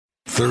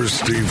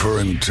Thirsty for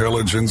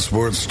intelligent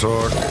sports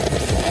talk?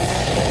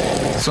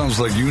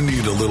 Sounds like you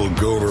need a little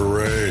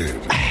Gatorade.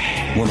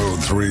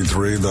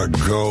 103.3 The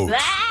GOAT.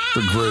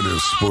 The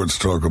greatest sports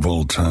talk of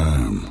all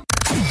time.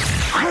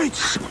 Great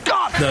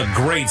Scott! The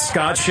Great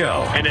Scott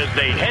Show. And as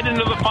they head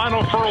into the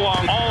final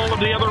furlong, all of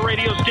the other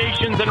radio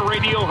stations and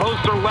radio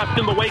hosts are left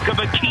in the wake of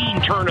a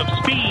keen turn of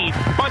speed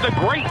by the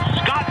Great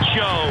Scott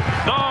Show,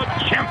 the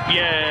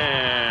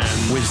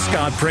champion. With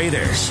Scott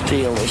Prather.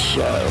 Steal the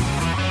show.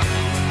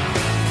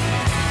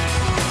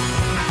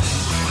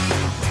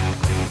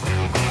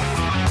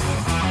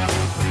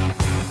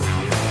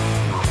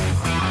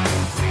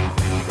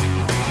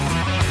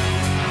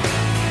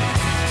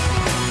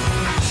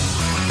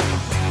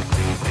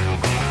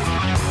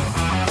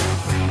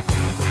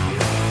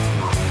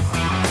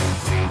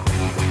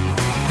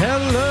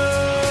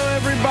 Hello,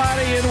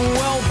 everybody, and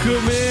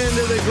welcome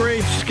into the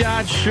Great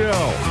Scott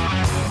Show.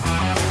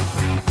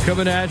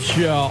 Coming at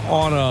you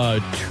on a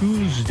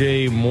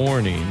Tuesday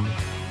morning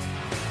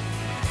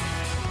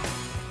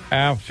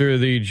after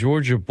the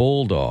Georgia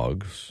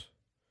Bulldogs,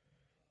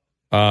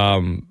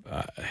 I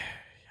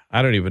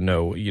don't even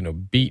know,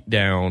 beat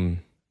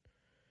down,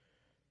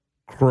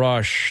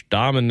 crush,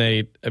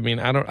 dominate. I mean,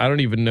 I don't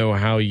even know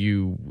how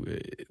you.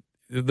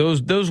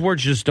 Those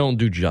words just don't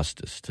do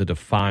justice to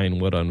define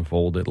what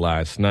unfolded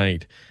last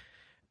night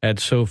at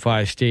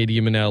SoFi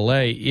Stadium in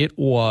L.A. It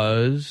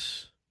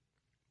was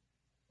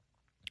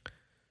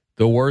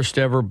the worst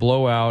ever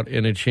blowout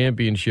in a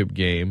championship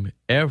game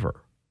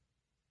ever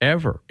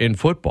in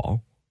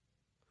football.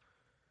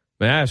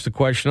 I asked the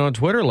question on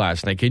Twitter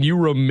last night. Can you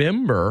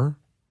remember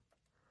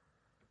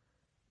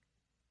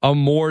a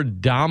more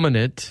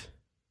dominant,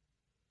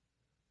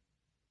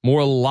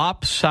 more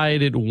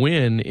lopsided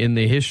win in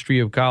the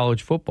history of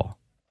college football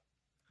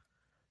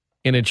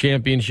in a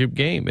championship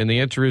game? And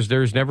the answer is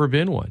there's never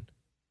been one.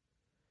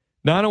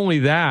 Not only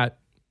that,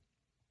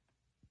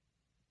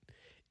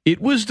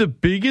 it was the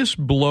biggest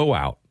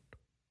blowout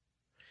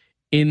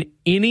in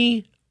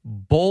any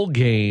bowl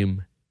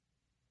game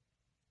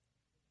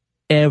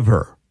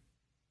ever.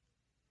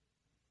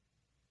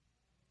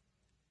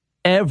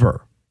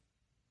 Ever.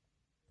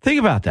 Think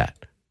about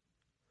that.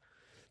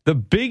 The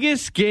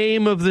biggest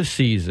game of the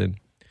season,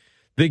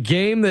 the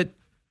game that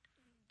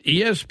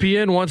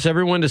ESPN wants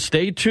everyone to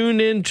stay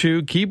tuned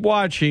into, keep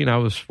watching. I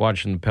was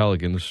watching the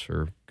Pelicans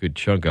for a good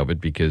chunk of it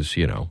because,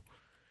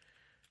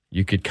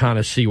 you could kind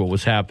of see what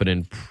was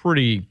happening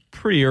pretty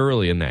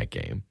early in that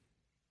game.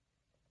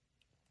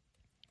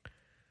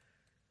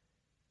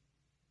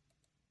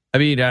 I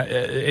mean,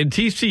 and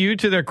TCU,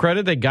 to their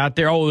credit, they got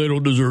there. Oh, they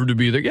don't deserve to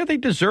be there. Yeah, they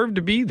deserve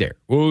to be there.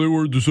 Well, they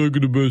weren't the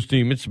second best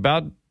team. It's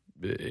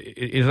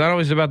not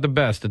always about the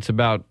best. It's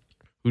about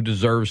who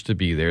deserves to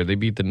be there. They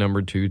beat the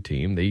number 2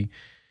 team. They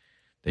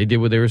did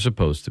what they were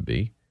supposed to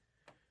be.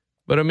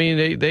 But, I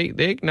mean, they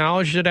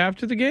acknowledged it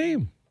after the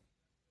game.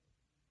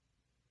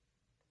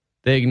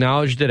 They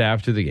acknowledged it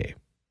after the game.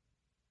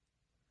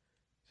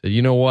 Said,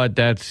 you know what,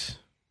 that's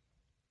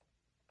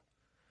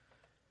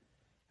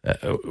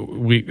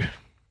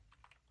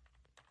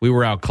we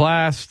were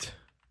outclassed.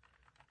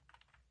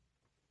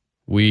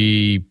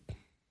 We're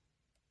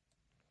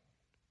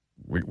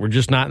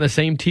just not in the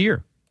same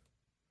tier.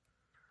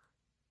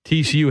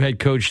 TCU head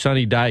coach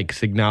Sonny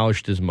Dykes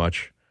acknowledged as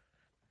much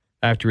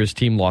after his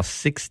team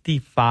lost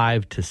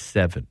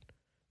 65-7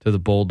 to the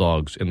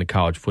Bulldogs in the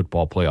college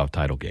football playoff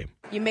title game.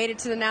 You made it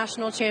to the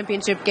national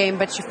championship game,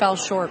 but you fell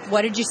short.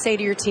 What did you say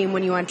to your team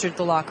when you entered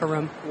the locker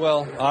room?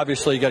 Well,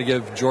 obviously, you got to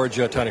give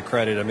Georgia a ton of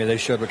credit. I mean, they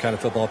showed what kind of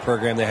football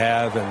program they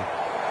have, and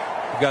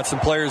we've got some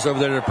players over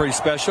there that are pretty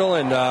special.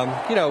 And,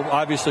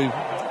 obviously,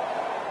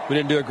 we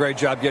didn't do a great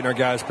job getting our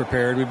guys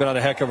prepared. We've been on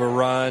a heck of a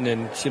run,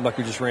 and it seemed like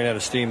we just ran out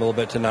of steam a little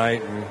bit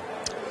tonight. And,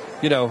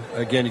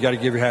 again, you got to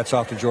give your hats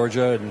off to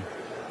Georgia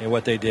and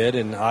what they did.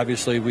 And,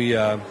 obviously, we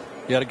got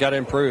to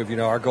improve.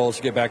 Our goal is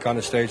to get back on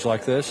the stage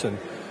like this, and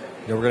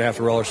we're going to have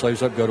to roll our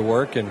sleeves up, go to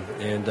work, and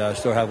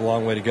still have a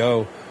long way to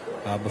go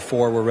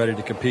before we're ready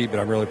to compete. But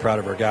I'm really proud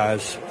of our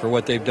guys for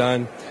what they've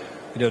done.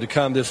 To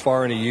come this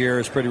far in a year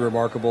is pretty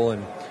remarkable,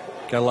 and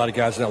got a lot of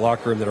guys in that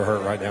locker room that are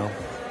hurt right now.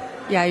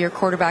 Yeah, your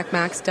quarterback,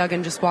 Max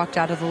Duggan, just walked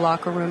out of the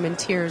locker room in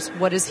tears.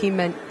 What has he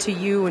meant to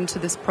you and to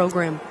this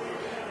program?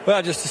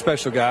 Well, just a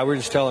special guy. We're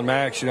just telling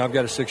Max, I've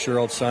got a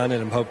 6-year-old son,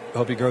 and I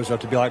hope he grows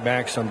up to be like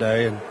Max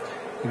someday. And,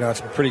 it's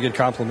a pretty good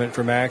compliment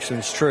for Max, and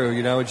it's true.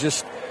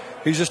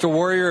 He's just a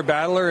warrior, a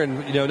battler,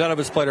 and, none of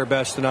us played our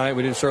best tonight.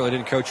 We certainly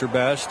didn't coach our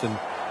best.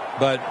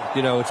 But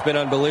it's been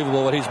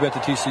unbelievable what he's meant to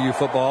TCU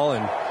football,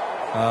 and,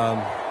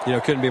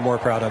 couldn't be more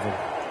proud of him.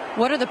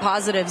 What are the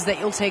positives that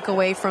you'll take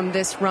away from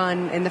this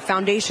run and the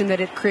foundation that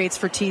it creates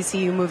for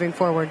TCU moving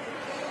forward?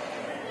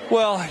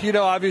 Well,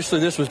 obviously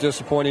this was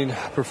disappointing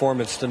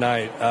performance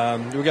tonight.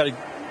 We got to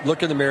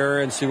look in the mirror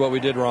and see what we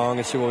did wrong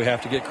and see what we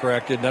have to get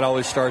corrected. And that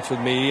always starts with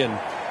me and,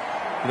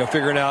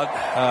 figuring out,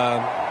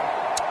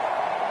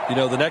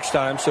 the next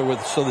time so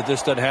that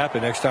this doesn't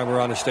happen. Next time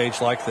we're on a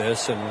stage like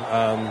this.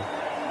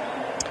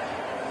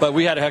 But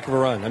we had a heck of a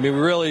run. I mean, we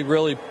really,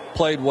 really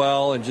played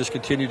well and just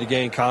continued to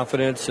gain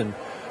confidence. And,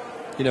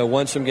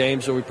 won some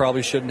games that we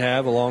probably shouldn't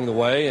have along the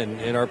way,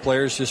 and our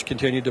players just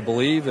continued to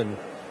believe. And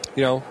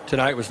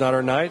tonight was not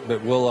our night,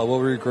 but we'll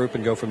regroup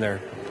and go from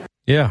there.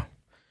 Yeah,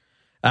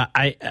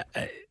 I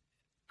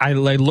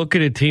look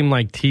at a team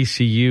like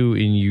TCU,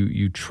 and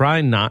you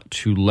try not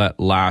to let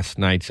last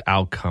night's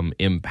outcome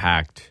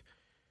impact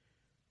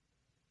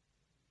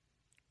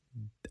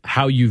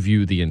how you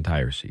view the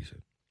entire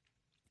season.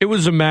 It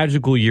was a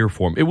magical year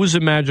for them. It was a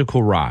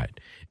magical ride.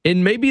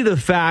 And maybe the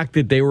fact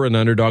that they were an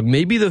underdog,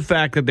 maybe the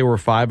fact that they were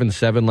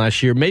 5-7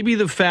 last year, maybe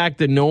the fact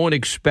that no one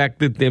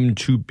expected them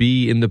to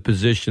be in the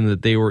position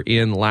that they were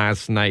in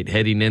last night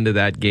heading into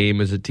that game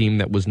as a team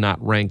that was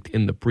not ranked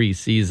in the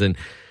preseason,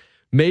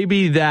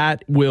 maybe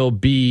that will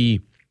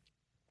be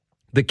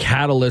the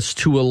catalyst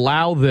to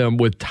allow them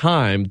with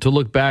time to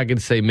look back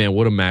and say, man,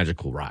 what a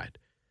magical ride.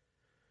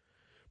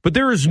 But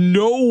there is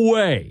no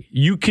way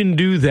you can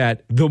do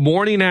that the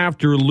morning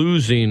after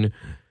losing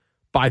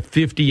by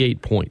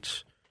 58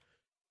 points.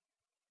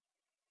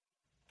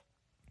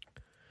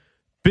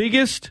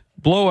 Biggest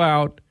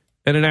blowout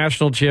in a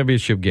national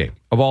championship game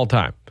of all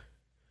time.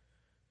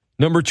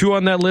 Number 2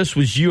 on that list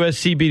was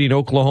USC beating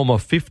Oklahoma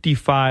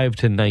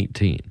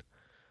 55-19.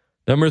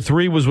 Number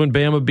 3 was when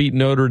Bama beat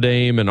Notre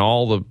Dame and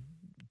all the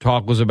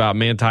talk was about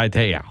Manti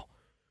Te'o.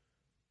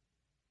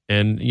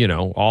 And,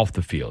 off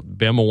the field.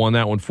 Bama won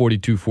that one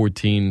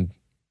 42-14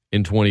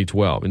 in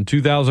 2012. In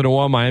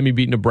 2001, Miami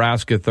beat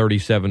Nebraska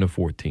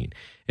 37-14.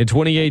 In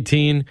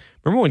 2018,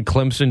 remember when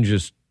Clemson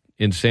just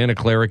in Santa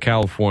Clara,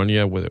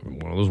 California, with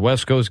one of those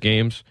West Coast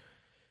games,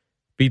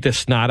 beat the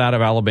snot out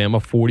of Alabama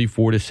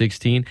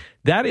 44-16?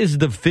 That is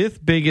the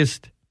 5th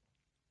biggest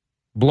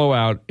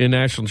blowout in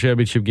national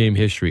championship game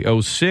history.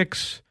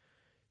 06,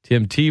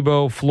 Tim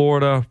Tebow,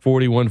 Florida,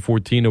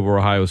 41-14 over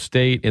Ohio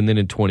State. And then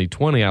in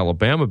 2020,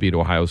 Alabama beat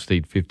Ohio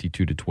State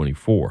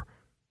 52-24.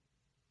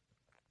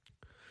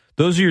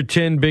 Those are your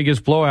 10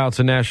 biggest blowouts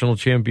in national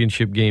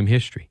championship game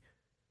history.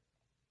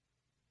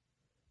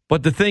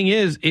 But the thing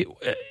is,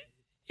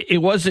 it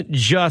wasn't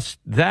just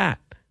that.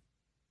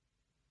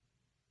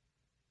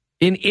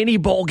 In any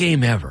bowl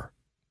game ever.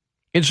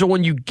 And so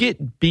when you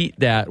get beat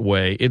that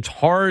way, it's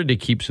hard to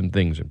keep some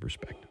things in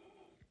perspective.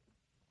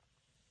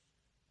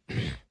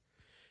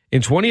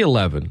 In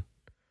 2011,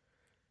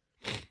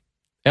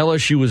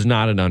 LSU was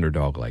not an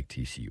underdog like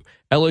TCU.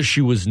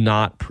 LSU was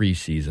not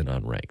preseason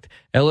unranked.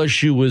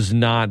 LSU was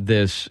not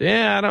this,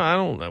 I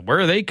don't know, where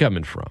are they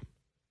coming from?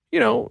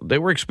 They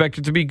were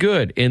expected to be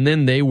good, and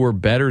then they were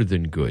better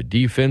than good.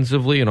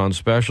 Defensively and on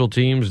special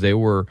teams, they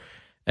were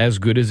as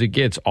good as it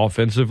gets.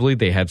 Offensively,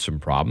 they had some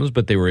problems,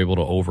 but they were able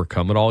to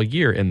overcome it all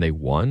year, and they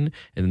won,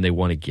 and then they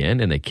won again,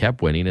 and they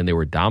kept winning, and they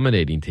were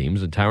dominating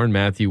teams. And Tyrann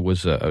Mathieu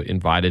was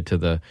invited to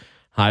the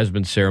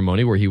Heisman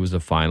ceremony where he was a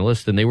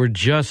finalist, and they were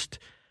just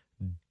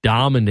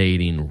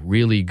dominating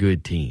really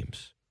good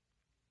teams.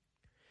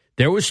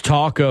 There was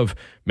talk of,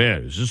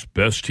 man, is this the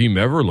best team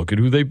ever? Look at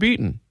who they've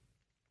beaten.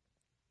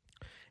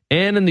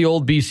 And in the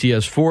old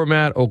BCS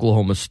format,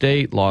 Oklahoma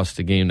State lost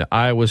a game to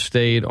Iowa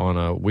State on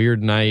a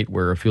weird night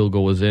where a field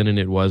goal was in and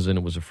it wasn't.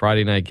 It was a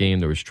Friday night game.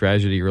 There was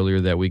tragedy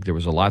earlier that week. There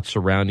was a lot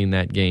surrounding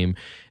that game.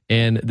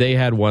 And they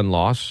had one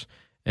loss.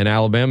 And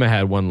Alabama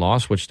had one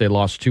loss, which they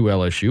lost to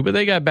LSU. But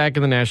they got back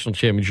in the national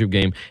championship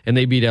game, and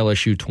they beat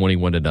LSU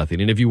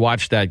 21-0. And if you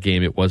watched that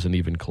game, it wasn't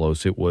even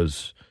close.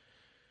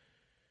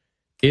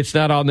 It's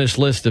not on this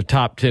list of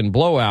top 10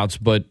 blowouts,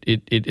 but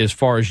it as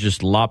far as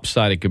just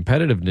lopsided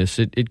competitiveness,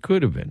 it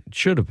could have been. It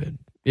should have been.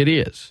 It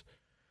is.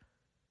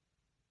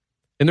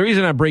 And the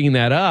reason I'm bringing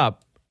that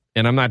up,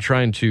 and I'm not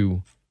trying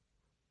to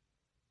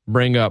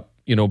bring up,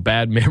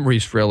 bad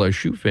memories for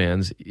LSU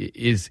fans,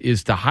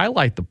 is to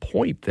highlight the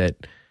point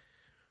that,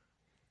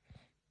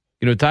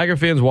 Tiger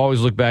fans will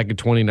always look back at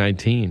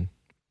 2019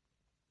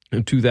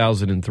 and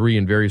 2003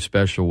 in very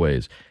special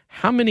ways.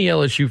 How many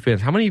LSU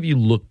fans, how many of you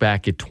look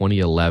back at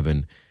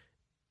 2011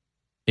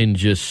 and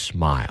just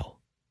smile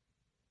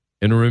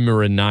and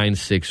remember a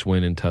 9-6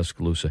 win in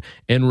Tuscaloosa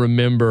and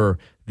remember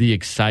the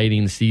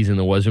exciting season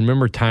that was? And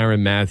remember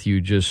Tyrann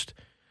Mathieu just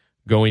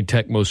going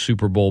Tecmo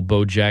Super Bowl,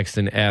 Bo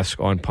Jackson-esque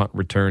on punt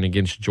return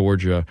against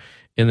Georgia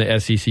in the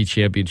SEC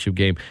championship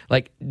game.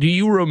 Do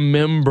you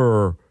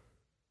remember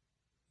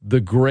the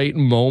great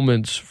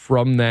moments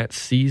from that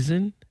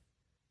season?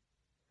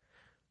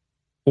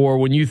 Or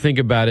when you think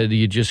about it, do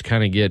you just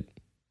kind of get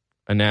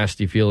a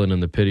nasty feeling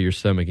in the pit of your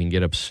stomach and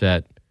get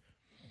upset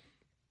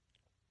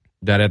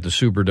that at the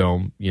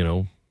Superdome,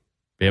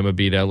 Bama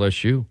beat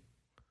LSU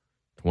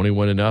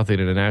 21-0 in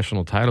a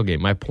national title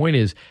game? My point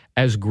is,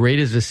 as great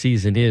as the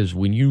season is,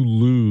 when you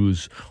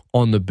lose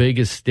on the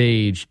biggest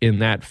stage in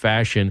that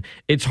fashion,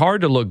 it's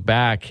hard to look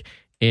back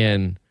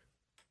and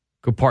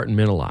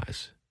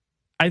compartmentalize.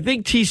 I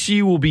think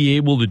TCU will be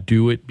able to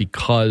do it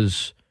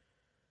because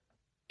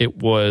it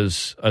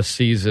was a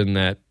season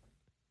that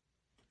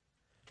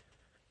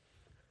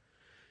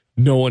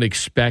no one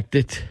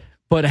expected.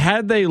 But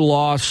had they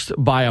lost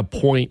by a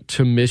point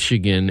to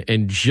Michigan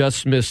and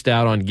just missed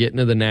out on getting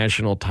to the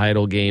national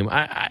title game,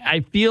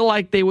 I feel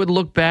like they would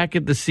look back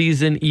at the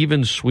season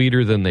even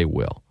sweeter than they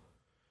will.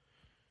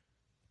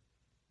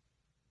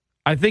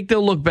 I think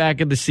they'll look back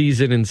at the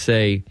season and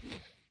say,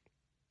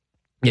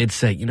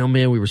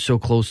 man, we were so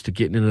close to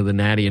getting into the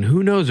Natty, and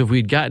who knows if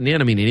we'd gotten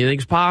in. I mean,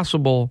 anything's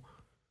possible.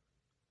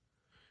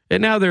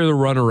 And now they're the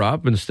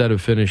runner-up instead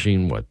of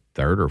finishing,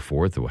 third or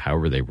fourth, or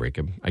however they rank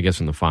them. I guess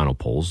in the final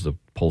polls, the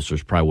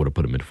pollsters probably would have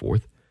put them in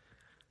fourth.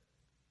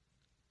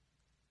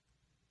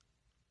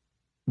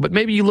 But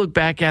maybe you look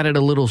back at it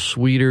a little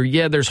sweeter.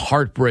 Yeah, there's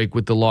heartbreak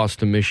with the loss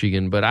to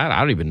Michigan, but I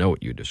don't even know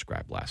what you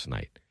described last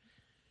night.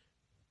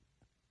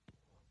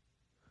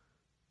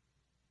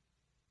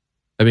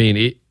 I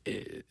mean,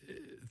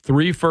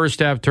 3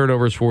 first-half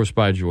turnovers forced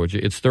by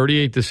Georgia. It's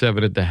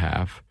 38-7 at the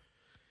half.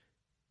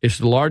 It's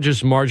the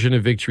largest margin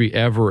of victory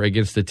ever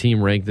against a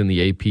team ranked in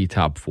the AP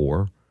top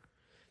 4.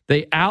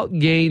 They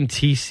outgained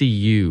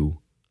TCU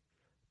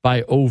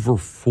by over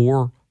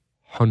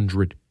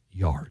 400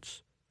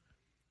 yards.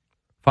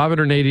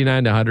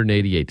 589 to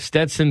 188.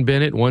 Stetson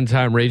Bennett,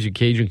 one-time Raging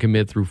Cajun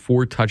commit, threw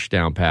 4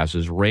 touchdown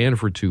passes, ran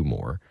for 2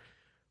 more.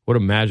 What a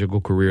magical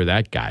career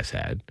that guy's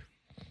had.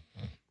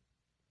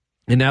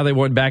 And now they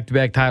won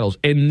back-to-back titles.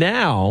 And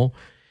now,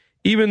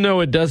 even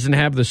though it doesn't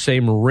have the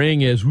same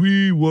ring as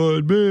 "We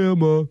won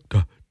Bama,"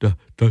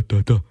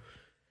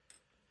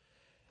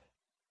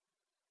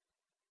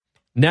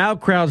 now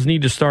crowds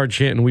need to start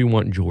chanting "We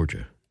want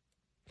Georgia"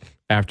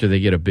 after they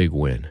get a big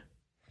win.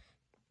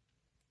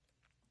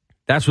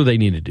 That's what they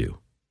need to do.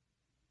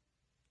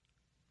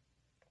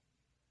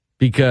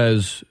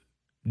 Because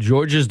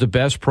Georgia's the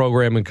best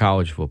program in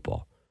college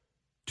football.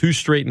 2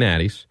 straight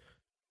natties.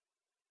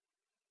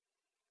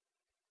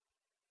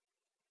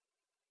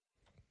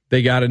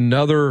 They got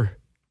another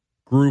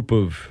group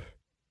of,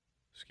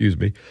 excuse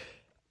me.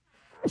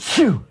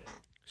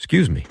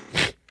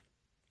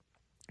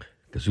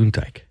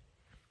 Gesundheit.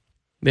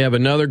 They have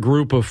another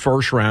group of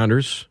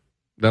first-rounders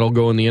that'll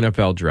go in the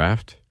NFL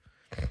draft.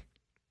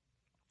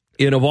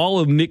 And of all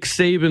of Nick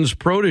Saban's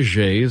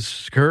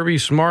proteges, Kirby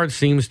Smart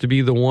seems to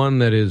be the one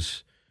that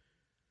has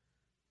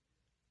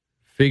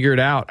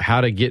figured out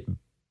how to get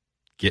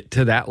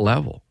to that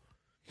level.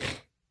 I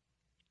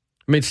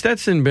mean,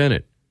 Stetson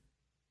Bennett.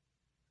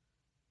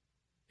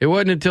 It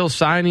wasn't until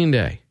signing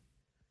day.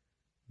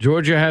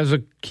 Georgia has a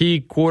key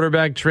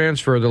quarterback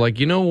transfer. They're like,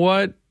 you know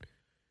what?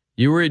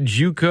 You were at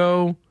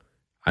JUCO.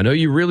 I know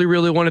you really,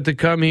 really wanted to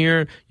come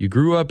here. You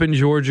grew up in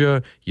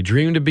Georgia. You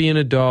dreamed of being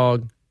a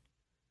dog.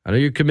 I know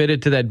you're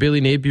committed to that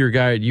Billy Napier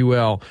guy at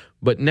UL.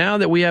 But now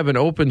that we have an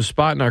open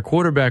spot in our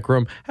quarterback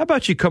room, how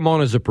about you come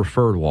on as a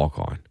preferred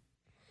walk-on?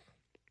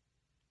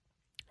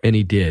 And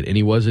he did. And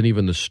he wasn't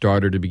even the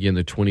starter to begin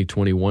the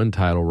 2021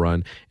 title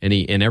run.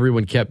 And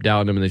everyone kept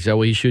doubting him. And they said,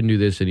 well, he shouldn't do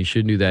this and he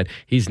shouldn't do that.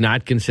 He's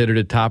not considered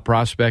a top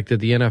prospect at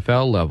the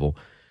NFL level.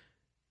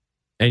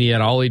 And yet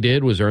all he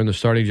did was earn the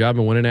starting job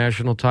and win a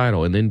national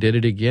title, and then did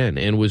it again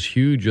and was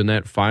huge in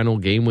that final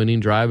game-winning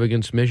drive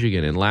against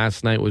Michigan. And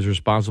last night was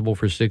responsible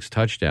for 6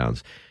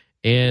 touchdowns.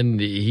 And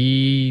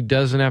he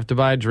doesn't have to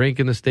buy a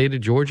drink in the state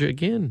of Georgia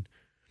again.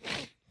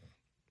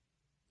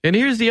 And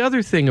here's the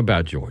other thing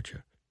about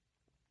Georgia.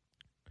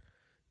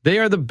 They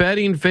are the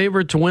betting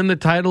favorite to win the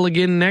title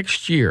again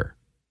next year.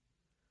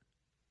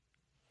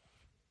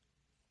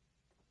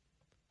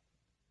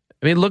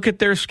 I mean, look at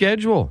their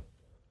schedule.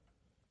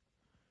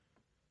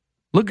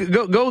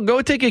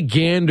 Go take a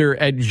gander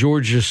at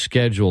Georgia's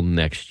schedule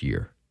next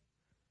year.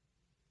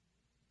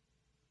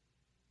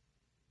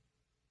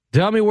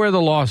 Tell me where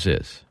the loss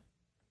is.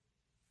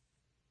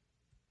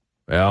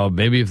 Well,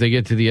 maybe if they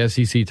get to the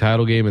SEC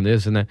title game and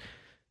this and that.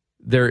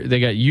 They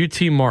got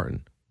UT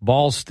Martin,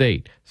 Ball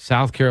State,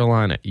 South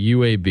Carolina,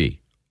 UAB.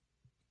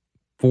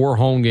 4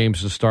 home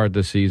games to start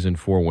the season,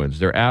 4 wins.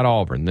 They're at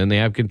Auburn. Then they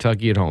have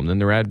Kentucky at home. Then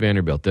they're at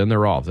Vanderbilt. Then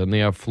they're off. Then they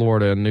have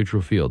Florida in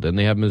neutral field. Then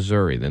they have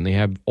Missouri. Then they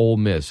have Ole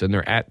Miss. Then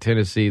they're at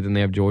Tennessee. Then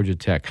they have Georgia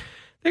Tech.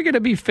 They're going to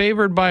be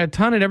favored by a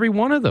ton at every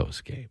one of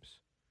those games.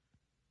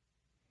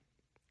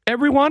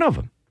 Every one of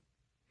them.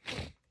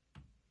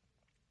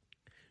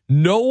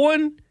 No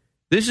one,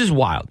 this is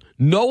wild,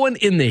 no one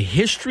in the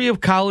history of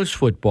college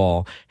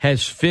football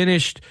has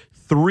finished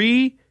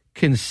 3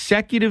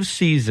 consecutive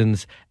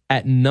seasons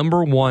at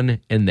number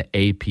 1 in the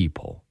AP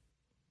poll.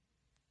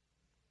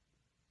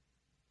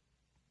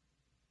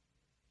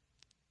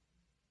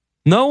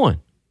 No one.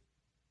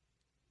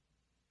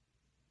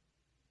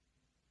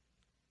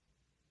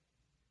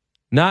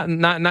 Not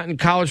in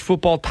college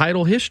football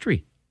title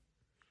history.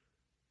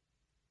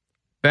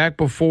 Back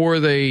before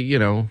they,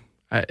 they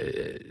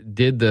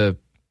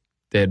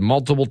had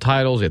multiple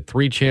titles, they had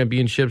 3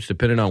 championships,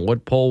 depending on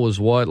what poll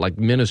was what. Like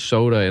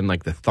Minnesota in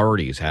like the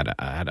 30s had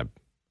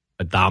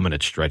a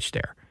dominant stretch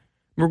there.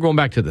 We're going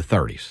back to the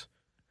 30s.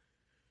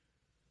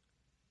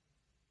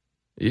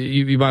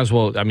 You might as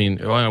well,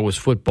 it was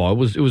football.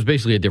 It was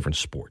basically a different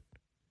sport.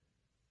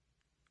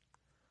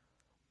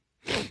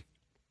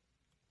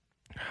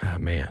 Oh,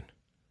 man.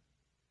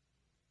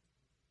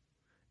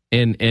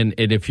 And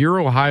if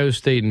you're Ohio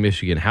State and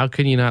Michigan, how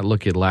can you not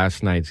look at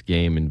last night's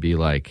game and be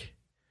like,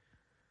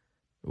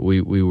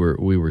 we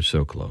were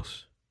so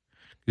close?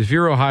 If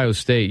you're Ohio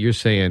State, you're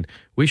saying,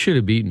 we should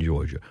have beaten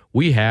Georgia.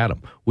 We had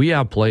them. We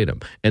outplayed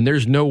them. And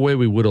there's no way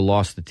we would have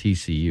lost to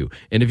TCU.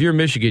 And if you're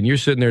Michigan, you're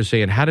sitting there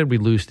saying, how did we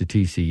lose to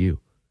TCU?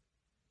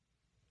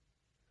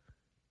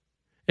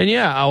 And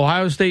yeah,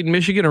 Ohio State and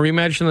Michigan, a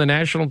rematch in the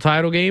national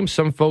title game.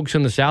 Some folks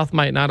in the South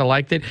might not have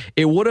liked it.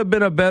 It would have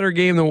been a better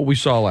game than what we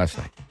saw last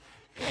night.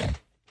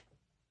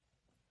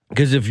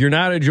 Because if you're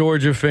not a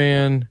Georgia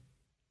fan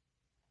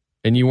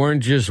and you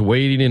weren't just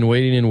waiting and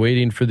waiting and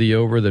waiting for the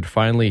over that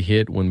finally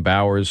hit when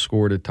Bowers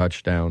scored a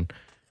touchdown,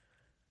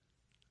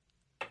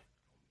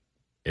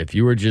 if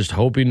you were just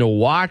hoping to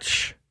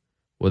watch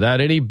without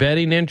any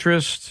betting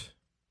interest,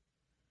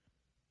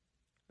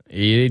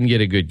 you didn't get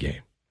a good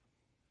game.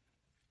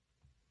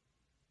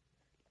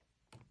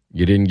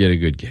 You didn't get a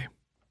good game.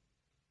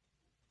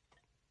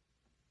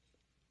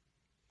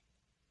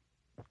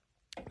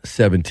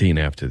 17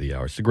 after the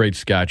hour. It's the Great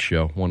Scott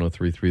Show,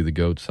 103.3 The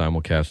GOAT,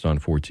 simulcast on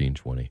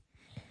 1420.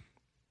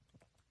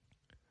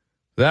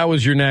 That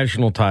was your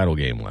national title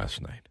game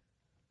last night.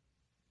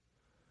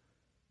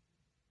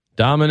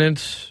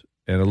 Dominance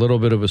and a little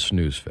bit of a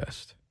snooze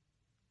fest.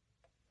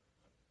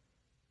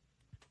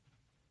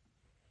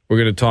 We're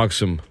going to talk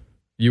some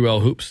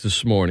UL hoops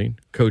this morning.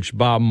 Coach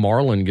Bob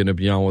Marlin going to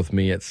be on with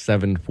me at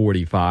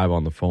 7:45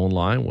 on the phone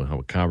line. We'll have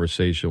a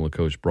conversation with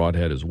Coach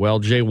Brodhead as well.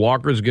 Jay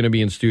Walker is going to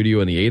be in studio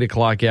in the 8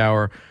 o'clock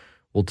hour.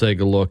 We'll take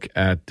a look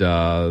at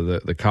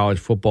the college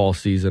football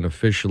season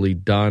officially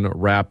done,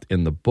 wrapped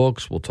in the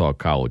books. We'll talk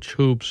college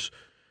hoops.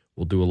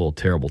 We'll do a little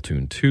Terrible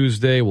Tune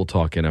Tuesday. We'll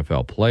talk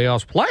NFL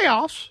playoffs.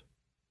 Playoffs?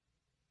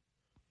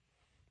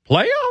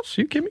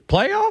 You kidding me?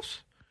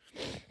 Playoffs?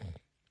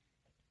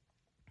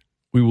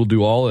 We will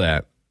do all of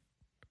that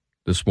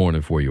this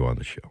morning for you on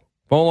the show.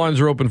 Phone lines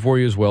are open for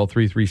you as well,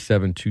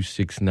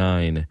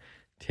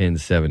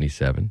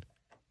 337-269-1077.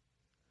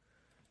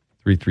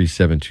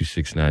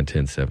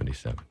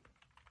 337-269-1077.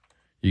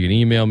 You can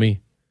email me,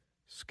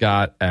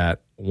 Scott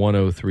at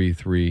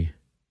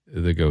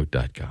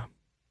 1033thegoat.com.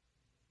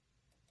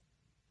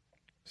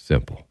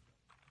 Simple.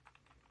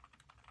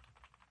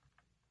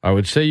 I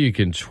would say you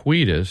can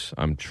tweet us.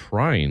 I'm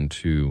trying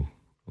to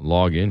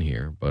log in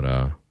here,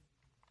 but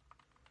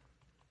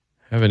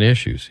having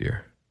issues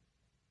here.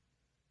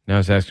 Now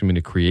it's asking me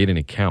to create an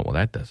account. Well,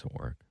 that doesn't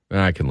work.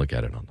 I can look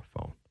at it on the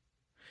phone.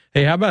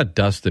 Hey, how about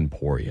Dustin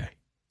Poirier?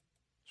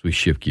 So we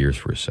shift gears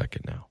for a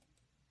second now.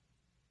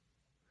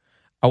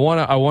 I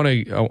want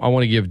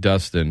to give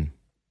Dustin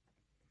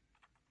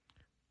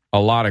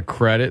a lot of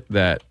credit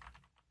that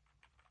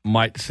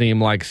might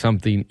seem like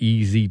something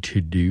easy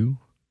to do.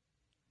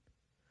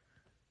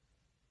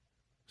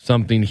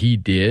 Something he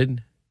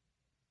did.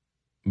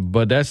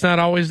 But that's not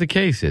always the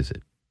case, is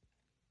it?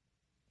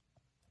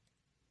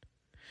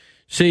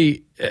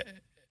 See,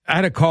 I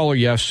had a caller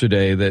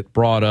yesterday that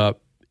brought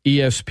up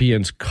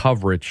ESPN's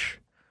coverage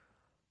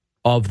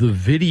of the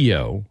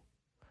video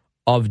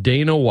of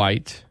Dana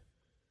White,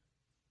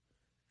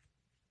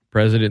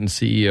 president and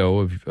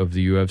CEO of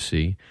the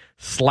UFC,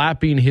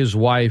 slapping his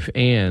wife,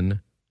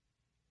 Ann,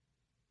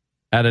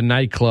 at a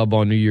nightclub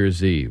on New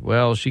Year's Eve.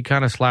 Well, she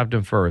kind of slapped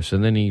him first,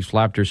 and then he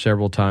slapped her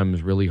several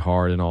times really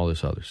hard and all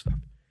this other stuff.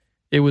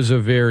 It was a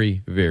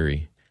very,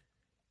 very,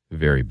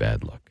 very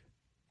bad look.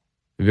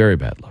 Very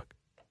bad look.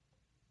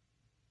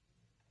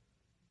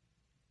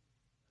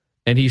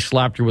 And he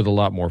slapped her with a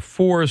lot more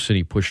force, and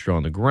he pushed her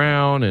on the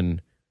ground.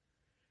 And,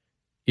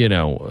 you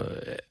know,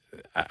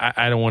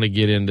 I don't want to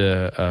get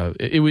into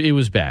it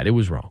was bad. It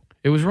was wrong.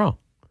 It was wrong.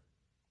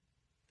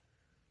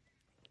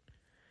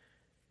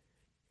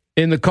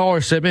 And the caller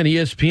said, man,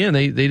 ESPN,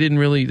 they didn't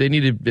really, they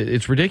needed,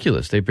 it's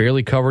ridiculous. They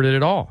barely covered it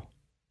at all.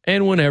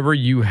 And whenever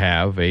you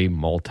have a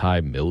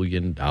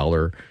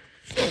multi-million-dollar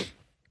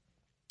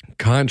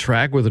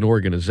contract with an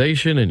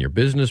organization and your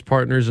business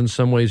partners in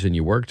some ways, and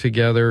you work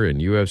together, and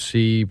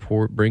UFC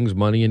brings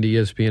money into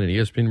ESPN, and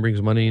ESPN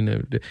brings money in,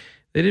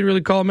 they didn't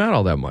really call them out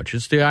all that much.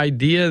 It's the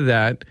idea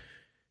that,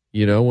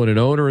 you know, when an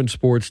owner in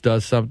sports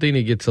does something,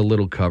 it gets a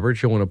little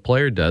coverage, and when a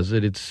player does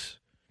it, it's,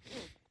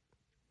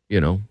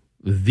 you know,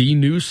 the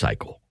news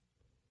cycle.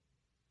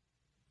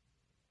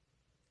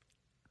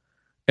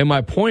 And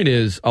my point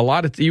is, a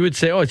lot of you would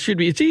say, "Oh,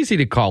 it's easy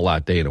to call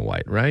out Dana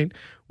White, right?"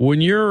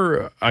 When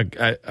you're an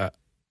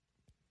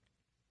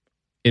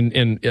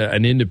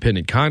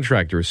independent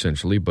contractor,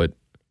 essentially, but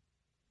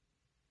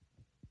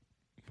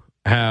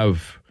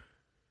have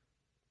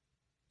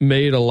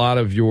made a lot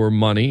of your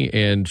money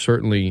and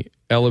certainly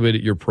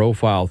elevated your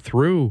profile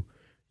through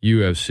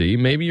UFC,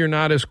 maybe you're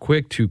not as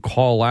quick to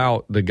call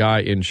out the guy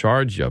in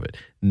charge of it.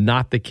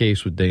 Not the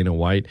case with Dana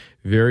White.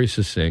 Very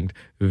succinct,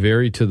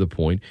 very to the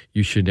point.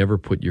 You should never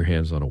put your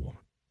hands on a woman.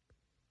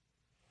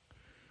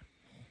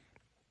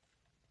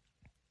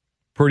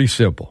 Pretty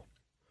simple.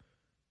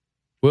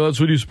 Well,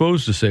 that's what you're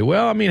supposed to say.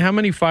 Well, I mean, how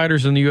many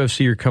fighters in the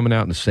UFC are coming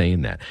out and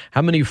saying that?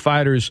 How many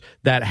fighters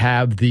that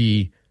have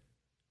the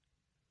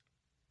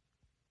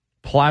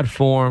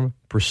platform,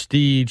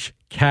 prestige,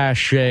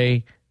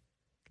 cachet,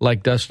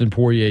 like Dustin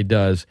Poirier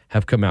does,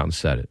 have come out and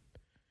said it?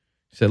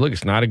 He said, look,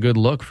 it's not a good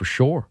look for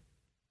sure.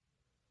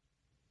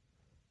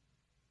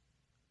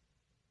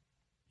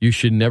 You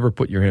should never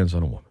put your hands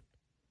on a woman.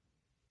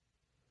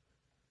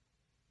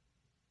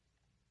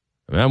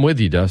 I mean, I'm with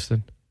you,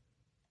 Dustin.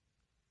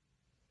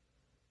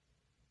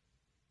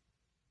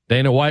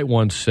 Dana White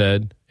once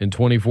said in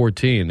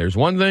 2014, there's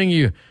one thing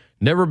you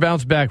never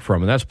bounce back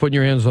from, and that's putting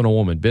your hands on a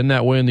woman. Been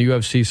that way in the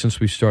UFC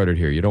since we started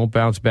here. You don't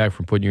bounce back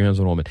from putting your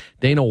hands on a woman.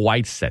 Dana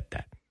White said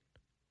that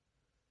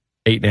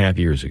 8.5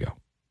 years ago.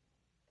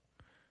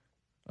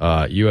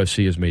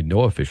 UFC has made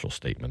no official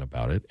statement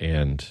about it,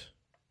 and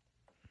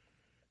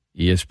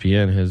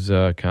ESPN has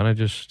kind of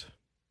just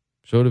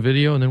showed a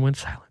video and then went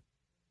silent.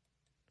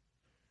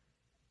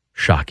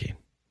 Shocking.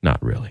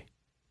 Not really.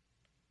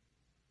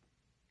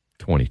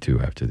 22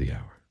 after the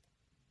hour.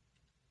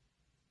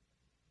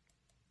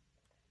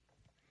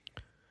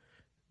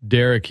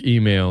 Derek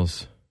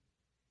emails,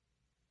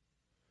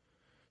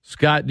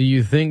 Scott, do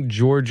you think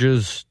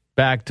Georgia's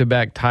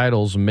back-to-back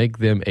titles make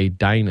them a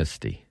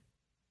dynasty?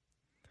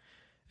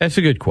 That's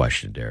a good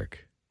question,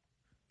 Derek.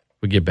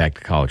 We'll get back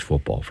to college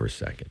football for a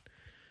second.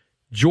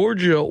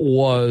 Georgia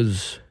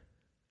was,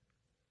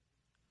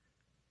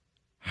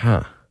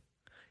 for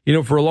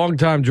a long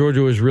time,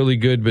 Georgia was really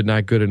good but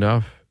not good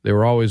enough. They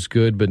were always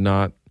good but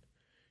not,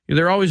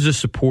 they're always a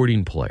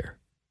supporting player.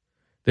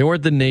 They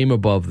weren't the name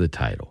above the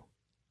title.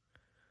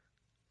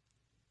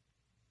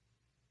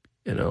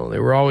 They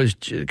were always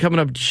coming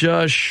up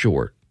just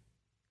short.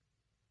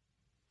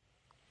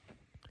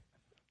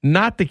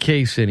 Not the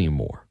case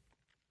anymore.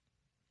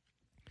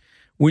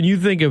 When you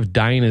think of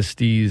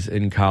dynasties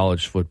in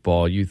college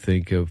football, you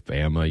think of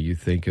Bama, you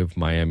think of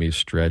Miami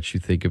stretch, you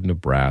think of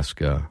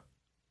Nebraska.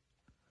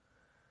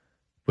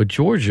 But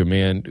Georgia,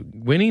 man,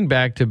 winning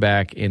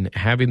back-to-back and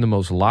having the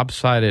most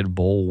lopsided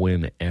bowl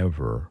win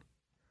ever.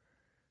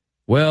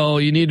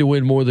 Well, you need to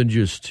win more than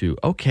just two.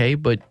 Okay,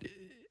 but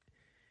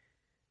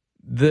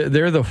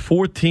they're the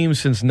fourth team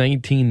since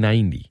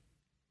 1990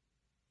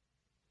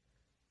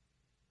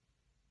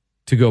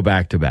 to go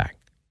back-to-back.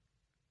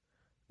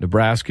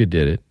 Nebraska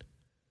did it.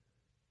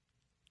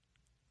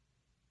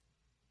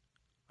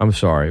 I'm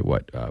sorry,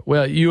 what?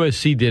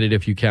 USC did it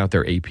if you count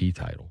their AP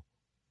title.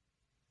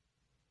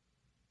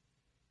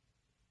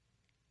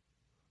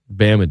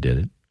 Bama did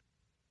it.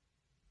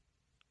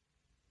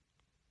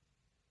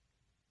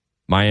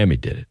 Miami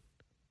did it.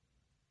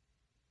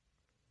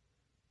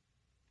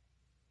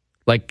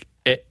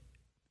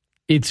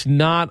 It's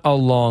not a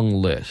long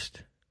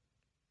list.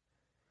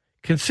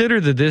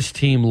 Consider that this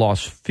team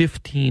lost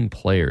 15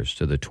 players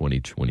to the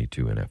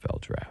 2022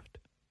 NFL draft.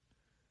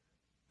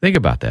 Think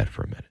about that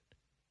for a minute.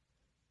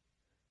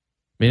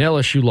 I mean,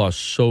 LSU lost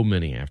so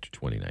many after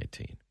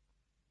 2019.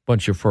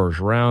 Bunch of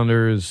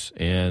first-rounders,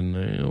 and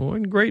it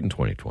wasn't great in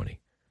 2020.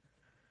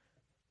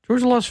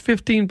 Georgia lost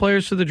 15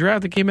 players to the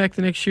draft. They came back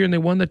the next year, and they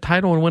won the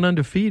title and went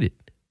undefeated.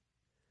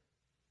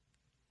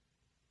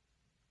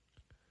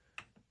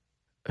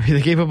 I mean,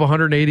 they gave up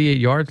 188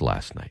 yards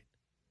last night.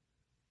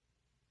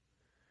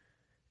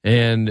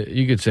 And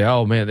you could say,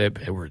 oh, man,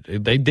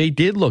 they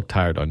did look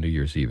tired on New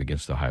Year's Eve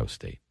against Ohio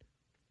State.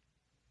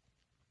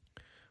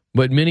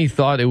 But many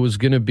thought it was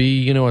going to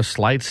be, a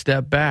slight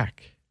step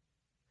back.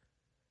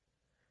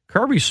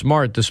 Kirby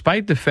Smart,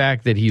 despite the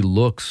fact that he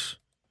looks,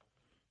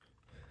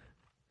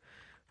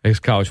 I guess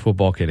college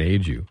football can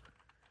age you.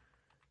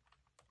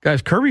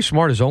 Guys, Kirby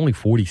Smart is only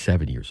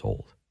 47 years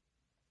old.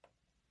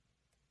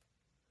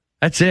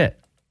 That's it.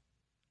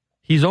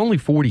 He's only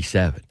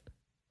 47.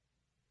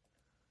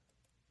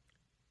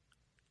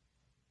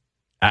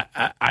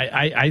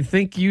 I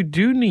think you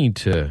do need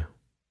to.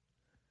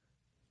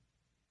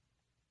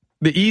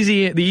 The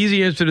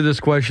easy answer to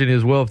this question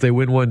is, well, if they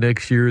win one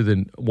next year,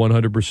 then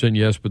 100%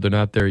 yes, but they're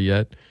not there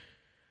yet.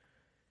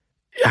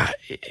 Yeah,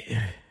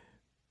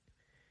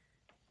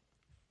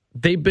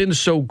 they've been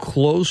so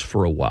close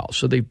for a while,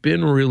 so they've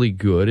been really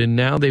good, and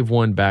now they've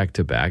won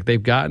back-to-back.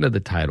 They've gotten to the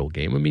title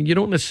game. I mean, you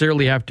don't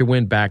necessarily have to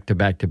win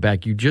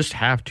back-to-back-to-back. You just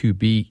have to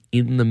be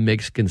in the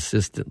mix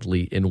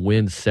consistently and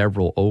win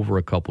several over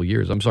a couple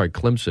years. I'm sorry,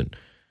 Clemson.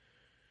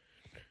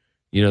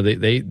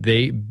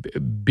 They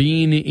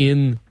being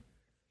in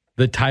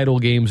the title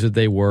games that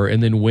they were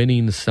and then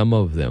winning some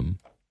of them.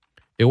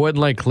 It wasn't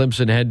like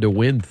Clemson had to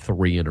win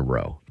 3 in a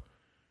row.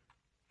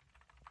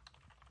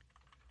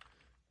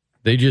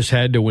 They just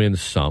had to win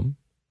some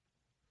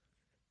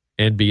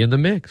and be in the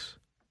mix.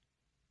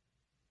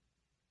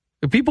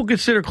 If people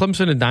consider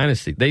Clemson a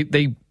dynasty,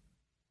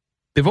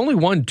 they've only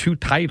won 2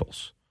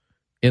 titles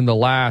in the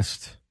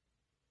last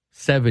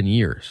 7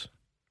 years.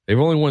 They've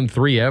only won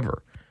 3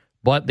 ever,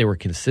 but they were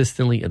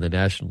consistently in the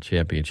national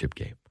championship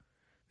game.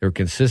 They were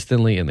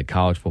consistently in the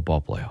college football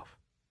playoff.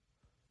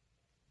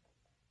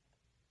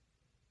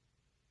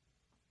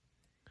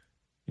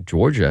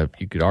 Georgia,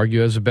 you could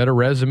argue, has a better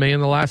resume in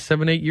the last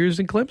 7-8 years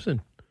than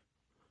Clemson.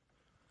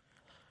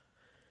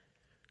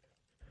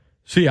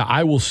 So, yeah,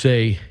 I will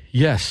say,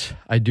 yes,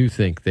 I do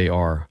think they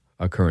are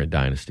a current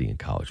dynasty in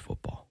college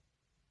football.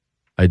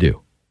 I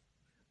do.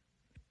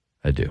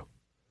 God,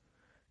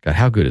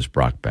 how good is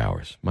Brock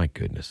Bowers? My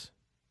goodness.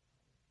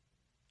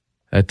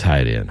 That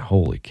tight end,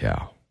 holy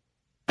cow.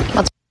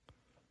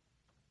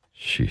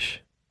 Sheesh.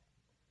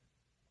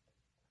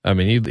 I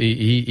mean,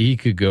 he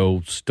could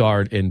go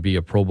start and be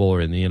a Pro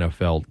Bowler in the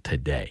NFL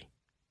today.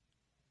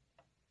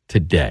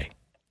 Today.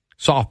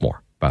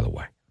 Sophomore, by the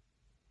way.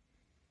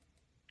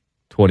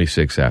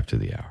 26 after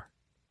the hour.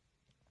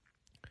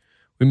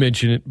 We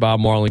mentioned it. Bob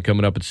Marlin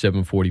coming up at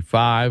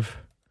 7:45.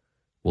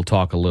 We'll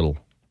talk a little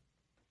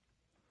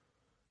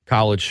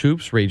college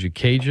hoops, Raging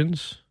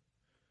Cajuns,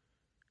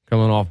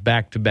 coming off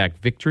back-to-back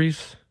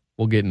victories.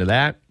 We'll get into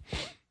that.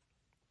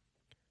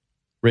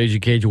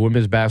 Raging Cajun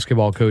women's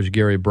basketball coach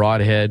Garry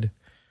Brodhead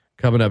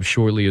coming up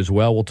shortly as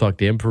well. We'll talk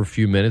to him for a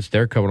few minutes.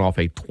 They're coming off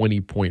a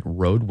 20-point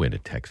road win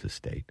at Texas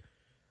State.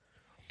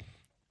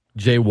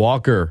 Jay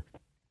Walker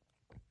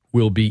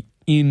will be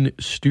in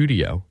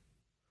studio.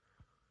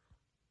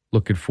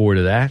 Looking forward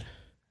to that.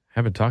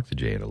 Haven't talked to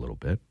Jay in a little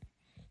bit.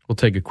 We'll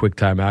take a quick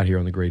time out here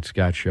on the Great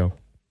Scott Show.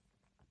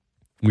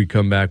 When we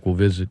come back, we'll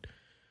visit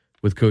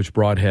with Coach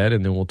Brodhead,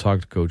 and then we'll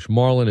talk to Coach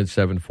Marlin at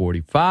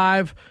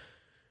 7:45.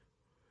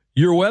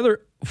 Your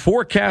weather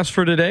forecast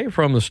for today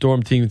from the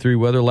Storm Team 3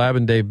 Weather Lab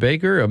and Dave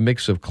Baker, a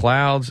mix of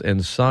clouds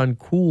and sun,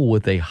 cool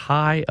with a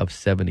high of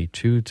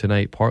 72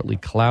 tonight, partly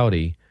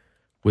cloudy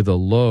with a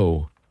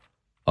low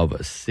of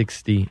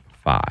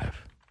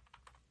 65.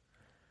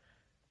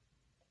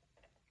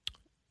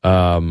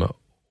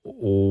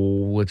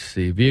 Let's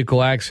see.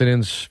 Vehicle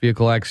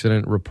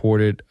accident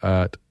reported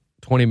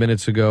 20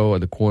 minutes ago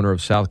at the corner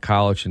of South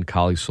College and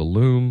Kali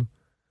Saloom.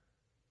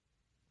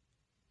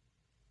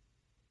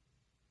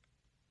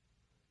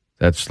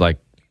 That's like,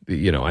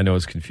 I know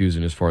it's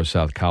confusing as far as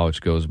South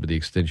College goes, but the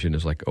extension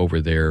is like over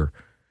there,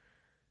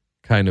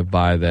 kind of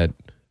by that,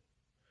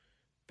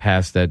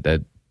 past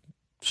that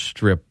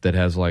strip that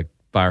has like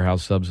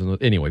Firehouse Subs.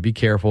 Anyway, be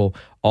careful.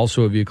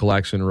 Also a vehicle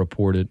accident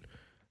reported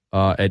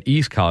at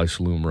East College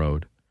Saloom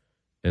Road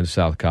and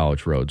South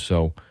College Road.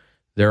 So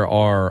there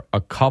are a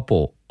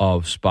couple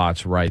of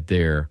spots right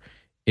there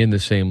in the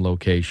same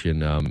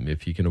location.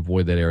 If you can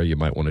avoid that area, you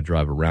might want to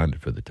drive around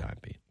it for the time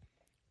being.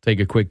 Take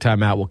a quick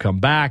time out. We'll come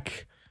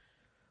back.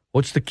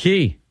 What's the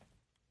key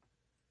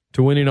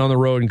to winning on the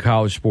road in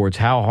college sports?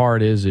 How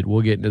hard is it?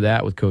 We'll get into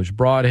that with Coach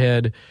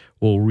Brodhead.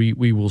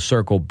 We will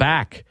circle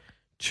back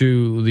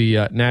to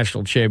the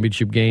national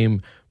championship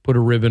game, put a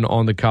ribbon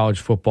on the college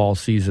football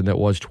season that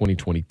was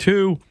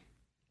 2022.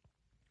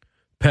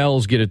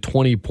 Pels get a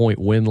 20-point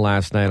win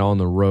last night on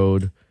the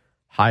road.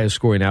 Highest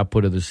scoring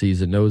output of the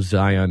season. No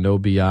Zion, no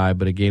BI,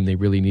 but a game they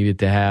really needed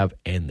to have,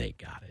 and they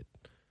got it.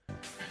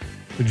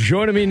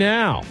 Joining me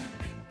now,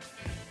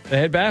 the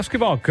head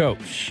basketball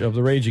coach of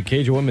the Raging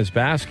Cajun women's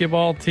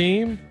basketball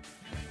team,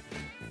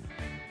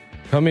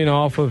 coming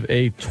off of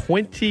a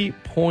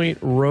 20-point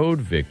road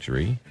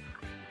victory.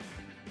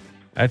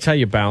 That's how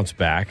you bounce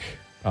back.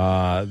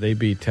 They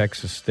beat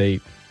Texas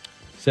State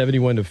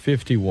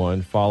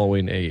 71-51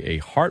 following a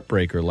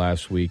heartbreaker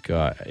last week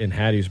in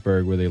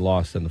Hattiesburg, where they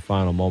lost in the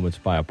final moments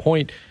by a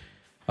point.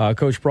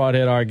 Coach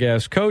Brodhead, our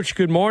guest. Coach,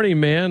 good morning,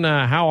 man.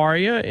 How are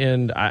you?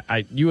 And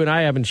you and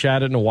I haven't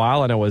chatted in a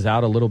while, and I was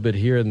out a little bit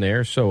here and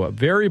there, so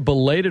very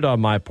belated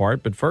on my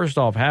part. But first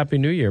off, Happy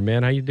New Year,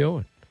 man. How you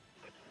doing?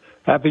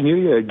 Happy New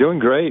Year. Doing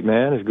great,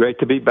 man. It's great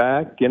to be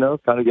back, kind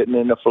of getting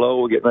in the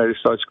flow. We're getting ready to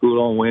start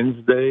school on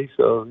Wednesday,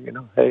 so,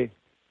 hey,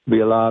 be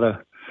a lot of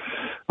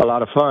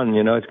fun.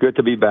 It's good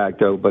to be back,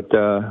 though. But,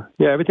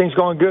 everything's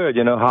going good.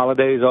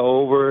 Holidays are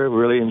over.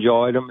 Really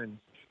enjoyed them. And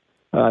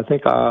I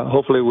think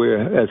hopefully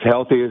we're as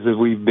healthy as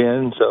we've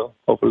been, so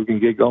hopefully we can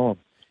get going.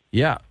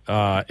 Yeah,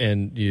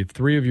 and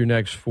 3 of your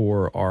next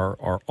 4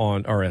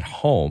 are at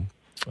home.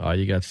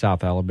 You got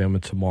South Alabama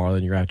tomorrow,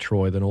 then you're at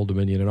Troy, then Old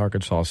Dominion and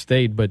Arkansas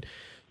State. But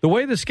the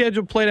way the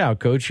schedule played out,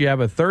 Coach, you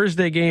have a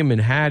Thursday game in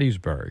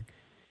Hattiesburg,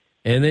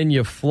 and then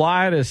you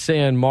fly to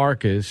San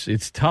Marcos.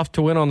 It's tough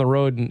to win on the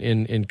road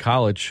in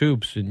college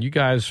hoops, and you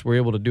guys were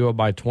able to do it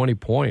by 20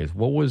 points.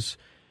 What was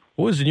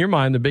in your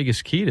mind the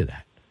biggest key to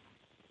that?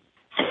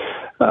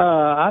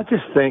 I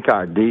just think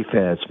our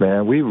defense,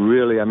 man. We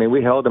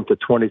held them to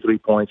 23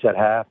 points at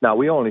half. Now,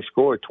 we only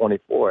scored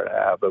 24 at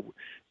half, but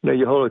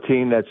you hold a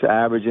team that's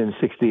averaging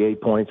 68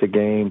 points a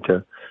game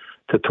to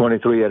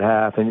 23 at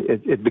half, and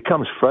it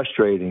becomes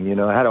frustrating.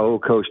 I had an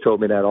old coach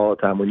told me that all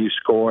the time. When you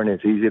score and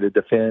it's easy to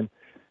defend,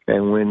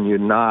 and when you're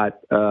not,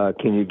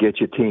 can you get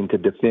your team to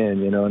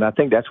defend? And I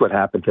think that's what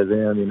happened to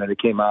them. They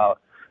came out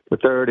the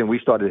third, and we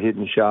started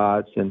hitting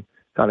shots and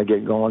kind of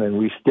get going, and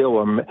we still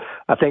were.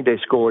 I think they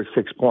scored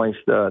 6 points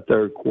the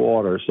third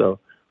quarter, so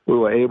we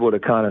were able to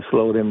kind of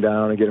slow them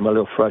down and get them a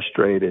little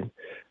frustrated,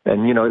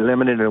 and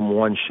eliminated them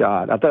one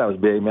shot. I thought that was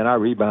big, man. Our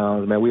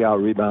rebounds, man, we out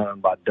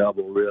rebounded by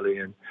double, really,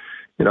 and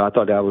I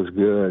thought that was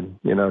good,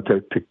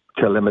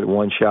 to limit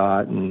one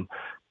shot and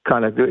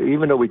kind of,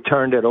 even though we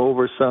turned it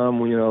over some,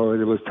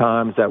 there was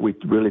times that we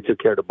really took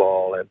care of the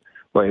ball and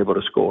were able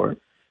to score.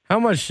 How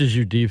much does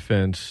your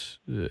defense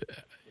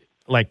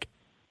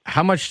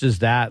how much does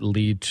that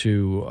lead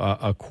to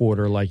a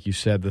quarter, like you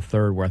said, the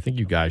third, where I think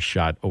you guys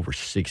shot over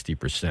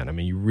 60%? I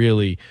mean, you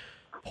really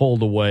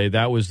pulled away.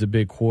 That was the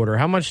big quarter.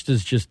 How much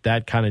does just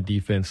that kind of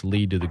defense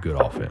lead to the good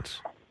offense?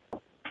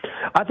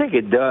 I think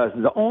it does.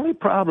 The only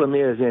problem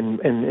is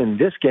in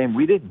this game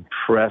we didn't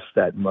press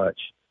that much.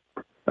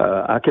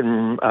 I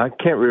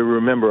can't really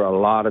remember a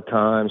lot of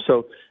times.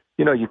 So,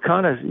 you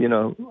kind of,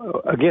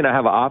 again, I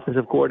have an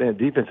offensive coordinator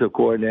and a defensive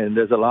coordinator, and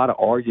there's a lot of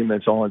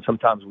arguments on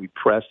sometimes we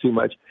press too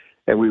much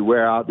and we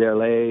wear out their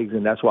legs,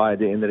 and that's why at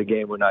the end of the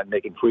game we're not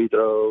making free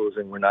throws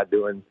and we're not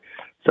doing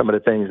some of the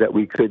things that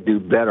we could do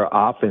better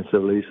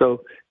offensively.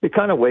 So it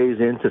kind of weighs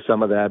into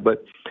some of that.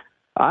 But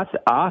I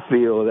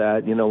feel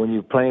that, when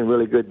you're playing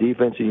really good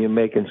defense and you're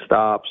making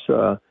stops,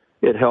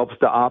 it helps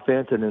the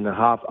offense. And in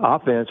the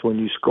offense, when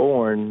you're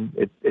scoring,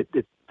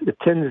 the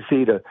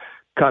tendency to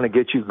kind of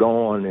get you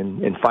going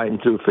and fighting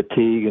through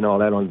fatigue and all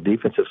that on the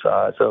defensive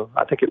side. So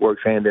I think it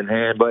works hand in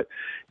hand. But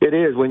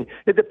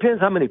it depends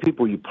how many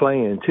people you're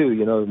playing, too.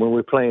 When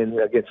we're playing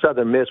against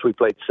Southern Miss, we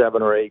played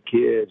 7 or 8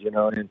 kids,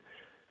 and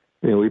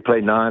we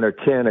played 9 or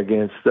 10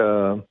 against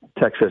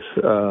Texas,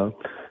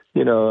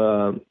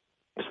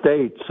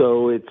 State.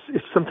 So it's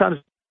sometimes,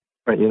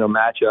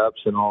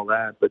 matchups and all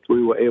that. But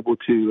we were able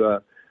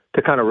to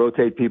kind of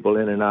rotate people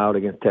in and out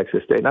against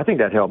Texas State. And I think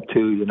that helped,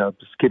 too,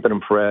 just keeping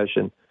them fresh.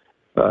 And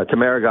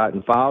Tamara got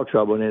in foul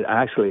trouble, and it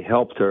actually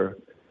helped her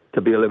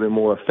to be a little bit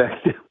more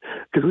effective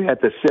because we had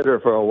to sit her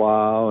for a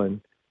while.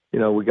 And,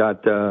 we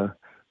got,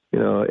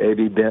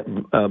 A.B.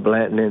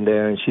 Blanton in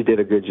there, and she did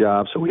a good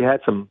job. So we had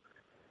some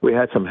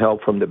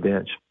help from the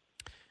bench.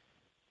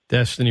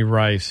 Destiny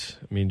Rice,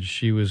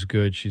 she was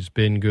good. She's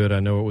been good.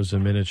 I know it was a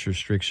minutes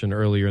restriction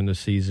earlier in the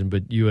season,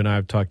 but you and I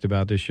have talked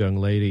about this young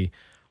lady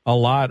a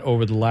lot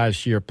over the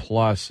last year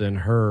plus, and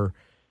her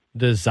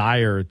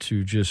desire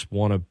to just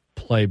want to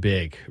play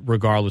big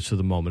regardless of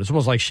the moment. It's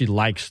almost like she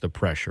likes the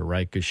pressure,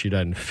 right? Because she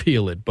doesn't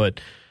feel it. But,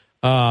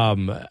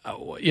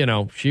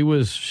 she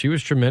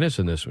was tremendous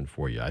in this one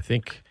for you. I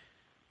think,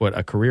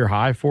 a career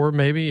high for her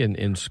maybe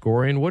in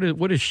scoring?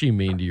 What does she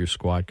mean to your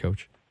squad,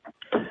 Coach?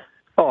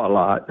 Oh, a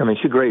lot.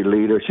 She's a great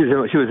leader. She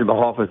was in my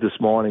office this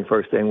morning.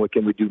 First thing, what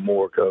can we do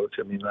more, Coach?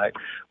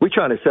 We're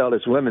trying to sell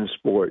this women's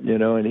sport,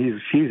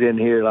 and she's in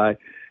here like,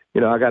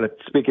 I got to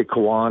speak at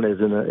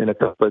Kiwanis in a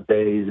couple of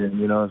days,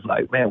 and it's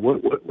like, man,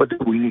 what do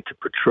we need to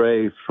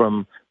portray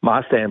from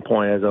my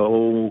standpoint as an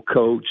old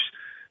coach,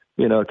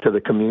 to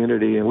the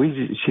community? And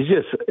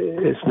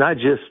it's not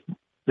just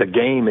the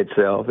game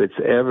itself; it's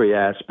every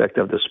aspect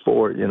of the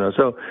sport,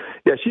 So,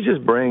 yeah, she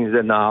just brings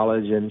the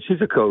knowledge, and she's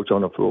a coach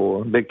on the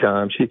floor, big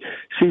time. She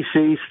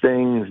sees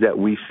things that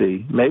we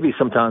see, maybe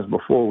sometimes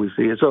before we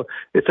see it. So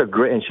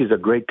and she's a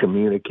great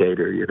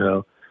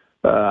communicator,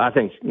 I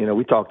think,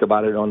 we talked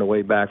about it on the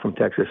way back from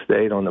Texas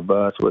State on the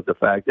bus with the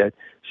fact that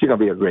she's going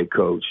to be a great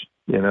coach,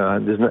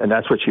 and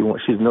that's what she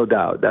wants. She's no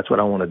doubt. That's what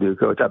I want to do,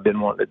 Coach. I've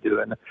been wanting to do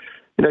it.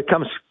 And, it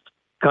comes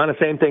kind of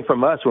same thing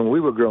from us when we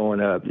were growing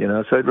up,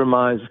 so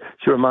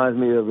she reminds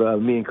me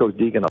of me and Coach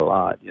Deacon a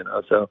lot,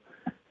 so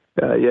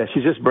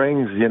she just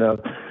brings,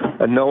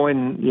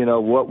 knowing,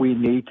 what we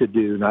need to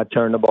do, not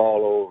turn the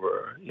ball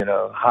over,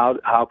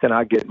 how can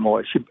I get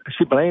more?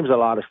 She blames a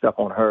lot of stuff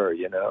on her,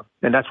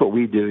 and that's what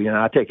we do.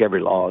 I take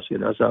every loss,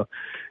 so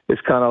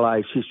it's kind of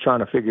like she's trying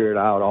to figure it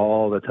out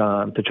all the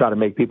time to try to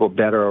make people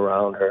better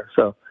around her.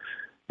 So,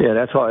 yeah,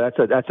 that's hard.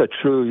 That's a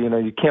true,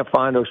 you can't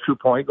find those true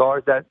point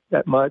guards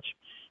that much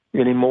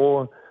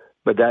anymore,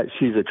 but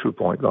she's a true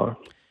point guard.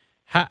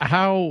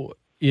 How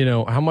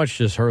much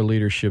does her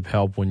leadership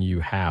help when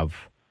you have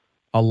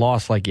a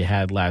loss like you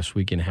had last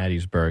week in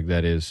Hattiesburg?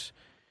 That is,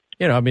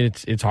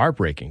 it's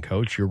heartbreaking,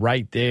 Coach. You're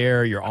right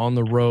there. You're on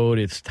the road.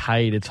 It's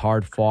tight. It's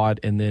hard fought.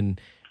 And then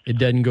it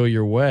doesn't go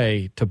your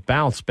way. To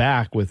bounce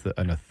back with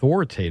an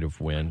authoritative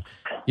win,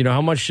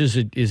 how much is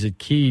it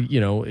key,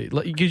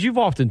 because you've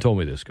often told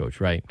me this,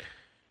 Coach, right?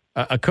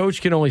 A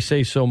coach can only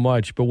say so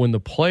much, but when the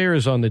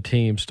players on the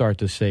team start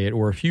to say it,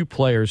 or a few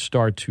players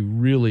start to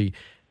really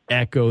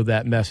echo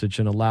that message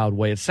in a loud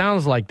way, it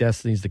sounds like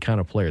Destiny's the kind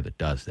of player that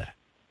does that.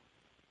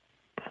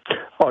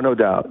 Oh, no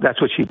doubt.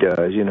 That's what she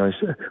does.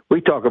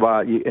 We talk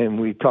about, and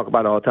we talk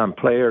about all the time,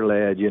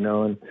 player-led,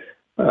 and,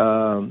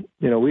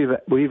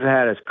 we've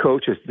had as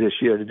coaches this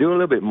year to do a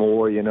little bit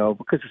more,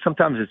 because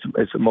sometimes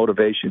it's a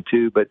motivation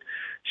too, but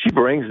she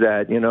brings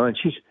that, and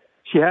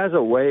she has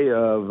a way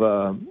of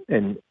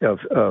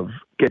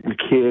getting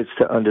kids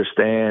to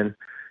understand,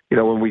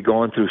 when we're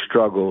going through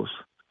struggles,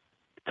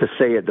 to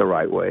say it the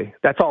right way.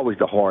 That's always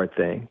the hard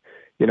thing.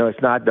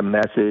 It's not the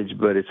message,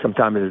 but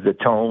sometimes it's the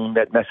tone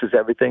that messes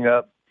everything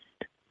up.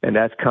 And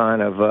that's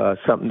kind of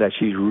something that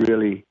she's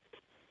really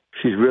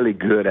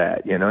good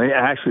at, And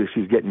actually,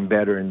 she's getting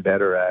better and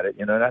better at it.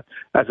 That,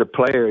 as a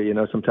player,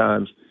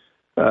 sometimes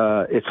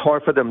it's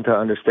hard for them to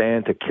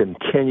understand, to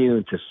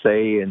continue to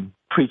say and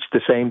preach the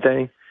same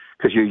thing,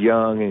 because you're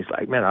young, and it's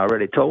like, man, I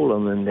already told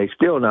them, and they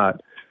still not,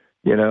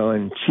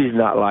 and she's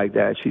not like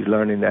that. She's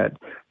learning that,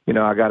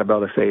 I got to be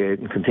able to say it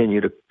and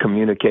continue to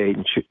communicate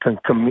and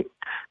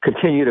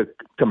continue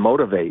to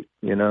motivate,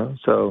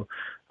 So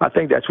I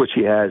think that's what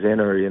she has in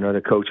her,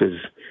 the coaches.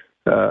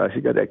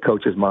 She got that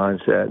coach's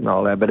mindset and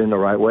all that, but in the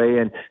right way.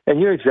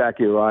 And you're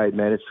exactly right,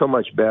 man. It's so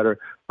much better.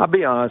 I'll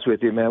be honest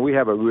with you, man. We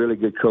have a really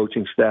good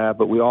coaching staff,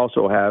 but we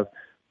also have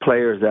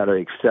players that are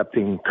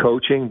accepting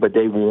coaching, but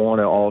they want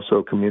to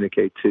also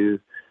communicate too.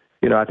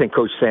 I think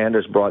Coach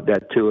Sanders brought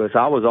that to us.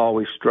 I was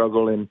always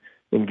struggling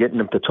in getting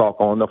them to talk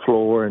on the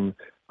floor, and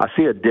I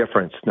see a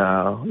difference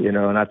now,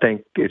 and I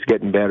think it's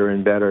getting better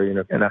and better,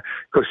 and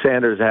Coach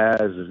Sanders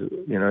has,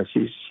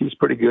 she's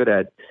pretty good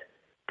at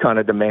kind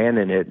of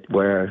demanding it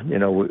where, me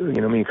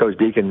and Coach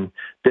Deacon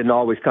didn't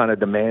always kind of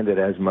demand it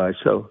as much.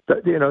 So,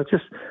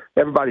 just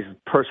everybody's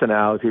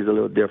personality is a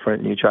little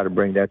different, and you try to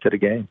bring that to the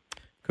game.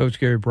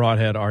 Coach Garry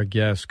Brodhead, our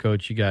guest.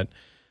 Coach, you got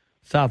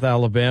South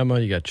Alabama,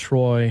 you got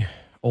Troy,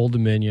 Old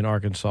Dominion,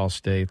 Arkansas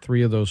State.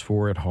 3 of those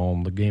 4 at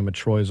home. The game at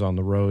Troy's on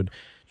the road.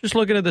 Just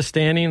looking at the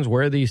standings,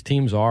 where these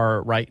teams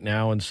are right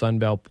now in Sun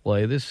Belt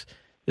play, this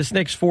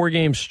next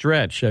 4-game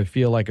stretch, I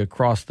feel like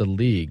across the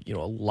league, a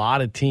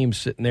lot of teams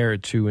sitting there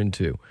at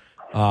 2-2.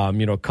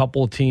 A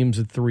couple of teams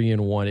at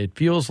 3-1. It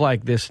feels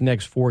like this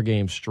next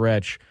 4-game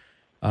stretch,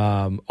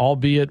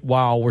 albeit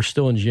while we're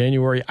still in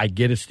January, I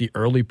get it's the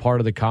early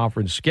part of the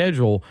conference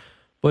schedule,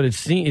 but it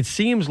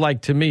seems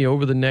like to me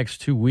over the next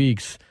 2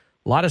 weeks,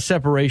 a lot of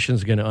separation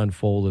is going to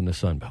unfold in the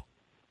Sun Belt.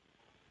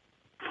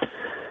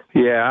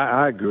 Yeah,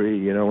 I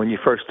agree. When you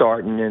first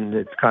start, and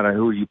it's kind of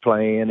who you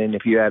playing, and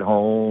if you're at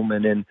home,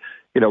 and then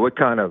what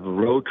kind of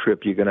road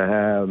trip you're going to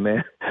have,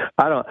 man.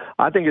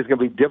 I think it's going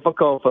to be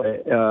difficult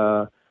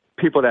for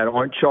people that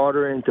aren't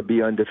chartering to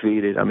be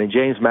undefeated. I mean,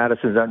 James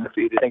Madison's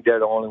undefeated. I think they're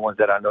the only ones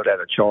that I know that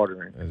are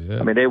chartering.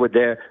 I mean, they were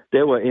there.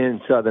 They were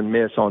in Southern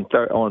Miss on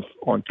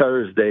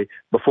Thursday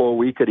before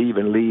we could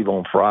even leave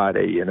on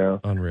Friday.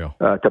 Unreal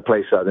to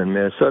play Southern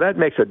Miss. So that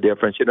makes a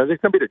difference. There's going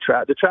to be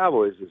the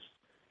travel is just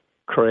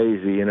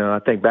crazy. I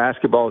think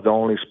basketball is the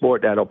only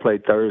sport that'll play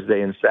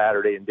Thursday and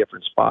Saturday in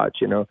different spots.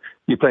 You're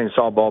playing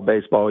softball,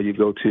 baseball, you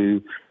go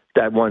to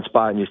that one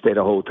spot and you stay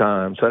the whole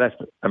time. So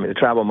the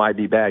travel might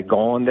be bad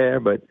going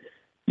there, but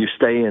you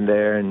stay in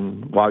there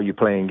and while you're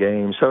playing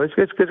games. So it's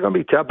going to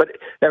be tough, but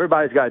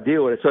everybody's got to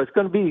deal with it. So it's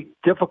going to be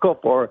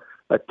difficult for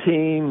a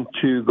team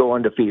to go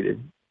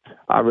undefeated.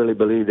 I really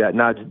believe that.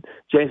 Now,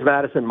 James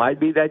Madison might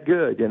be that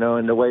good,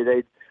 in the way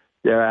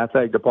their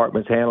athletic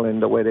department's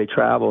handling the way they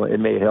travel. It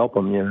may help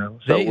them, You're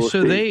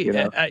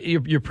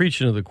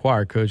preaching to the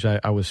choir, Coach.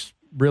 I was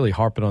really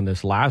harping on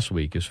this last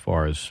week as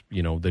far as,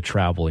 the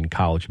travel in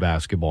college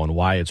basketball and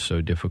why it's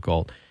so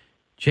difficult.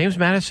 James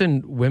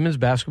Madison women's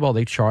basketball,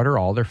 they charter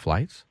all their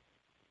flights?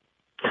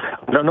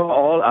 I don't know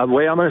all. The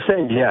way I'm going to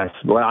say yes.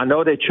 Well, I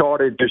know they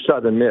chartered to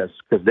Southern Miss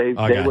because they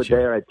were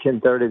there at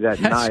 10:30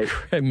 that night.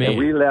 Great, man. And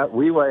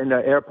we were in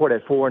the airport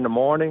at 4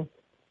 a.m.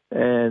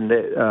 And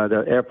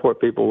the airport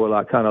people were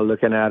like kind of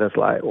looking at us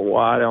like, well,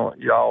 why don't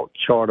y'all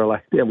charter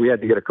like that? We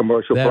had to get a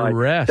commercial flight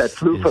that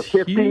flew for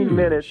 15 huge.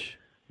 minutes.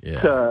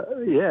 Yeah.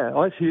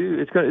 It's huge.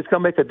 It's gonna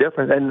make a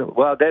difference. And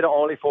they're the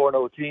only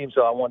 4-0 team,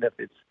 so I wonder if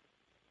it's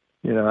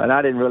and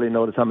I didn't really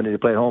notice how many they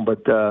played home,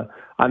 but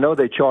I know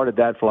they chartered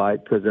that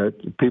flight because the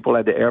people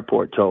at the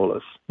airport told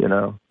us.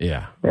 Yeah,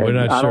 and we're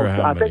not sure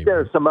how I many. think there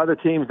are some other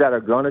teams that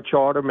are going to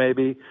charter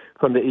maybe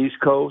from the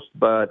East Coast,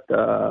 but.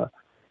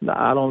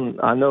 I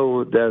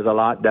know there's a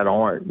lot that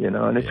aren't,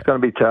 and it's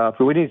going to be tough.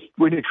 We need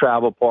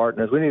travel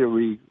partners. We need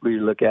to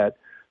relook at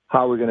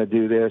how we're going to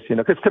do this,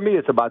 because to me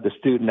it's about the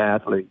student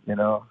athlete,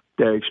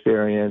 their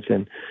experience,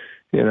 and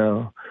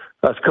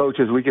us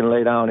coaches, we can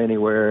lay down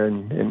anywhere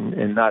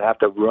and not have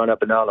to run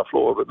up and down the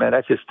floor. But man,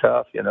 that's just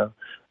tough,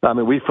 I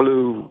mean, we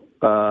flew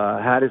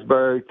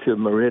Hattiesburg to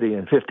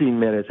Meridian 15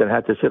 minutes and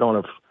had to sit on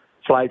a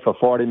flight for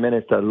 40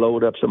 minutes to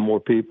load up some more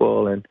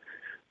people and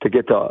to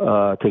get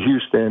to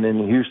Houston.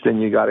 In Houston,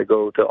 you got to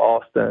go to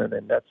Austin,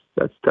 and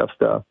that's tough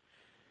stuff,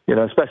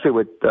 especially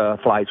with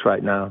flights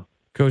right now.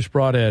 Coach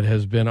Brodhead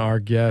has been our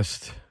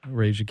guest.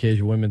 Rage the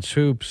Cajun Women's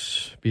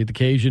Hoops beat the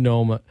Cajun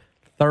Dome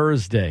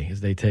Thursday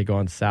as they take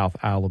on South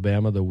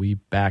Alabama, the We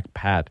Back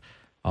Pat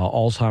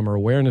Alzheimer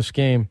awareness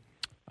game.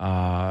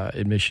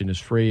 Admission is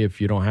free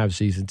if you don't have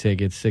season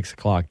tickets. 6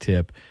 o'clock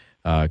tip.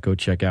 Go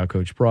check out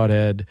Coach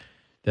Brodhead,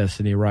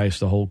 Destiny Rice,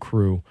 the whole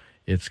crew.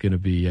 It's going to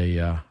be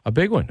a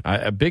big one,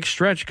 a big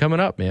stretch coming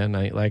up, man.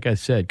 Like I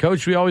said,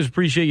 Coach, we always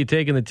appreciate you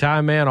taking the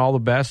time, man. All the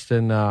best,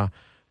 and we'll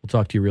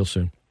talk to you real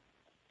soon.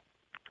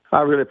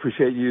 I really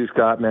appreciate you,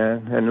 Scott,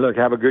 man. And look,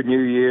 have a good new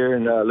year,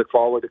 and look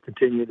forward to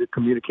continue to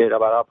communicate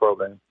about our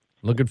program.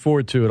 Looking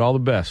forward to it. All the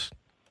best.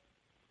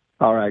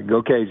 All right,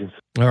 go Cajuns.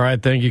 All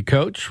right, thank you,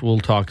 Coach. We'll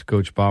talk to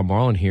Coach Bob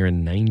Marlin here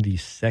in 90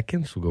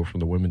 seconds. We'll go from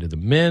the women to the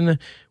men.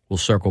 We'll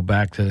circle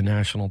back to the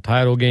national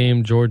title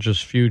game,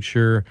 Georgia's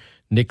future.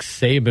 Nick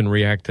Saban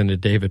reacting to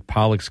David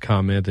Pollock's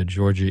comment that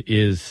Georgia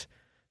is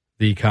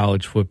the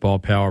college football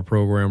power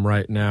program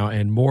right now,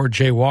 and more.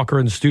 Jay Walker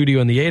in the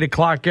studio in the 8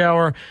 o'clock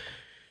hour.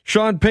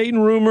 Sean Payton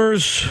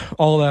rumors,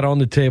 all that on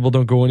the table.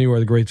 Don't go anywhere.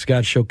 The Great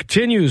Scott Show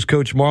continues.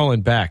 Coach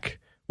Marlin back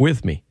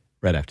with me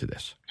right after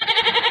this.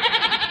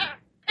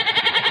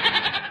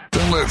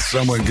 Don't let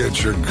someone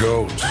get your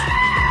goat.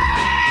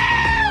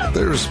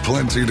 There's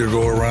plenty to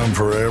go around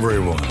for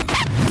everyone.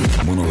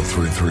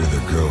 103.3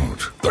 The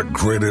GOAT, the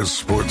greatest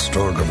sports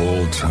talk of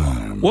all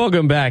time.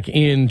 Welcome back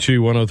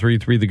into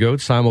 103.3 The GOAT,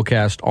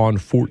 simulcast on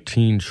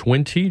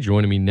 1420.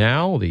 Joining me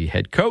now, the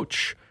head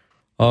coach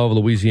of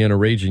Louisiana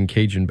Raging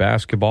Cajun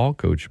basketball,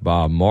 Coach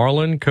Bob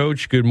Marlin.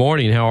 Coach, good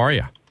morning. How are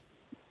you?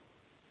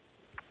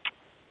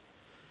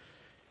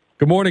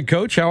 Good morning,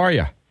 Coach. How are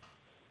you?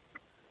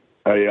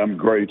 Hey, I'm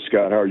great,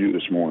 Scott. How are you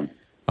this morning?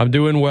 I'm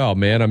doing well,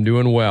 man. I'm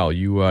doing well.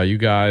 You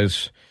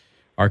guys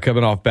are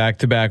coming off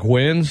back-to-back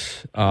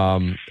wins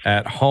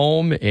at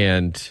home,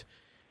 and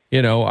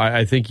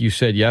I think you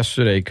said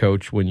yesterday,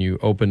 Coach, when you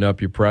opened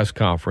up your press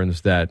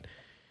conference that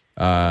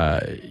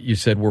you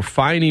said we're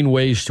finding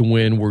ways to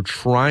win. We're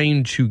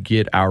trying to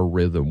get our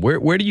rhythm.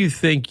 Where do you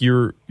think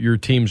your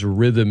team's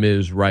rhythm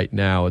is right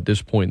now at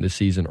this point in the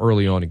season,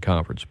 early on in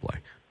conference play?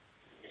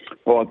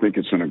 Well, I think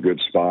it's in a good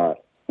spot,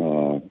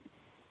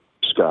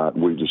 Scott.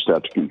 We just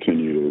have to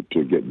continue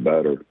to get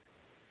better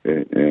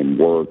and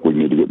work. We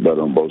need to get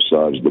better on both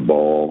sides of the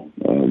ball.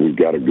 We've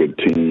got a good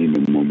team,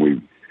 and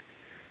when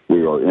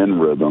we are in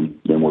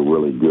rhythm, then we're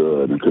really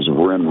good. Because if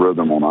we're in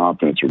rhythm on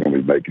offense, we're going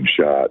to be making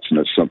shots, and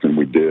that's something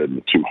we did in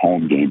the two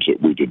home games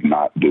that we did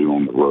not do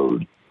on the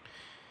road.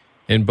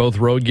 And both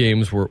road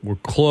games were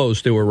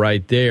close. They were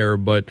right there,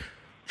 but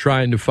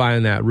trying to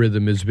find that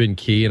rhythm has been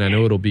key, and I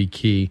know it'll be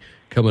key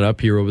coming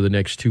up here over the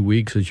next 2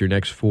 weeks as your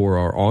next four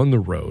are on the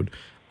road.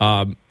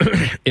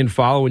 In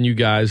following you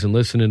guys and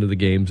listening to the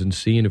games and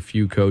seeing a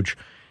few, Coach,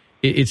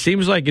 it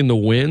seems like in the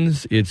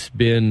wins it's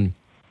been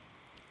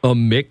a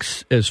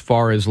mix as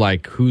far as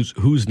like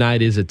whose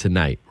night is it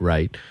tonight,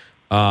 right?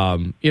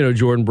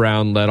 Jordan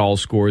Brown led all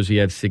scores. He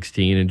had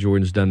 16, and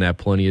Jordan's done that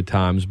plenty of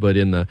times. But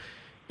in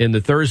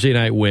the Thursday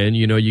night win,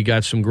 you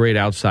got some great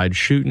outside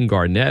shooting.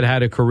 Garnett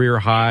had a career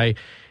high.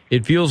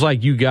 It feels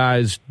like you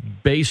guys,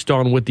 based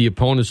on what the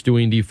opponent's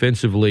doing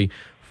defensively,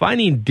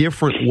 finding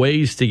different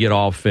ways to get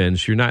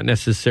offense. You're not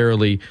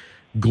necessarily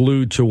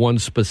glued to one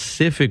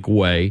specific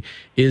way.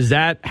 Is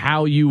that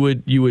how you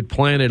would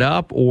plan it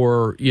up,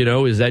 or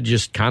is that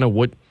just kind of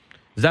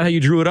is that how you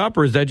drew it up,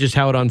 or is that just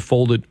how it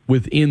unfolded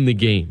within the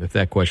game? If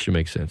that question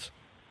makes sense.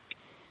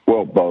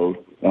 Well, both.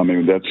 I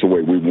mean, that's the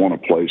way we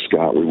want to play,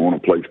 Scott. We want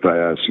to play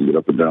fast and get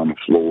up and down the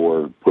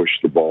floor, push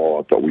the ball.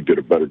 I thought we did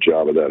a better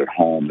job of that at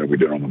home than we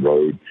did on the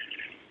road.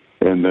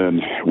 And then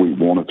we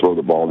want to throw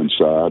the ball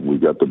inside. We've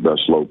got the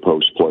best low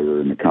post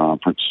player in the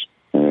conference,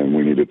 and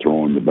we need to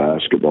throw him the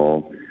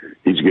basketball.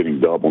 He's getting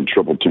double and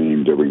triple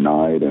teamed every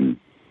night, and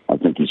I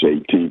think he's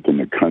 18th in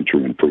the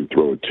country in free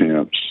throw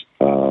attempts.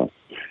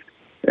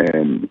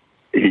 And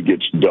he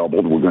gets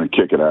doubled. We're going to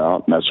kick it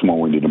out, and that's when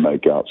we need to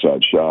make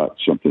outside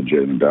shots, something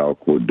Jaden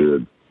Dalcourt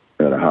did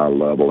at a high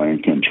level,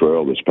 and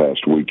Cantrell this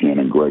past weekend,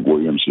 and Greg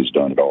Williams has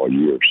done it all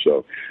year.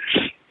 So,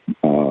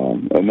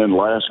 and then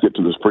last, get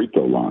to this free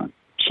throw line,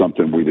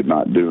 something we did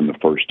not do in the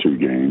first two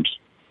games.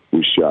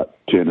 We shot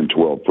 10 and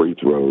 12 free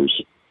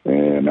throws,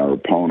 and our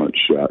opponent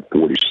shot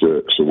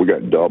 46. So we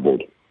got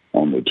doubled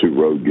on the two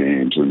road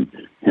games, and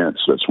hence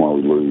that's why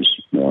we lose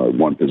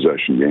one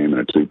possession game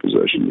and a two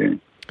possession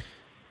game.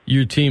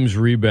 Your team's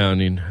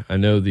rebounding. I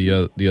know the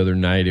other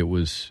night it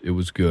was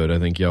good. I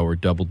think y'all were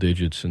double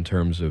digits in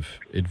terms of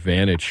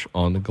advantage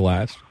on the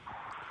glass.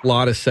 A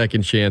lot of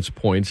second chance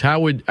points. How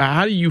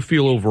do you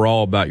feel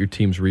overall about your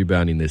team's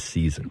rebounding this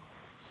season?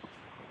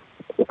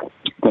 I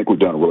think we've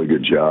done a really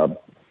good job.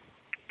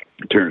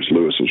 Terrence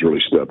Lewis has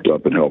really stepped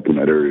up and helped in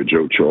that area.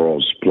 Joe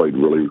Charles played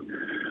really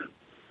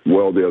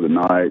well the other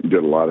night,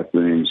 did a lot of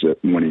things that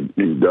when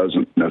he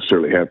doesn't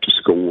necessarily have to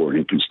score,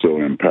 he can still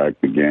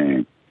impact the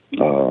game.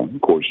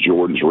 Of course,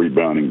 Jordan's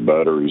rebounding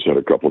better. He's had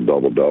a couple of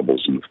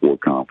double-doubles in the 4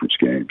 conference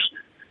games.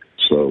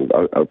 So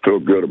I feel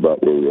good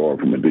about where we are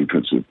from a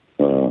defensive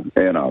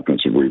and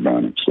offensive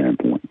rebounding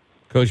standpoint.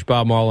 Coach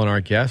Bob Marlin, our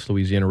guest,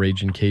 Louisiana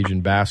Raging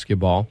Cajun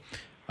basketball,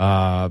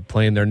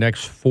 playing their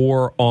next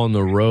 4 on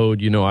the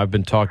road. I've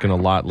been talking a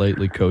lot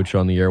lately, Coach,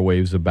 on the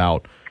airwaves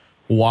about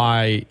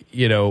why,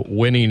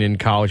 winning in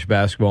college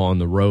basketball on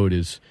the road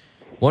is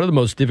one of the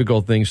most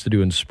difficult things to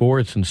do in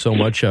sports, and so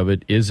much of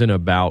it isn't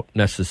about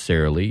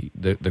necessarily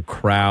the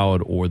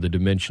crowd or the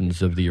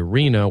dimensions of the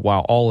arena.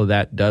 While all of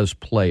that does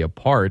play a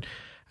part,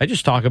 I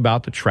just talk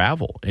about the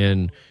travel.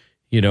 And,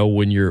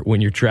 when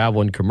you're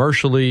traveling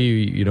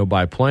commercially,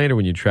 by plane, or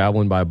when you're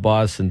traveling by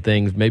bus and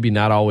things, maybe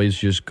not always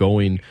just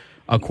going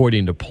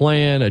according to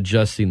plan,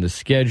 adjusting the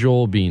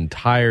schedule, being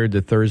tired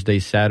the Thursday,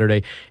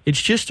 Saturday.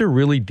 It's just a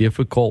really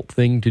difficult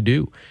thing to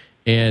do.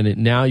 And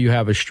now you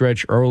have a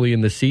stretch early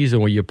in the season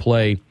where you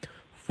play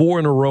 4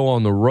 in a row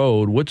on the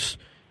road.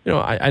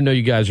 I know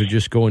you guys are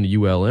just going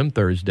to ULM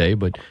Thursday,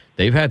 but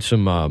they've had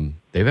some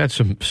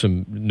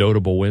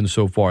notable wins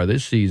so far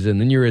this season.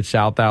 Then you're at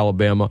South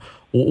Alabama.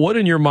 What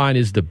in your mind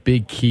is the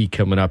big key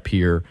coming up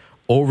here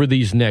over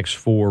these next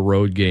 4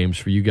 road games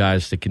for you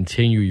guys to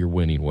continue your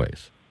winning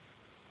ways?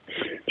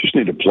 Just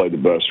need to play the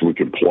best we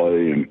can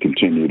play and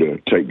continue to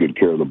take good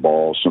care of the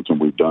ball, something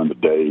we've done to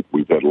date.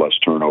 We've had less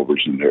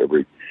turnovers in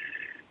every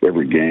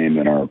game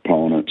than our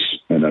opponents,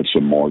 and that's a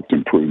marked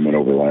improvement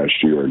over last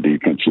year. Our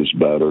defense is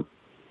better.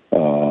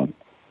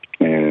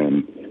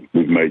 And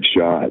we've made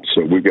shots.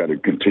 So we've got to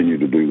continue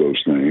to do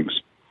those things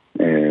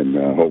and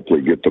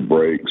hopefully get the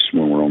breaks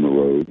when we're on the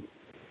road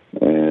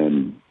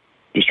and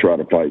just try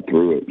to fight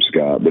through it,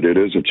 Scott. But it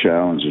is a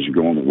challenge as you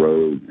go on the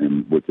road,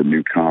 and with the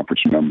new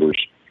conference members,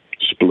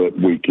 split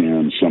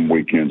weekends. Some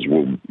weekends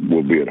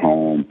we'll be at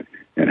home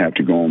and have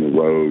to go on the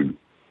road.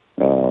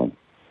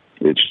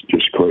 It's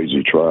just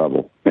crazy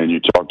travel. And you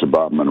talked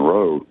about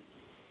Monroe.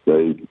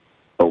 They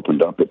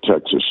opened up at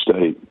Texas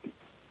State.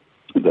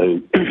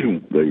 They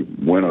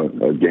win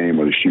a game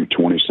where they shoot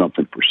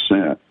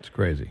 20-something%. It's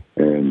crazy.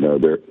 And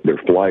their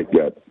flight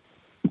got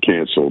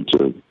canceled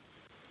to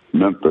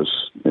Memphis,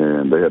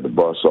 and they had to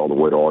bus all the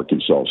way to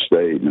Arkansas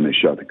State, and they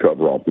shot the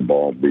cover off the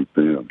ball and beat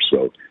them.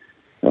 So,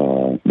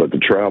 but the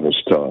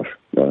travel's tough.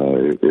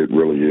 It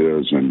really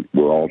is, and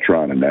we're all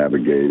trying to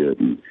navigate it.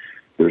 And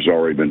there's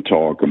already been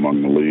talk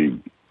among the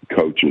league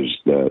coaches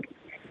that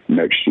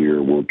next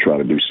year we'll try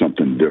to do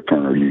something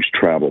different or use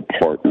travel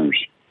partners,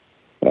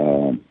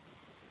 and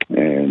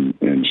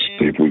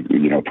see if we,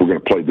 if we're going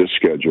to play this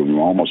schedule, we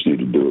almost need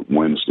to do it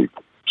Wednesday,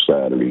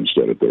 Saturday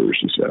instead of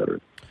Thursday,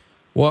 Saturday.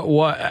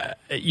 What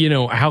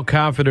how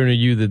confident are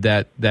you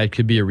that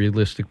could be a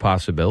realistic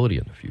possibility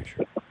in the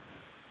future?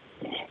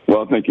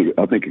 Well, I think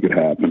it could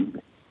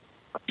happen.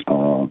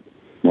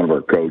 One of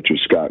our coaches,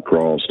 Scott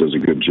Cross, does a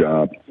good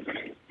job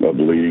of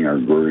leading our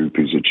group.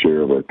 He's the chair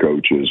of our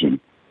coaches, and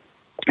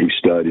he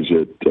studies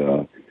it,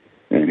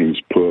 and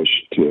he's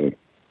pushed to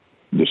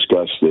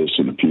discuss this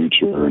in the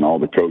future, and all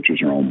the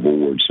coaches are on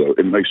board. So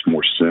it makes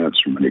more sense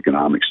from an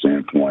economic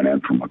standpoint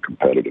and from a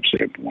competitive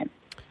standpoint.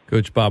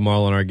 Coach Bob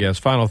Marlin, our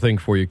guest. Final thing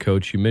for you,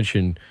 Coach. You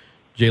mentioned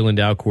Jalen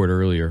Dalcourt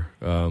earlier.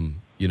 I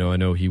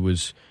know he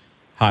was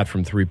hot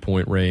from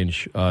three-point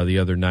range the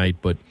other night,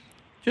 but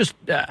just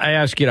I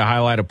ask you to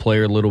highlight a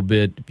player a little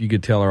bit. If you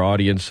could tell our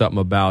audience something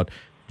about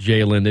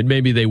Jalen that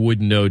maybe they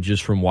wouldn't know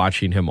just from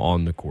watching him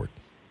on the court.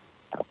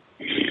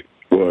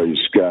 Well,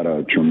 he's got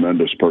a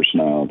tremendous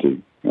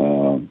personality,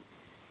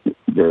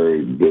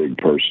 very big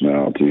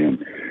personality,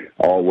 and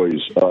always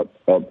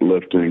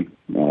uplifting.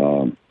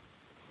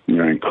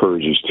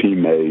 Encourages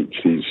teammates.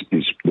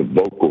 He's the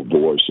vocal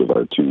voice of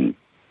our team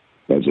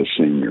as a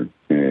senior,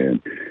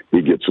 and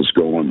he gets us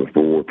going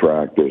before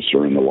practice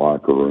or in the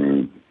locker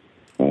room.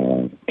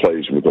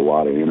 Plays with a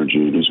lot of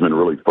energy. He's been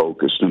really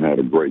focused and had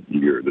a great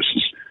year. This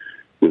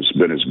has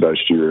been his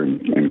best year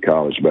in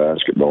college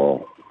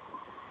basketball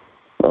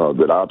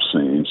that I've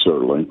seen,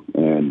 certainly,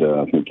 and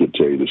I think he'd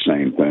tell you the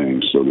same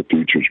thing. So the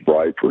future's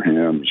bright for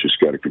him. He's just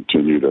got to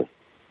continue to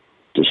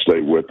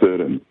stay with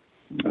it, and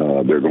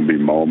there are going to be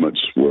moments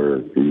where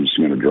he's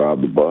going to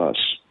drive the bus.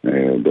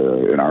 And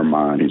in our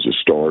mind, he's a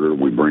starter.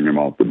 We bring him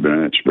off the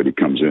bench, but he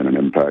comes in and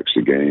impacts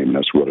the game, and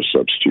that's what a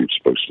substitute's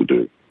supposed to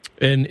do.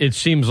 And it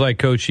seems like,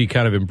 Coach, he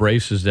kind of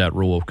embraces that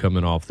rule of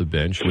coming off the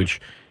bench, which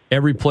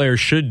every player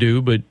should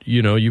do, but,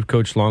 you've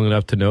coached long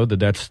enough to know that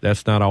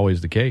that's not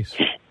always the case.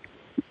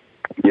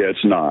 Yeah,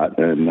 it's not.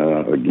 And,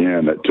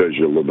 again, that tells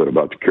you a little bit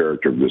about the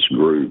character of this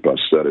group. I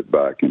said it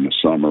back in the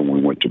summer when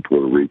we went to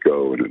Puerto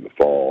Rico and in the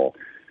fall.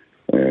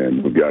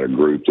 And we've got a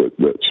group that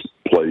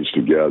plays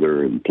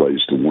together and plays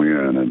to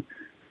win, and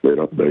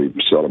they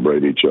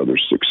celebrate each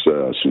other's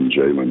success, and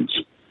Jalen's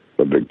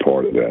a big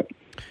part of that.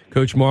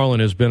 Coach Marlin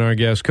has been our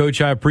guest. Coach,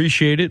 I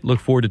appreciate it. Look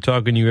forward to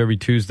talking to you every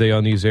Tuesday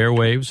on these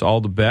airwaves. All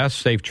the best.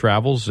 Safe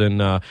travels.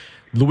 And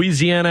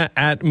Louisiana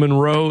at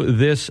Monroe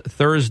this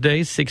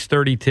Thursday,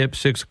 6:30 tip,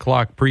 6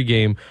 o'clock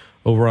pregame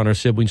over on our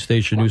sibling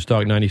station, News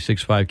Talk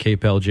 96.5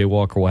 KPEL. Jay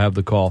Walker will have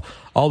the call.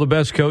 All the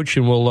best, Coach,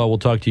 and we'll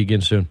talk to you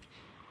again soon.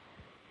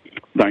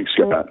 Thanks,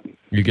 Scott.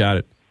 You got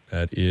it.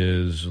 That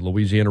is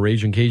Louisiana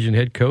Raging Cajun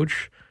head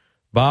coach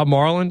Bob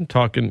Marlin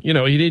talking. He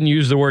didn't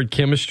use the word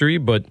chemistry,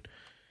 but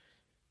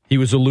he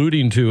was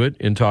alluding to it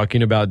in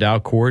talking about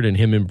Dalcourt and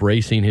him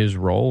embracing his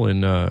role.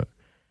 And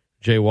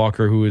Jay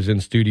Walker, who is in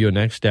studio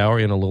next hour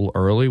and a little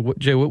early.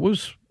 Jay, what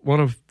was one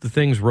of the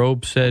things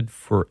Robe said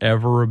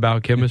forever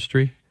about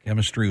chemistry?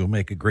 Chemistry will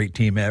make a great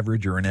team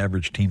average or an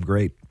average team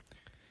great.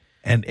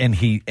 And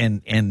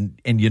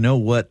you know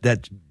what?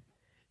 That.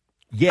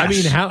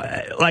 Yes.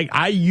 I mean,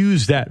 I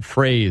use that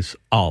phrase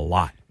a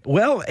lot.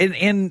 Well,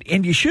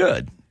 and you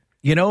should.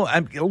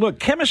 Look,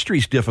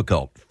 chemistry's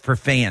difficult for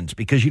fans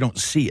because you don't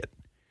see it.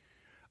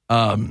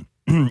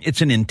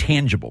 It's an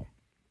intangible.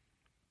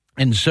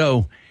 And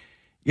so,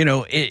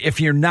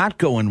 if you're not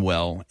going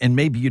well and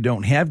maybe you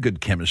don't have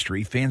good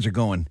chemistry, fans are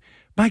going,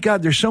 my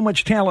God, there's so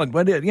much talent.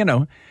 But,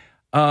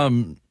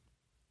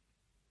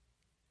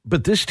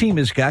 but this team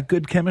has got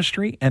good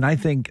chemistry, and I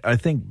think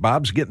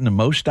Bob's getting the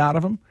most out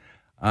of them.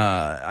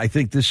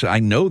 I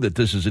know that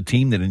this is a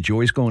team that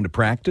enjoys going to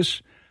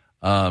practice,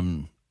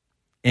 and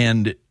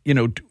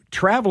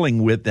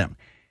traveling with them.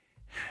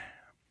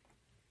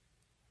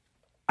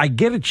 I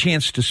get a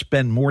chance to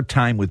spend more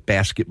time with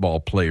basketball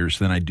players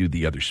than I do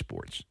the other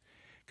sports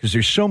because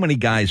there's so many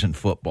guys in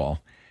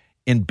football.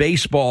 In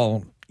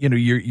baseball,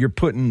 you're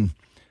putting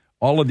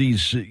all of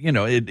these.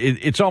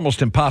 It's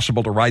almost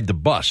impossible to ride the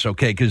bus,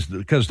 okay, because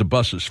the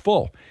bus is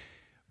full.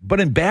 But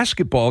in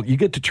basketball, you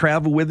get to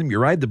travel with them. You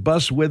ride the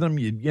bus with them.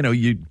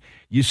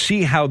 You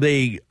see how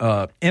they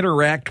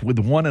interact with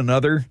one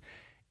another,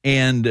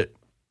 and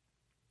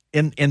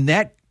in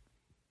that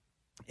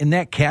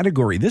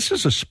category, this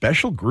is a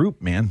special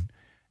group, man.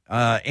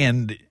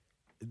 And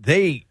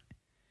they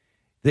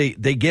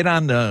get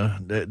on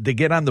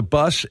the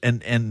bus,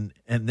 and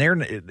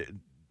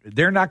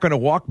they're not going to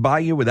walk by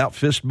you without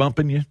fist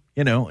bumping you.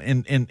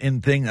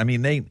 In thing. I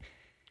mean,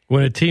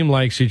 when a team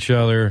likes each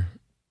other,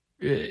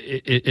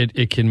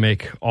 it can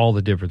make all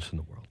the difference in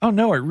the world. Oh,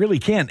 no, it really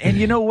can. And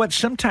you know what?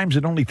 Sometimes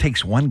it only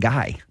takes one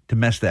guy to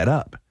mess that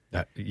up.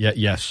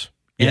 Yes.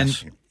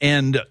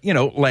 And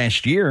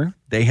last year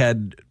they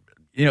had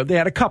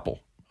a couple,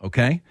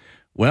 okay?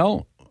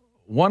 Well,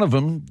 one of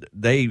them,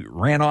 they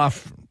ran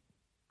off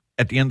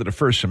at the end of the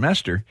first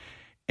semester,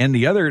 and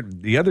the other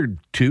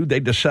two, they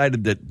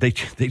decided that they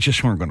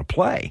just weren't going to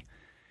play.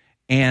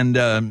 And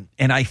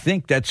I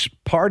think that's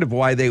part of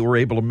why they were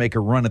able to make a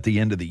run at the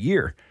end of the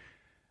year.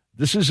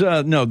 This is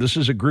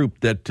a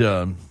group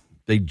that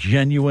they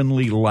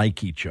genuinely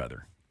like each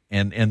other,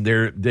 and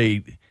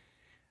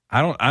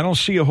I don't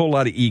see a whole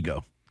lot of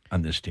ego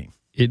on this team.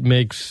 It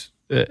makes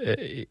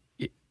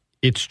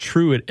it's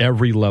true at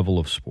every level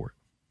of sport,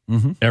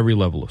 every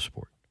level of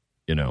sport,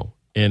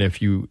 And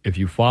if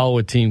you follow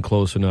a team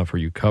close enough or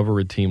you cover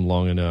a team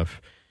long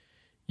enough,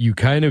 you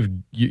kind of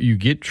you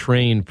get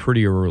trained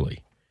pretty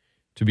early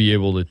to be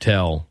able to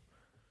tell,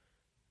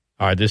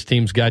 all right, this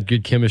team's got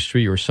good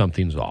chemistry or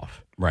something's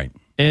off. Right.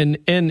 And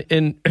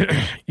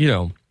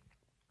you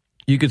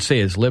could say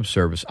it's lip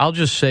service. I'll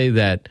just say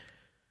that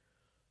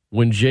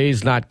when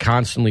Jay's not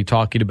constantly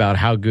talking about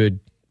how good,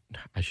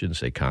 I shouldn't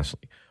say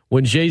constantly,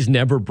 when Jay's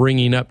never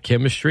bringing up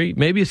chemistry,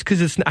 maybe it's because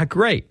it's not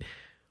great.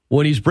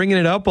 When he's bringing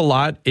it up a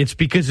lot, it's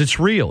because it's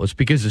real. It's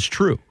because it's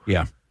true.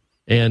 Yeah.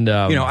 And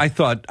I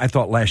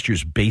thought last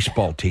year's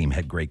baseball team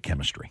had great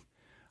chemistry.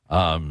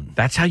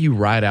 That's how you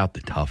ride out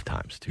the tough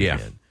times, too. Yeah.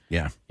 Man.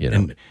 Yeah.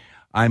 And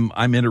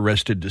I'm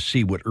interested to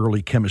see what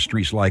early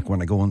chemistry's like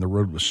when I go on the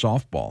road with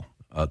softball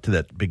to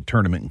that big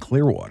tournament in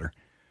Clearwater.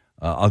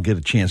 I'll get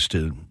a chance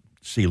to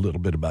see a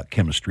little bit about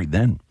chemistry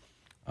then.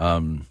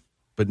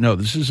 But no,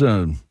 this is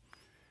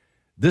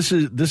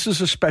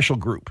a special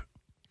group.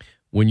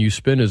 When you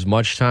spend as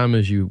much time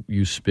as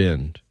you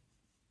spend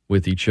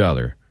with each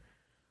other,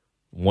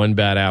 one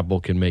bad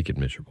apple can make it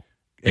miserable.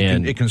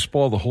 It can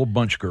spoil the whole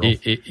bunch, girl.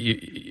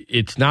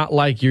 It's not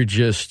like you're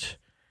just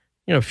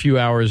a few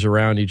hours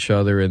around each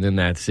other and then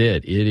that's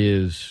it. It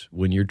is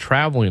when you're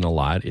traveling a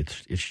lot.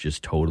 It's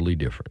just totally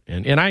different.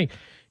 And I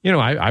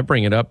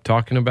bring it up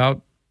talking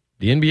about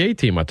the NBA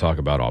team. I talk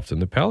about often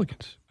the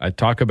Pelicans. I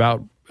talk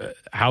about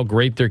how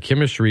great their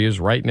chemistry is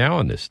right now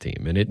on this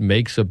team, and it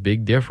makes a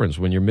big difference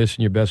when you're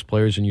missing your best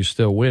players and you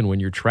still win. When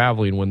you're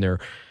traveling, when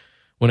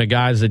a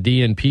guy's a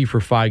DNP for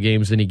 5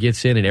 games and he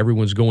gets in and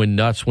everyone's going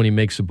nuts when he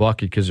makes a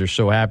bucket because they're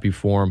so happy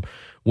for him.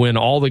 When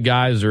all the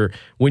guys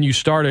when you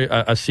start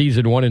a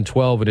season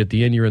 1-12 and at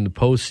the end you're in the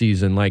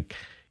postseason, like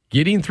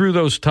getting through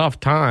those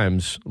tough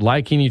times,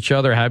 liking each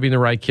other, having the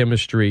right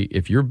chemistry.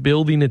 If you're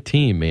building a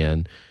team,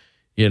 man,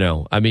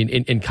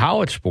 in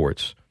college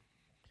sports,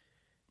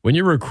 when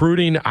you're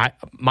recruiting,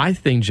 my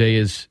thing, Jay,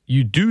 is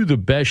you do the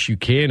best you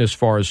can as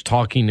far as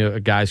talking to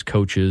guys'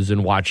 coaches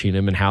and watching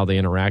them and how they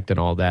interact and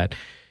all that.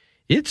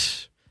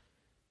 That's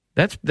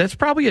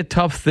probably a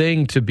tough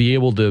thing to be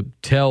able to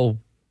tell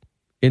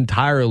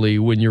entirely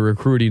when you're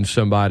recruiting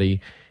somebody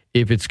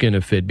if it's going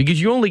to fit, because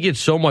you only get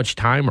so much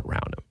time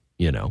around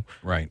them,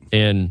 Right.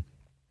 And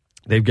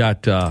they've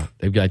got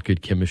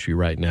good chemistry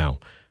right now,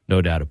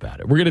 no doubt about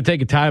it. We're going to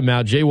take a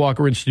timeout. Jay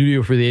Walker in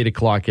studio for the 8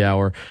 o'clock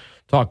hour.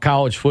 Talk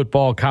college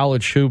football,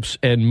 college hoops,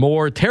 and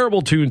more.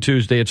 Terrible Tune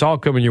Tuesday. It's all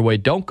coming your way.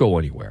 Don't go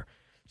anywhere.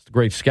 It's the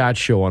Great Scott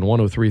Show on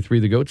 103.3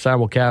 The GOAT,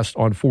 simulcast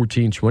on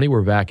 1420.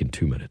 We're back in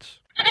 2 minutes.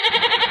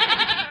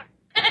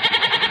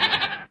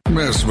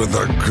 Mess with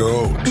the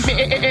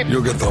GOAT.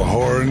 You'll get the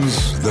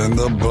horns, then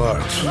the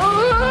butt.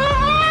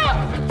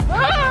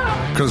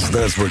 Because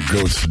that's what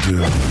goats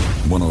do.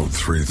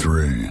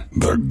 103.3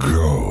 The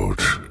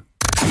GOAT.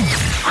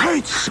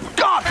 Great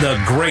Scott!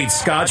 The Great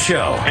Scott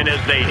Show. And as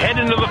they head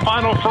into the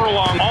final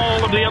furlong,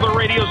 all of the other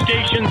radio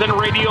stations and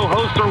radio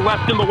hosts are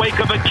left in the wake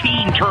of a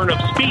keen turn of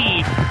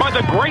speed by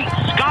the Great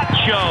Scott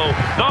Show,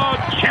 the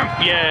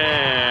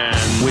champion.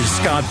 With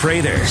Scott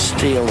Prather.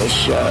 Steal the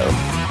show.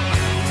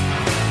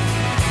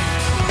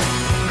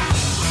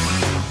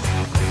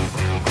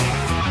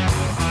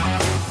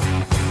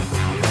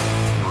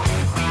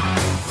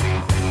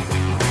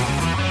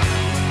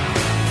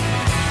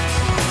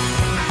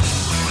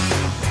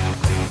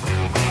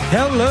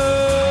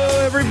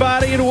 Hello,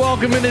 everybody, and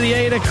welcome into the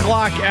 8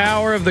 o'clock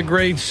hour of the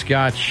Great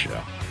Scott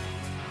Show.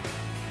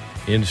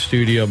 In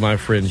studio, my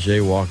friend Jay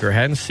Walker.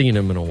 Hadn't seen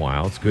him in a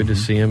while. It's good to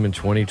see him in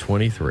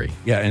 2023.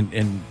 Yeah,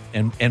 and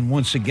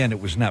once again,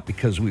 it was not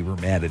because we were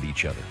mad at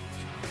each other.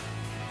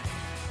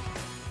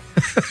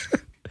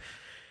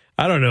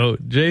 I don't know.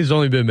 Jay's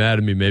only been mad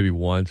at me maybe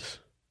once.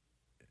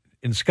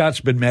 And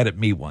Scott's been mad at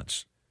me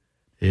once.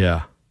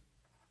 Yeah.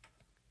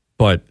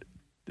 But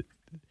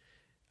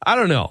I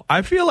don't know.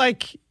 I feel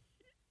like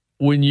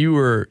when you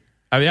were,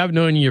 I've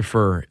known you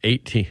for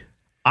 18.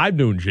 I've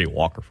known Jay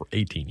Walker for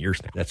 18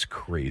 years now. That's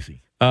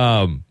crazy.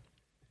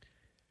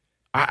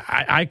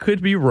 I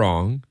could be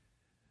wrong,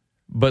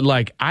 but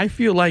like I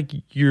feel like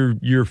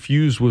your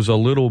fuse was a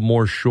little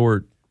more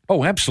short.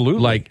 Oh,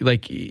 absolutely.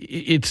 Like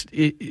it's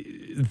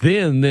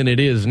then than it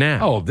is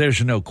now. Oh,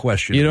 there's no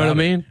question. You know about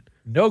what I mean?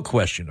 No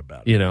question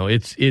about it. You know,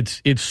 it's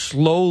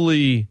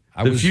slowly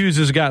the fuse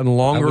has gotten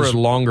longer and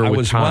longer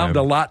with time. I was wound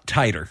a lot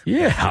tighter.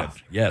 Yeah.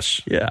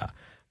 Yes. Yeah.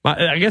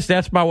 I guess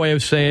that's my way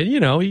of saying, you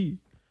know,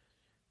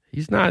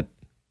 he's not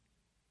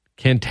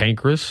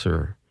cantankerous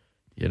or,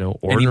 you know,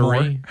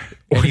 ornery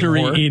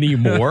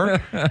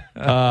anymore.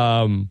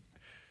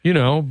 You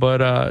know,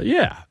 but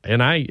yeah.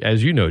 And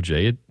as you know,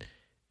 Jay,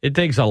 it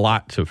takes a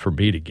lot for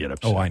me to get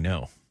upset. Oh, I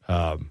know.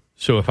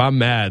 So if I'm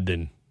mad,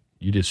 then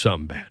you did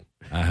something bad.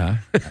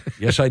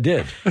 Yes, I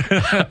did.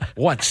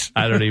 Once.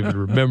 I don't even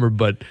remember,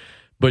 but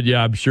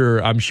yeah, I'm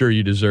sure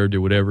you deserved it,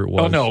 whatever it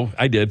was. Oh no,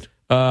 I did.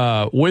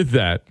 With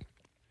that,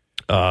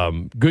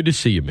 good to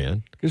see you,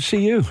 man. Good to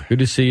see you. Good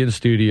to see you in the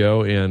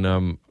studio,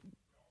 and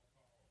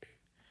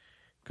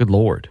good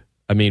Lord,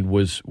 I mean,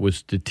 was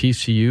the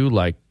TCU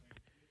like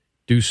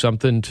do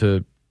something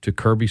to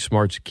Kirby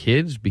Smart's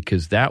kids,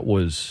 because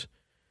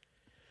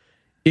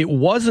it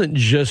wasn't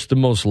just the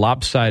most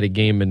lopsided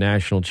game in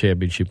national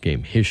championship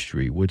game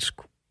history.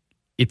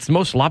 It's the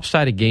most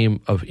lopsided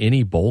game of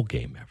any bowl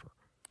game ever,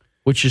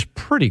 which is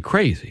pretty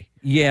crazy.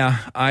 Yeah,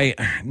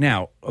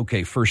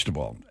 okay. First of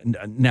all,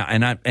 now,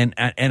 and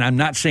I'm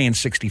not saying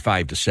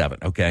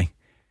 65-7, okay.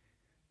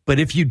 But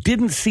if you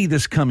didn't see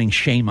this coming,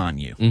 shame on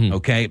you,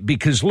 okay?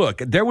 Because look,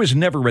 there was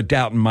never a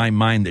doubt in my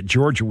mind that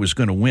Georgia was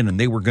going to win, and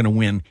they were going to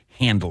win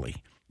handily.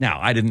 Now,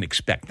 I didn't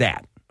expect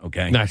that.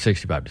 Okay. Not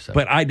 65-7.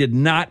 But I did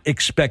not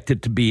expect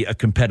it to be a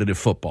competitive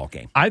football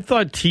game. I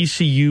thought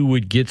TCU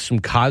would get some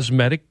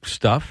cosmetic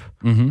stuff.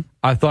 Mm-hmm.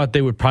 I thought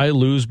they would probably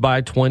lose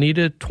by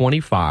 20-25.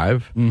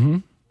 Mm-hmm.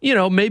 You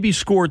know, maybe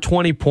score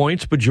 20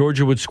 points, but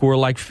Georgia would score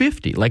like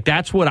 50. Like,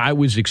 that's what I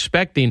was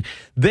expecting.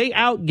 They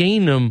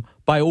outgained them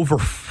by over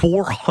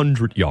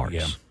 400 yards.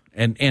 Yeah.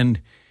 And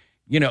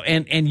you know,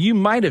 and you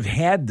might have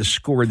had the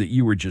score that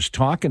you were just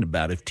talking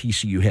about if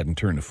TCU hadn't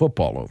turned the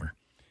football over.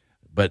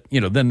 But,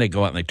 you know, then they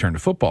go out and they turn the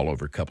football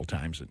over a couple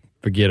times. And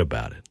forget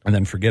about it. And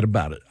then forget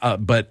about it.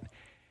 But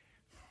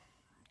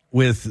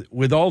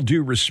with all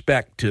due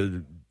respect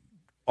to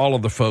all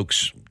of the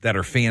folks that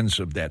are fans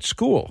of that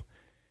school,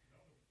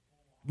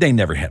 they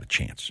never had a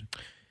chance.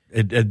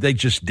 They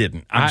just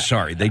didn't. I'm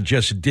sorry. They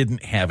just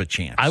didn't have a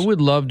chance. I would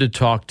love to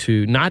talk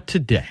to, not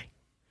today,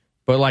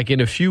 but like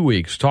in a few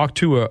weeks, talk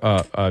to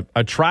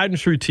a tried and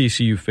true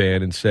TCU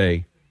fan and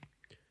say,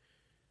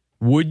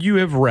 would you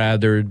have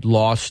rather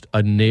lost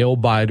a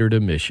nail-biter to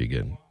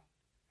Michigan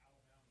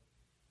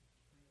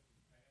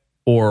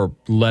or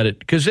let it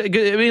 – because, I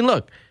mean,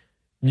 look,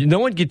 no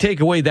one can take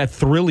away that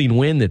thrilling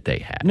win that they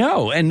had.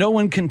 No, and no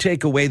one can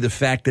take away the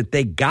fact that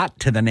they got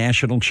to the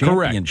national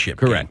championship.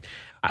 Correct.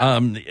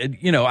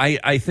 You know,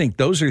 I think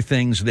those are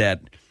things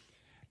that,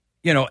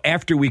 you know,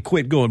 after we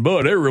quit going,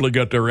 boy, they really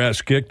got their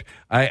ass kicked,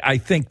 I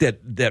think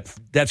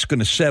that's going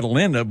to settle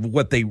in of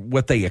what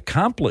they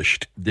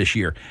accomplished this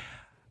year.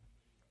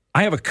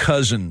 I have a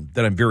cousin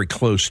that I'm very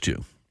close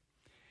to,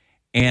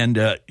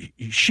 and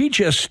she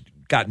just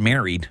got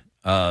married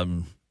a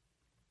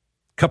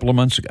couple of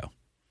months ago.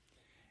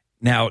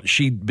 Now,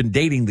 she'd been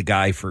dating the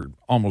guy for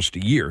almost a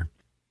year,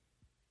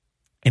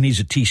 and he's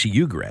a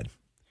TCU grad.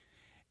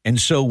 And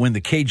so when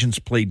the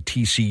Cajuns played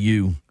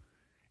TCU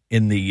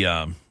in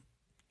the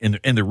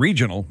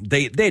regional,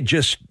 they had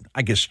just,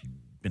 I guess,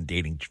 been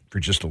dating for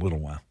just a little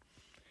while.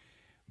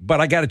 But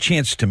I got a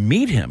chance to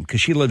meet him because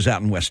she lives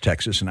out in West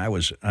Texas, and I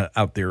was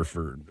out there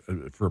for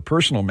a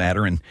personal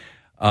matter, and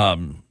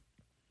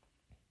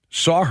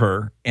saw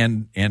her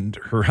and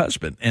her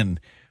husband.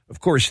 And, of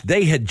course,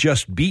 they had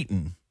just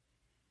beaten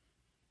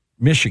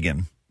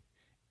Michigan,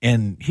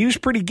 and he was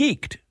pretty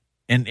geeked,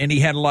 and he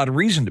had a lot of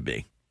reason to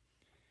be.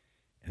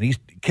 And he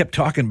kept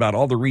talking about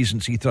all the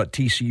reasons he thought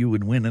TCU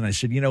would win, and I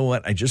said, you know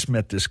what? I just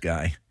met this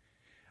guy.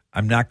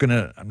 I'm not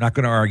gonna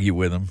argue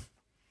with him.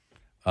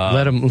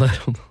 Let him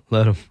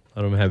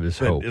have his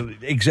hope.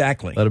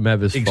 Exactly. Let him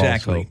have his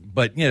false hope.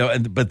 But you know,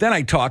 but then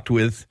I talked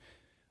with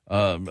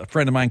a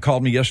friend of mine.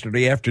 Called me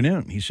yesterday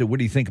afternoon. He said, "What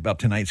do you think about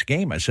tonight's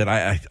game?" I said,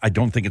 "I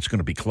don't think it's going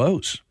to be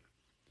close."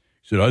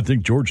 He said, "I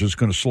think Georgia's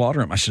going to slaughter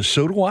him." I said,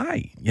 "So do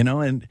I." You know,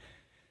 and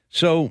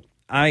so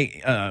I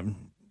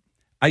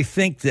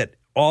think that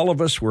all of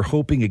us were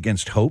hoping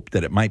against hope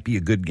that it might be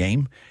a good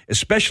game,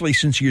 especially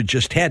since you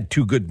just had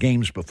two good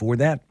games before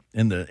that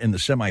in the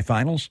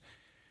semifinals.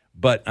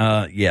 But,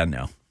 yeah,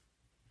 no.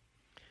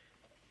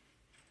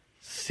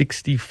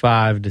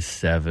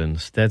 65-7.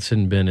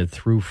 Stetson Bennett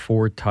threw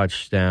 4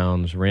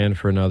 touchdowns, ran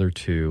for another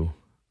 2.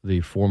 The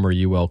former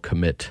UL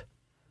commit.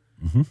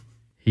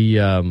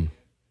 Mm-hmm.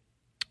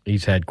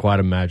 He's had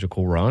quite a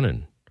magical run,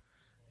 and,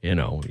 you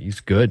know, he's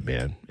good,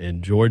 man.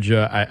 And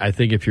Georgia, I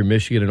think if you're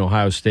Michigan and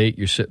Ohio State,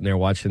 you're sitting there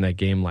watching that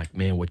game like,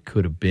 man, what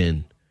could have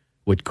been?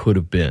 What could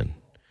have been?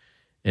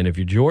 And if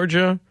you're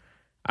Georgia,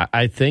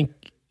 I think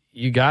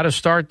you got to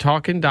start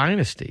talking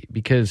dynasty,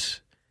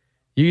 because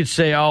you could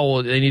say, oh,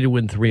 well, they need to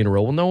win 3 in a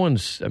row. Well, no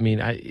one's, I mean,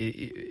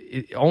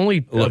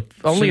 only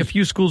a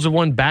few schools have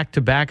won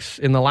back-to-backs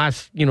in the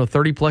last,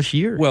 30-plus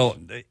years. Well,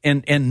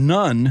 and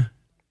none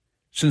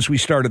since we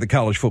started the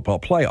college football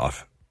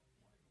playoff.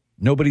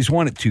 Nobody's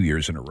won it 2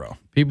 years in a row.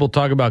 People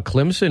talk about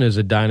Clemson as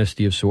a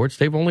dynasty of sorts.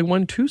 They've only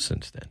won 2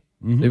 since then.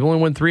 Mm-hmm. They've only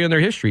won 3 in their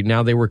history.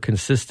 Now they were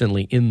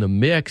consistently in the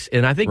mix,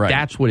 and I think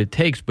that's what it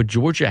takes. But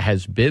Georgia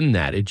has been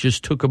that. It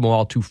just took them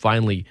all to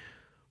finally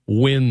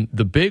win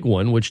the big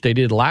one, which they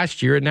did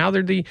last year, and now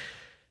they're the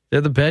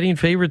betting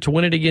favorite to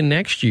win it again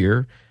next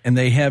year. And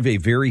they have a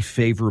very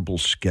favorable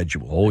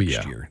schedule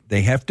next year.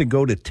 They have to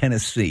go to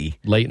Tennessee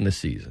late in the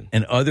season.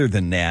 And other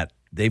than that,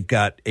 they've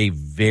got a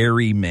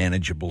very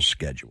manageable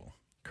schedule.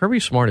 Kirby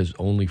Smart is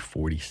only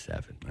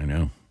 47. I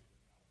know.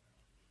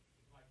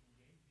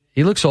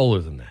 He looks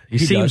older than that. He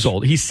seems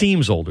old. He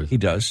seems older. He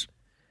does.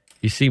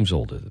 He seems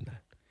older than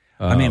that.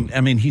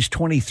 I mean, he's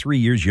 23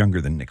 years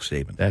younger than Nick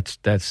Saban.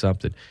 That's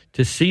something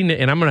to see.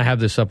 And I'm going to have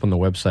this up on the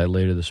website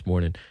later this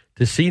morning.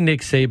 To see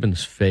Nick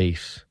Saban's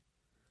face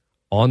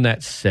on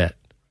that set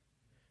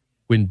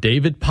when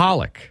David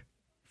Pollock,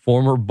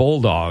 former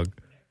Bulldog,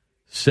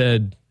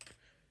 said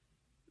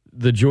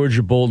the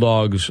Georgia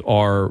Bulldogs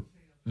are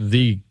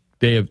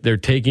they're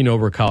taking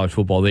over college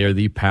football. They are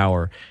the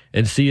power.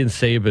 And seeing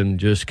Saban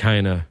just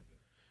kind of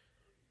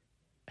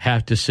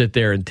have to sit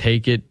there and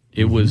take it,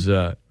 it was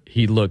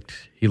he looked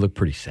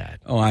pretty sad.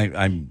 Oh,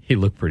 he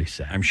looked pretty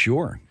sad. I'm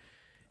sure.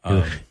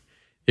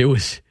 It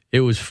was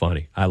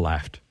funny. I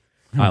laughed.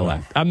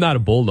 I'm not a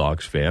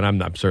Bulldogs fan.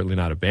 I'm certainly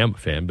not a Bama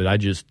fan, but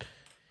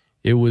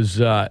it was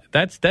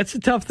that's a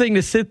tough thing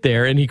to sit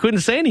there, and he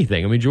couldn't say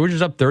anything. I mean,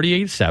 Georgia's up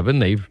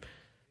 38-7.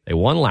 They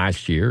won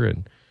last year,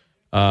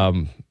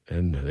 and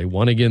they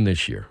won again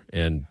this year,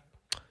 and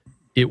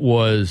it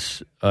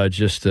was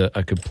just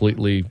a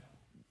completely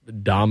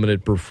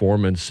dominant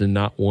performance, and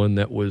not one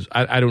that was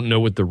I don't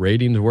know what the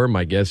ratings were.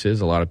 My guess is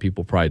a lot of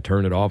people probably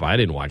turned it off. I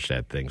didn't watch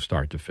that thing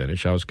start to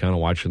finish. I was kind of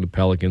watching the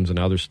Pelicans and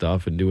other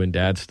stuff and doing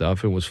dad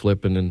stuff and was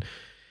flipping, and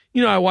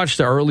I watched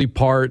the early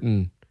part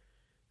and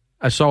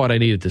I saw what I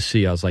needed to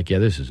see. I was like, yeah,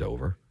 this is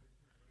over.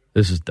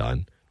 This is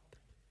done.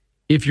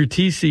 If you're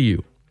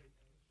TCU,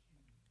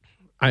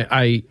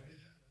 I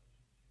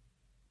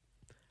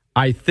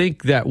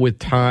think that with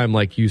time,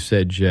 like you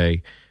said,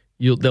 Jay,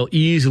 they'll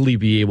easily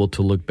be able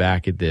to look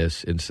back at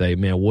this and say,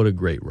 man, what a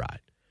great ride.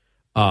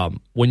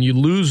 When you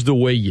lose the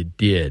way you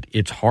did,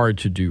 it's hard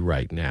to do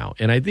right now.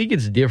 And I think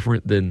it's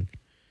different than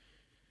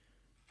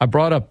 – I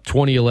brought up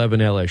 2011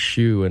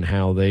 LSU and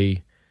how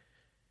they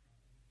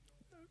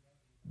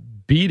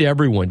beat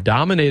everyone,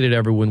 dominated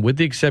everyone with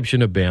the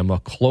exception of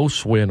Bama,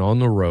 close win on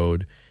the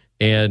road,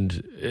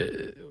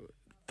 and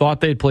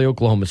thought they'd play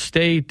Oklahoma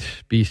State.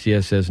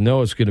 BCS says,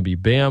 no, it's going to be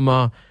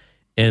Bama.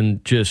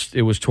 And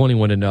it was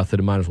 21-0.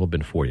 It might as well have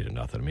been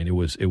 40-0. I mean,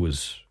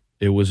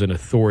 it was an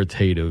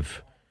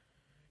authoritative,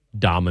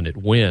 dominant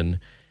win.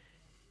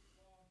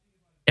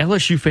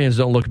 LSU fans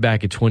don't look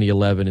back at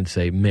 2011 and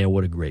say, man,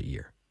 what a great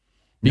year.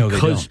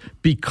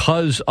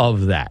 Because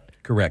of that.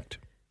 Correct.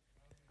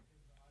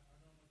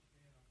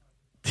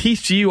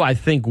 TCU, I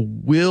think,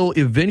 will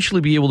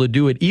eventually be able to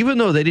do it, even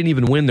though they didn't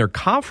even win their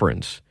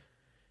conference,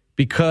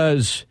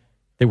 because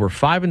they were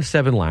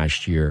 5-7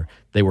 last year.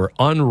 They were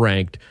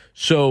unranked.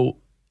 So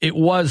it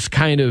was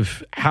kind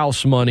of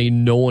house money.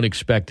 No one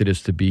expected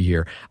us to be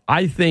here.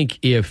 I think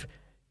if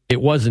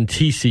it wasn't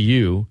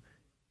TCU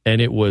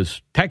and it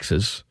was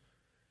Texas.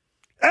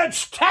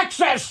 It's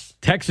Texas!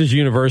 Texas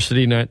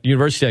University, not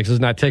University of Texas,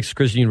 not Texas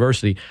Christian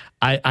University.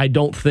 I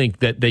don't think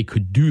that they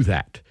could do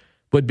that.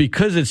 But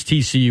because it's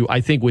TCU,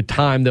 I think with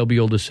time they'll be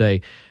able to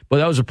say, well,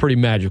 that was a pretty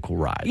magical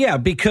ride. Yeah,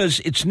 because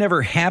it's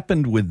never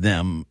happened with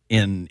them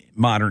in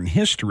modern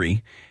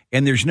history,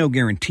 and there's no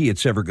guarantee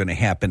it's ever going to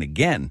happen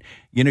again.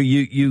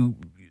 You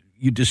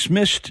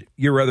dismissed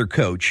your other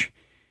coach.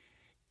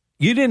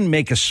 You didn't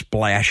make a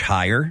splash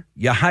hire.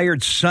 You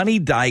hired Sonny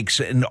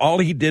Dykes, and all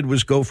he did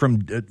was go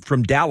from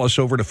Dallas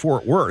over to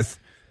Fort Worth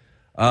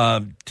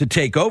to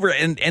take over.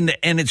 And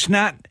it's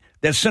not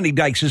that Sonny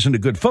Dykes isn't a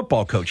good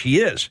football coach. He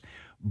is.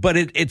 But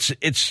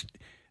it's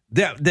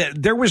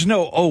there was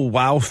no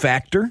wow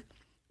factor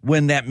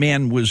when that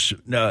man was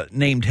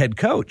named head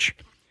coach.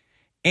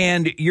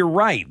 And you're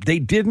right, they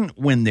didn't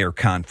win their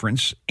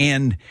conference.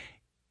 And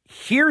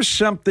here's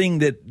something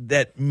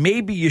that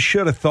maybe you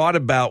should have thought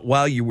about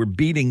while you were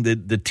beating the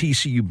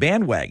TCU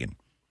bandwagon.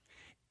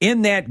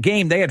 In that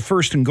game, they had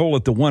first and goal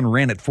at the 1,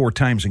 ran it 4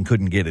 times and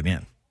couldn't get it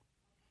in.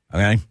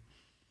 Okay?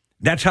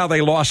 That's how they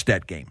lost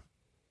that game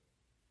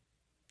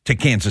to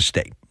Kansas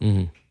State.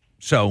 Mm-hmm.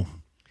 So,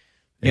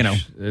 they're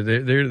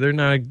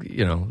not,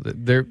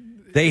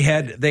 they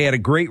had a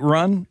great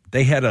run.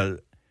 They had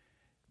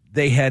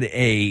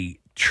a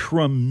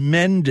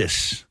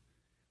tremendous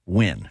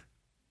win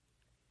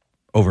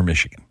over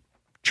Michigan.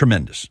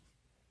 Tremendous.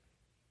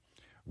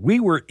 We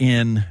were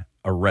in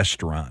a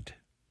restaurant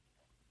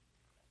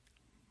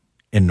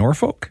in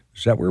Norfolk.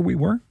 Is that where we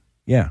were?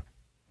 Yeah.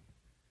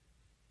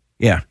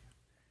 Yeah.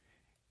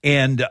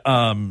 And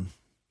I'm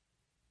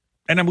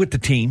with the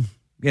team,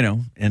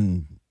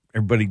 and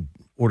everybody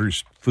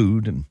orders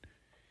food, and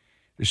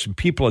there's some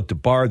people at the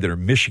bar that are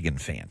Michigan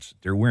fans.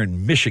 They're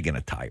wearing Michigan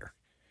attire.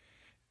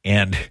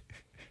 And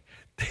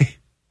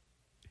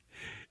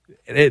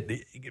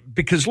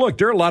because look,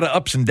 there are a lot of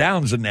ups and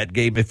downs in that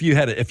game. If you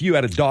had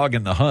a dog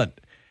in the hunt,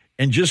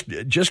 and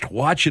just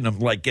watching them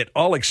like get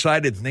all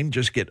excited and then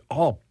just get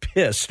all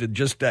pissed, and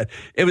just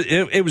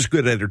it was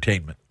good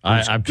entertainment.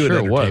 I'm sure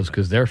it was,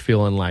 because they're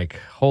feeling like,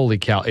 holy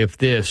cow, if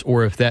this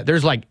or if that.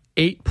 There's like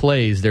 8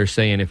 plays they're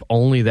saying, if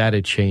only that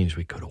had changed,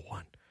 we could have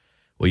won.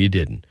 Well, you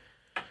didn't.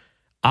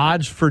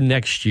 Odds for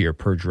next year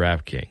per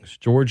DraftKings: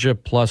 Georgia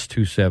plus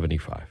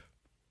 275,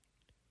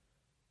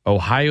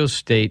 Ohio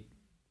State.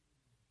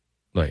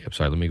 Wait, I'm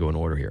sorry. Let me go in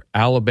order here.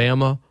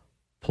 Alabama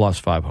plus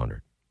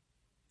 500.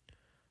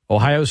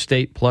 Ohio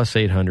State plus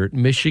 800,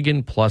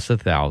 Michigan plus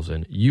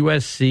 1,000,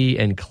 USC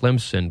and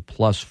Clemson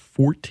plus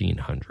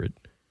 1,400,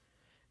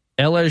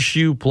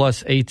 LSU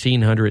plus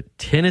 1,800,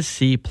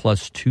 Tennessee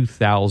plus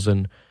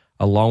 2,000,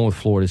 along with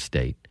Florida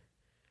State.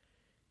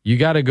 You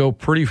got to go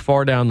pretty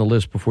far down the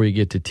list before you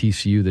get to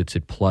TCU, that's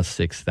at plus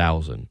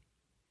 6,000.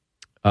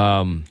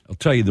 I'll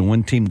tell you the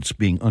one team that's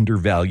being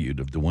undervalued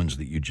of the ones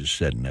that you just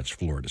said, and that's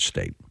Florida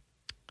State.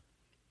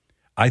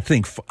 I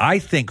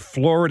think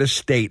Florida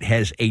State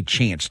has a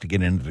chance to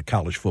get into the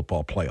college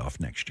football playoff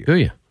next year. Do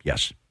you?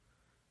 Yes.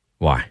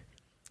 Why?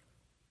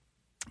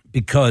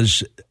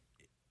 Because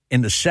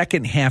in the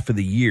second half of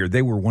the year,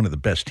 they were one of the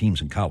best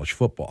teams in college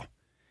football.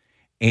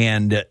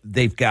 And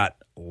they've got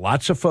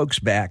lots of folks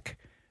back.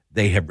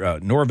 They have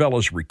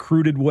Norvella's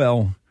recruited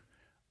well.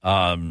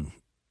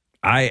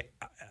 I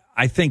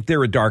think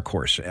they're a dark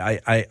horse.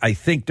 I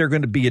think they're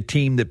going to be a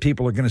team that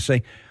people are going to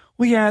say,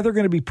 well, yeah, they're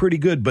going to be pretty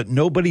good, but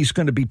nobody's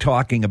going to be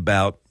talking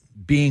about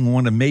being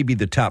one of maybe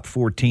the top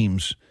 4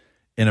 teams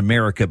in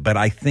America, but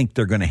I think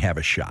they're going to have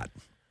a shot.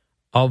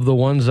 Of the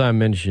ones I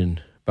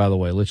mentioned, by the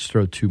way, let's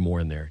throw 2 more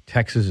in there.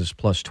 Texas is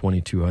plus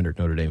 2,200,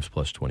 Notre Dame's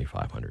plus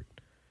 2,500.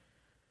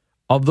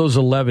 Of those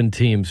 11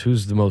 teams,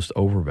 who's the most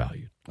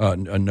overvalued?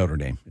 Notre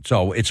Dame. It's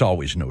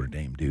always Notre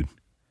Dame, dude.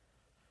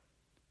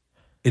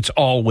 It's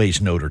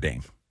always Notre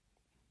Dame.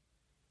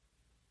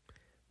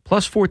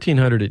 Plus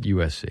 1,400 at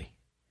USC.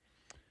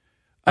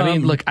 I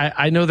mean, look,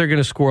 I know they're going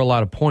to score a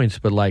lot of points,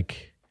 but,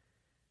 like,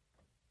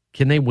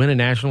 can they win a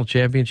national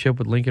championship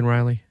with Lincoln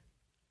Riley?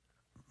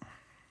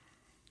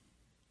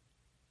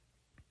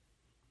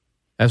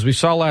 As we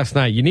saw last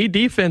night, you need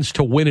defense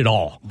to win it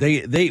all. They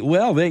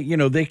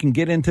can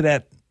get into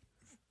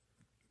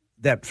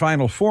that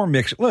Final Four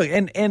mix. Look,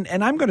 and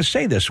I'm going to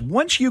say this: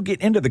 once you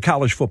get into the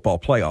college football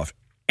playoff,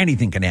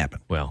 anything can happen.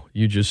 Well,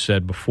 you just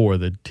said before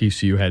that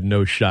TCU had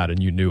no shot,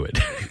 and you knew it.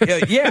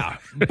 Yeah,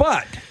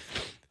 but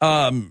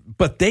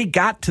they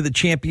got to the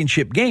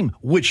championship game,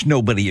 which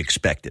nobody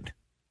expected.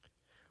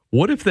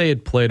 What if they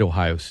had played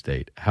Ohio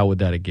State? How would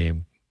that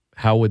game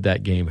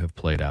have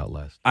played out,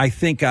 Les? I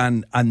think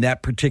on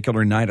that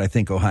particular night, I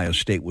think Ohio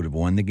State would have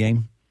won the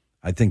game.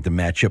 I think the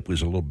matchup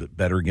was a little bit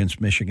better against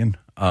Michigan.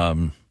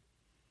 But,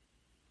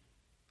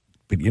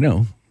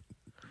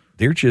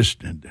 they're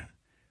just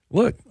 –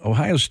 look,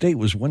 Ohio State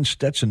was one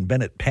Stetson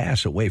Bennett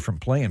pass away from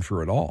playing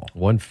for it all.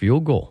 One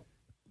field goal.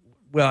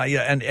 Well,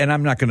 yeah, and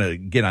I'm not going to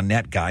get on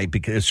that guy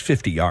because it's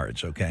 50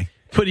 yards, okay?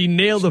 But he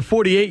nailed the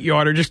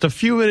 48-yarder just a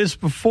few minutes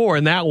before,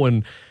 and that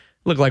one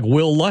looked like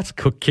Will Lutz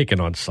kicking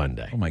on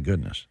Sunday. Oh, my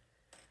goodness.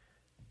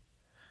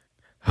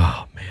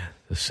 Oh, man,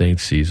 the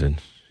Saints season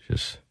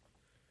just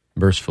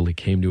mercifully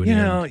came to an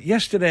end.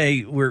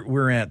 Yesterday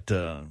we're at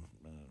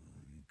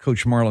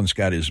Coach Marlin's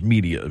got his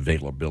media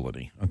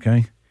availability,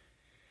 okay?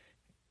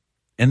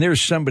 And there's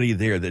somebody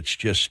there that's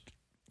just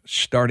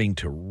starting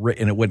to,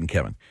 and it wasn't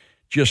Kevin,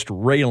 just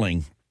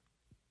railing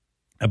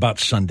about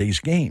Sunday's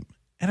game.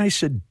 And I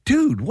said,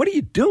 dude, what are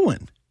you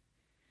doing?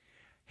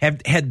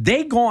 Had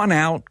they gone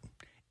out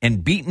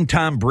and beaten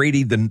Tom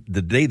Brady the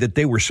day that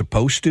they were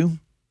supposed to?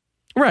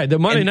 Right, the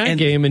Monday night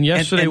game and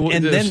yesterday,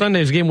 then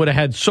Sunday's game would have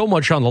had so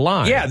much on the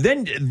line. Yeah,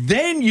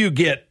 then you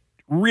get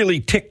really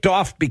ticked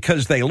off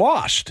because they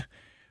lost.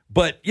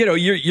 But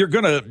you're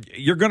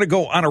gonna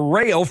go on a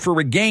rail for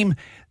a game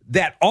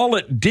that all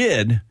it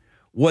did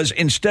was,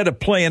 instead of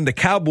playing the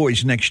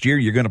Cowboys next year,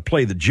 you're going to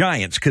play the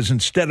Giants, because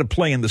instead of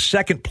playing the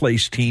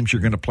second-place teams,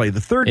 you're going to play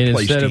the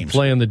third-place teams. Instead of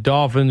playing the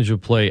Dolphins, you'll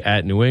play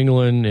at New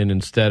England, and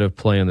instead of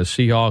playing the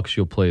Seahawks,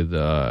 you'll play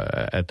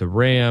at the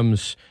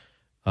Rams.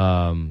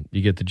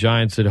 You get the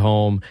Giants at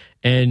home,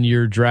 and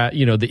your draft.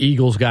 The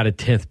Eagles got a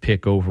 10th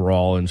pick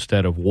overall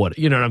instead of what?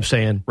 You know what I'm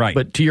saying? Right.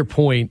 But to your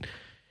point,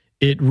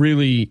 it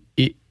really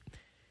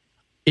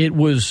it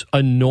was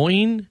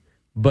annoying,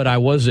 but I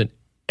wasn't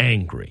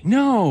angry.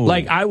 No.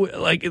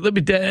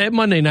 That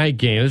Monday night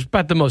game, it was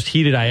about the most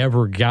heated I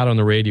ever got on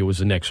the radio was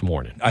the next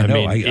morning. I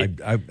know.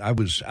 I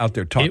was out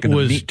there talking to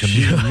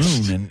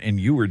Moon, and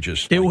you were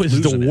just it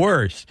was the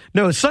worst.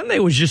 No, Sunday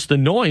was just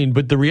annoying,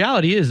 but the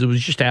reality is it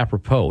was just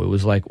apropos. It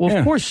was like, well,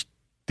 of course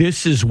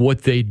this is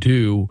what they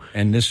do.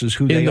 And this is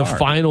who they are. In the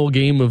final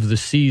game of the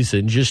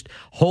season, just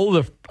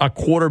hold a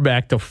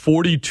quarterback to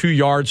 42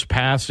 yards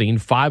passing,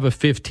 5 of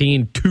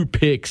 15, 2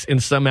 picks,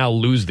 and somehow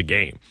lose the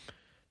game.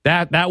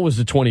 That was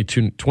the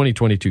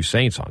 2022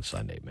 Saints on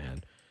Sunday,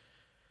 man.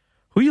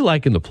 Who you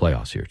like in the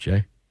playoffs here,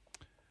 Jay?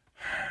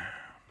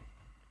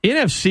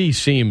 NFC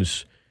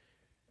seems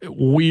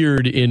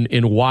weird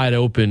in wide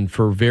open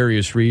for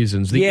various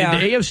reasons. The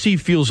AFC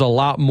feels a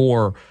lot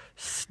more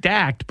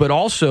stacked, but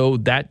also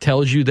that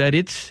tells you that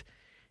it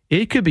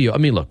could be. I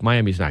mean, look,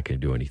 Miami's not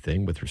going to do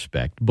anything with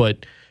respect,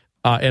 but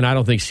and I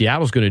don't think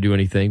Seattle's going to do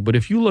anything. But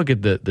if you look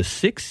at the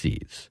 6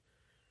 seeds,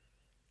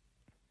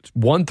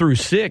 1 through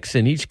 6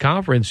 in each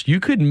conference, you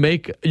can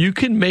make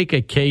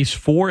a case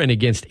for and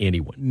against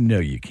anyone. No,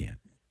 you can't.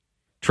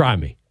 Try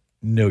me.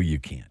 No, you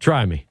can't.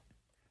 Try me.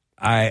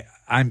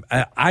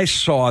 I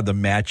saw the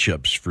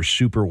matchups for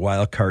Super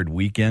Wildcard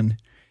Weekend.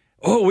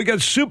 Oh, we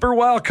got Super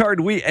Wildcard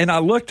Week, and I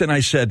looked and I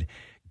said,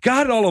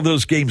 God, all of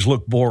those games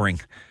look boring.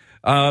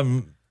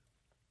 I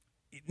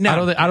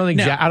don't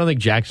think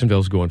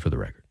Jacksonville's going for the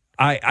record.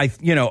 I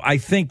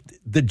think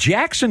the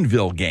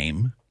Jacksonville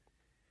game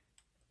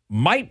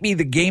might be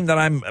the game that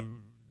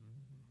I'm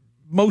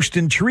most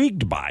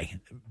intrigued by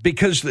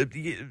because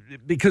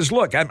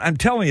look, I'm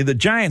telling you, the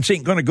Giants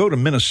ain't going to go to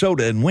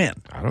Minnesota and win.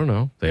 I don't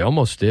know. They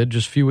almost did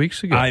just a few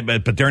weeks ago.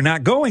 But they're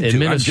not going to.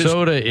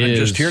 Minnesota I'm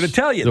just here to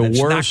tell you that's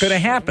not going to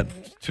happen.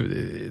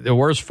 The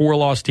worst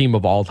 4-loss team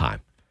of all time.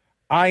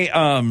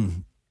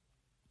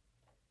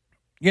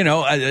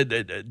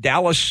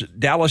 Dallas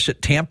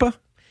at Tampa.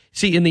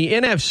 See, in the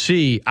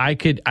NFC, I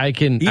can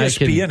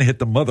ESPN hit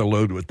the mother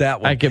load with that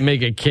one. I can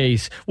make a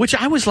case, which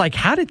I was like,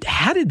 how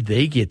did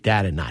they get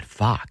that and not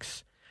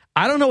Fox?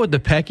 I don't know what the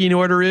pecking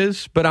order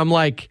is, but I'm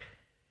like,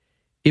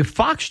 if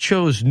Fox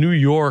chose New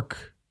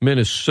York,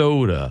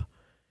 Minnesota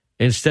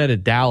instead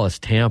of Dallas,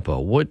 Tampa,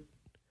 what?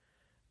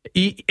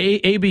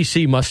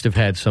 ABC must have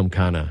had some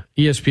kind of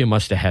ESPN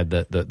must have had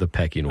the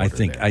pecking order.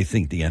 I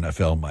think the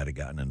NFL might have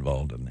gotten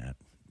involved in that,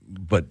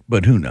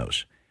 but who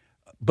knows?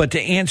 But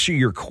to answer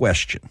your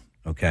question,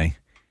 okay,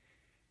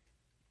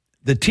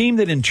 the team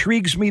that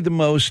intrigues me the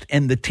most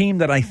and the team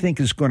that I think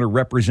is going to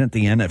represent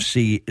the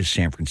NFC is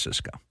San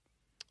Francisco.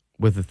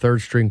 With a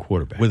third-string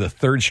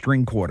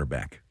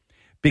quarterback.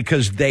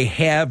 Because they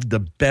have the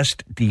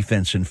best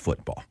defense in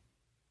football.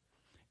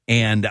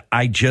 And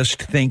I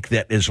just think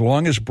that as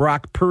long as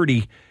Brock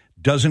Purdy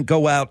doesn't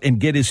go out and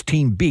get his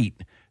team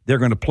beat, they're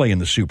going to play in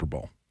the Super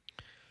Bowl.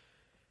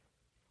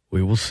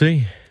 We will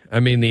see.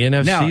 I mean, the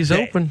NFC is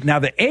open. Now,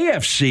 the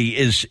AFC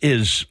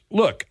is,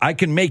 look, I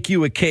can make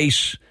you a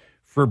case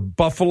for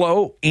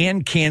Buffalo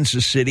and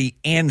Kansas City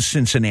and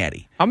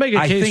Cincinnati. I'll make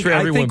a case for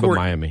everyone but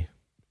Miami.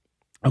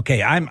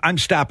 Okay, I'm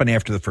stopping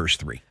after the first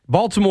 3.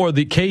 Baltimore,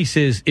 the case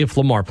is if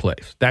Lamar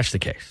plays. That's the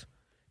case.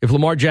 If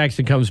Lamar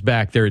Jackson comes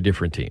back, they're a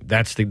different team.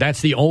 That's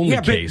the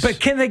only case. But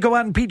can they go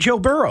out and beat Joe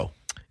Burrow?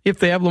 If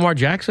they have Lamar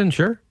Jackson,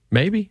 sure,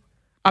 maybe.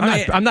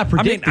 I'm not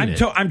predicting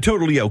it. I'm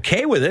totally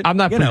okay with it. I'm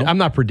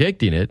not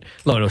predicting it.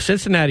 No,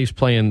 Cincinnati's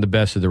playing the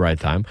best at the right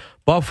time.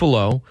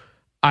 Buffalo,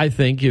 I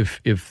think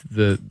if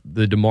the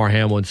DeMar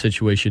Hamlin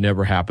situation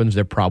never happens,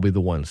 they're probably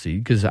the 1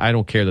 seed because I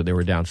don't care that they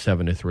were down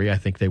 7-3. I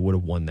think they would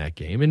have won that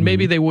game, and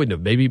maybe they wouldn't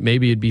have.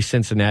 Maybe it'd be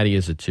Cincinnati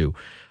as a 2.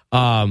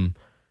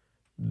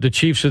 The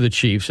Chiefs are the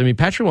Chiefs. I mean,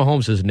 Patrick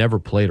Mahomes has never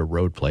played a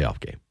road playoff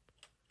game.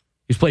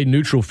 He's played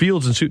neutral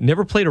fields and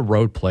never played a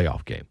road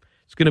playoff game.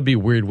 It's going to be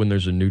weird when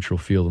there's a neutral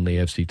field in the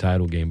AFC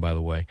title game, by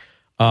the way.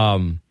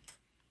 And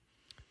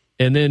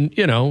then,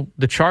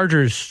 the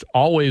Chargers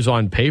always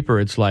on paper,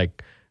 it's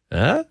like,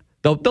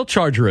 they'll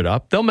charger it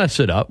up. They'll mess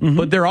it up. Mm-hmm.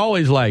 But they're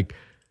always like,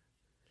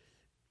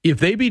 if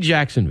they beat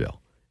Jacksonville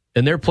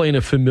and they're playing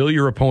a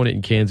familiar opponent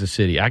in Kansas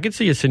City, I could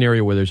see a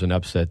scenario where there's an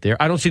upset there.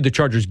 I don't see the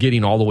Chargers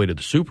getting all the way to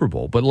the Super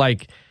Bowl. But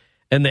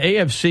in the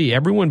AFC,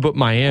 everyone but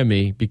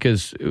Miami,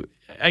 because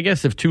I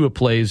guess if Tua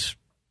plays,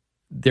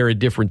 they're a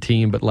different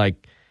team. But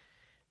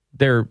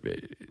they're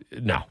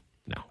no.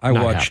 I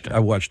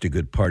watched a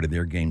good part of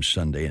their game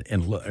Sunday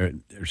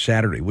or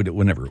Saturday,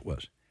 whenever it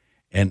was,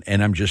 and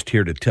I'm just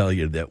here to tell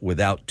you that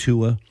without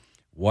Tua,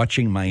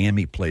 watching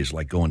Miami plays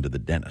like going to the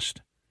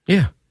dentist.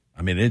 Yeah,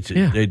 I mean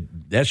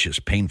that's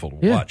just painful to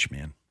watch,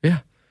 man.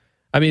 Yeah,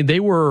 I mean they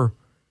were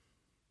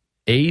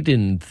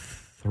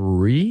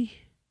 8-3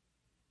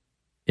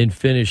 and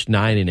finished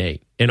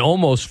 9-8 and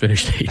almost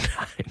finished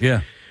 8-9.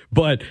 Yeah.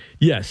 But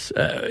yes,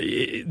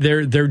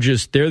 they're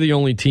the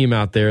only team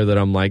out there that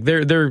I'm like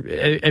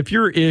if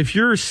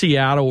you're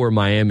Seattle or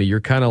Miami,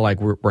 you're kind of like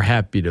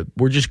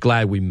we're just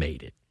glad we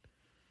made it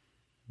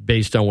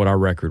based on what our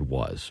record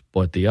was.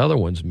 But the other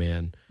ones,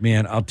 man,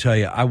 I'll tell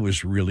you, I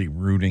was really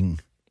rooting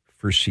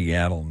for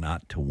Seattle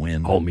not to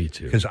win. Oh, me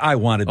too. Because I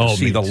wanted to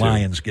see the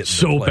Lions get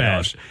so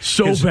bad,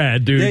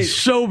 dude,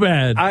 so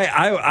bad.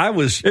 I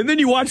was, and then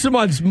you watch them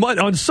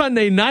on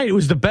Sunday night. It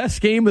was the best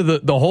game of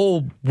the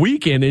whole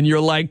weekend, and you're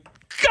like,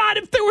 God,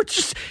 if they were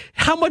just,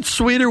 how much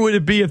sweeter would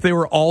it be if they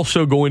were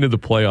also going to the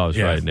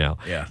playoffs right now?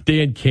 Yeah.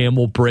 Dan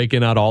Campbell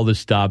breaking out all the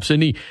stops,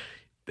 and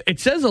It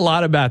says a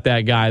lot about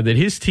that guy that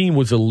his team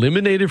was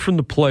eliminated from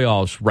the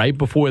playoffs right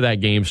before that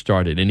game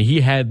started, and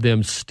he had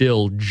them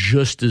still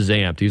just as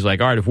amped. He's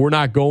like, all right, if we're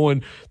not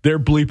going, they're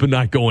bleeping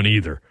not going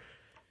either.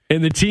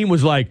 And the team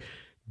was like,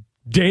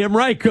 damn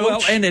right, coach.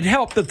 Well, and it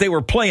helped that they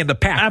were playing the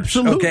Packers.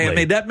 Absolutely. Okay, I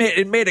mean,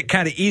 it made it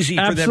kind of easy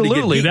for them to get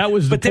Absolutely, that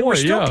was the But they were point,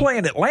 still yeah.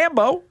 playing at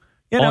Lambeau.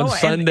 On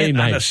Sunday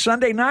night. On a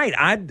Sunday night.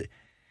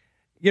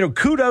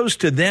 Kudos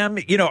to them.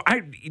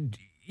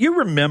 You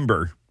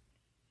remember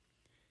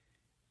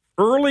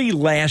early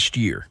last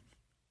year,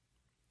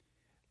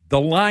 the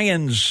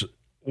Lions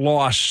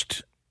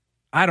lost,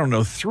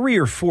 3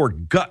 or 4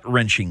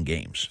 gut-wrenching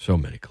games. So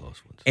many close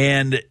ones.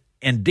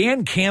 And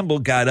Dan Campbell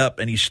got up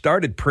and he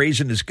started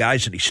praising his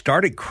guys and he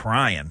started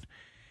crying.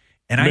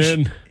 And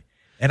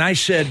I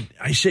said,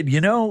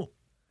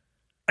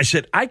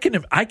 I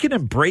can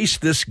embrace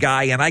this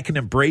guy and I can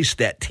embrace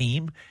that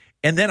team.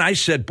 And then I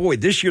said, boy,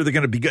 this year they're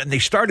going to be good. And they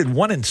started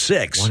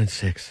 1-6.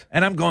 1-6.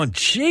 And I'm going,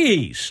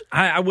 geez,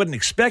 I wasn't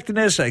expecting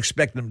this. I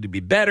expected them to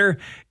be better.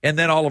 And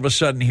then all of a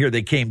sudden here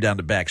they came down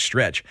the back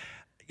stretch.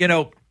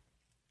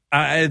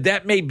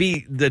 That may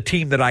be the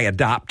team that I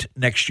adopt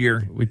next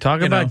year. We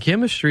talk about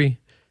chemistry.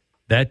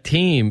 That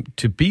team,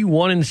 to be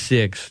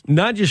 1-6,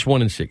 not just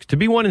 1-6, to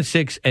be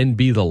 1-6 and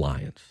be the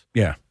Lions.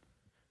 Yeah.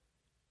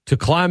 To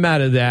climb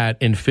out of that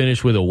and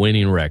finish with a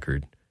winning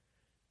record.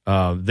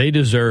 They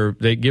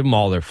give them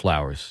all their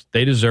flowers.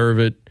 They deserve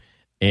it,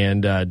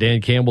 and Dan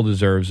Campbell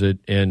deserves it.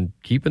 And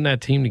keeping that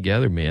team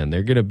together, man,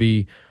 they're going to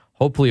be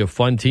hopefully a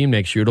fun team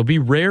next year. It'll be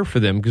rare for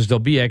them because there'll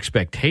be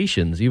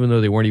expectations, even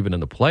though they weren't even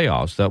in the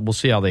playoffs. We'll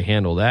see how they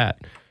handle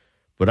that.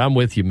 But I'm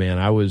with you, man.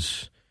 I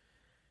was,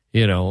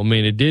 it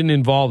didn't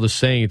involve the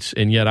Saints,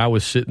 and yet I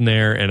was sitting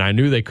there, and I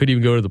knew they couldn't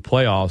even go to the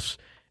playoffs.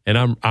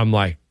 And I'm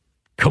like,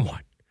 come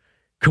on,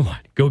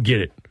 go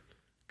get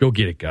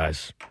it,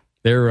 guys.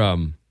 They're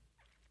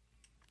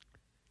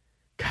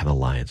God, the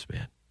Lions,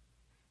 man.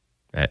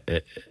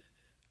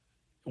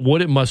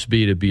 What it must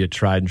be to be a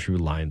tried and true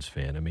Lions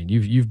fan. I mean,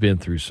 you've been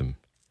through some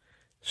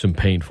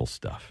painful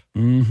stuff.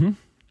 Mm-hmm.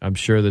 I'm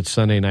sure that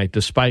Sunday night,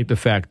 despite the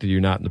fact that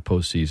you're not in the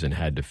postseason,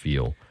 had to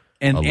feel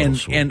a little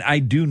sweet. And I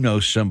do know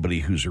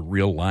somebody who's a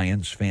real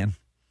Lions fan,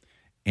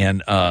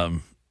 and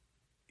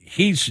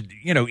he's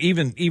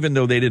even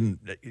though they didn't.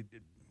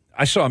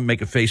 I saw him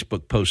make a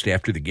Facebook post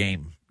after the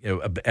game,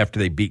 after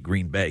they beat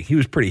Green Bay. He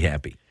was pretty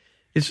happy.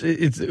 It's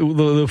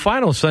the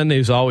final Sunday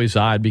is always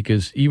odd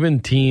because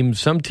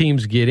some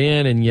teams get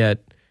in and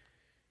yet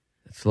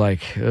it's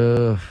like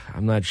I'm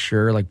not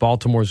sure. Like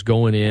Baltimore's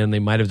going in, they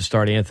might have to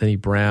start Anthony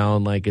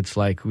Brown. Like it's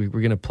like we're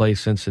going to play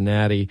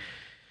Cincinnati.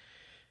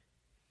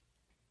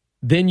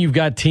 Then you've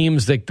got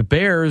teams like the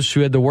Bears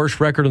who had the worst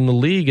record in the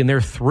league, and they're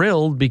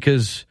thrilled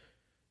because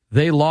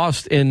they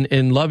lost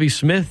in Lovie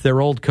Smith, their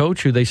old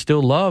coach, who they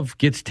still love,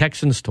 gets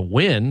Texans to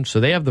win. So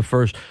they have the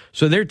first.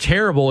 So they're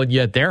terrible, and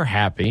yet they're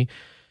happy.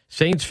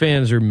 Saints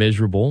fans are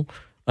miserable.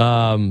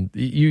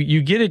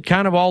 You get it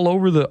kind of all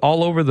over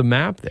the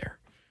map there.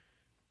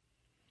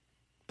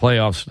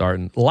 Playoffs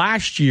starting.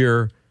 Last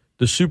year,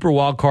 the Super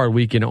Wild Card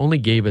weekend only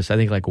gave us, I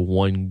think, like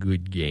one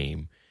good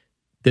game.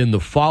 Then the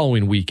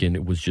following weekend,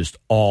 it was just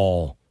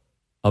all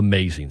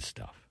amazing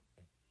stuff.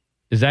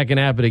 Is that going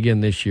to happen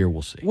again this year?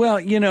 We'll see. Well,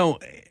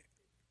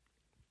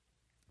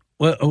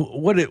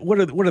 what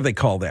do they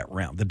call that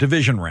round? The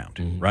division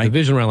round, right? The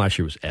division round last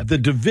year was epic. The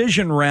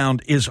division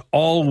round is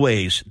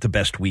always the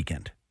best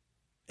weekend.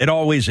 It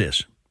always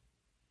is.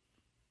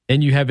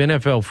 And you have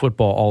NFL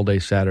football all day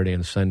Saturday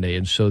and Sunday,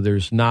 and so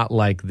there's not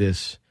like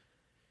this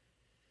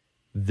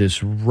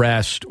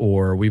rest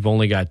or we've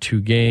only got 2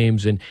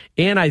 games. And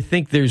I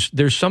think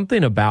there's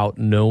something about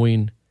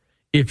knowing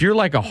if you're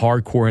like a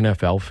hardcore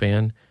NFL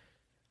fan,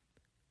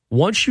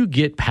 once you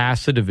get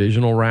past the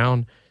divisional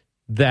round,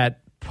 that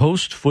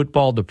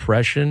post-football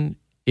depression,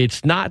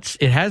 it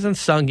hasn't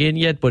sunk in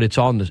yet, but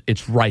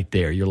it's right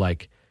there. You're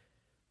like,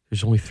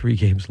 there's only 3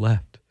 games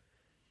left.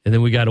 And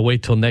then we got to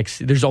wait till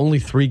there's only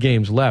 3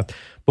 games left.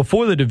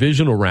 Before the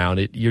divisional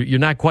round, you're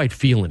not quite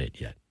feeling it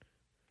yet.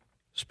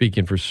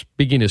 Speaking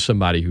to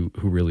somebody who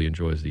really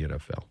enjoys the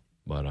NFL.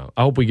 But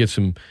I hope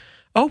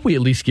we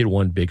at least get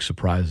one big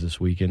surprise this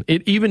weekend.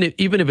 Even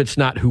if it's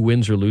not who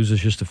wins or loses,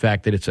 just the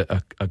fact that it's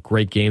a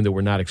great game that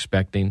we're not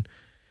expecting.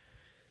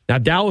 Now,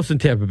 Dallas and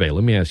Tampa Bay,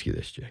 let me ask you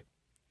this, Jay.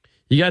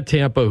 You got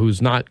Tampa,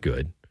 who's not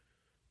good,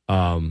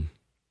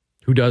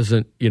 who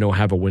doesn't,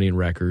 have a winning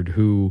record,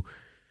 who,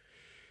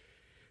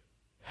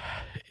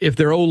 if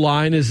their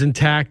O-line is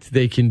intact,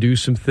 they can do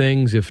some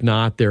things. If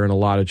not, they're in a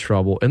lot of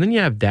trouble. And then you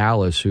have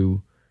Dallas,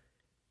 who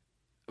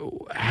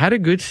had a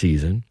good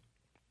season,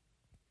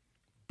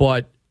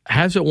 but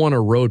hasn't won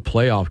a road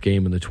playoff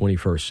game in the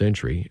 21st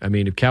century. I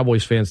mean, if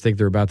Cowboys fans think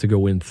they're about to go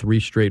win 3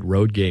 straight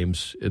road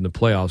games in the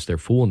playoffs, they're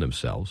fooling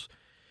themselves.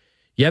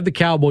 You have the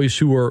Cowboys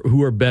who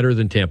are better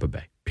than Tampa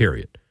Bay,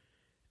 period.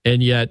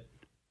 And yet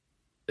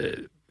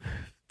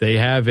they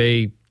have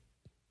a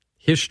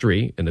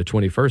history in the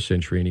 21st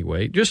century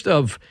anyway, just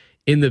of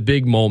in the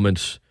big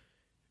moments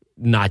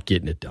not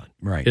getting it done.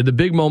 Right. In the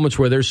big moments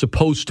where they're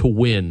supposed to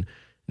win,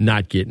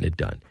 not getting it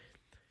done.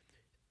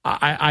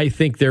 I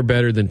think they're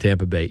better than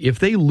Tampa Bay. If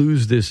they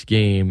lose this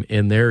game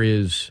and there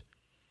is,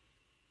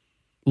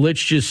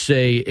 let's just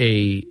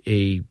say,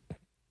 a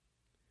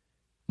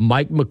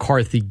Mike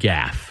McCarthy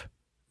gaffe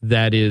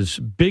that is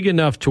big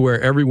enough to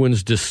where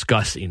everyone's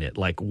discussing it,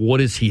 like,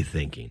 what is he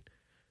thinking?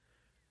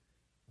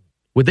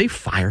 Would they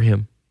fire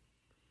him?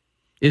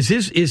 Is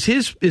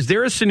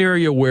there a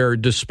scenario where,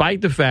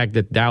 despite the fact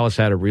that Dallas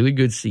had a really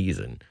good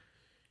season,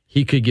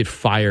 he could get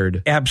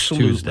fired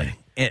Tuesday?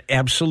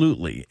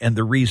 Absolutely. And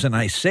the reason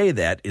I say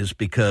that is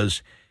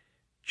because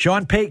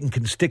Sean Payton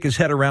can stick his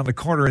head around the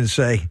corner and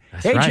say,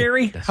 "Hey, right.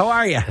 Jerry, how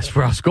are you?" That's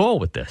where I was going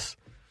with this.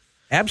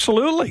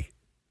 Absolutely.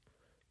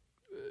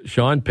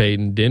 Sean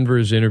Payton,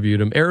 Denver's interviewed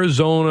him.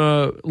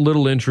 Arizona,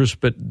 little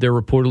interest, but they're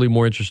reportedly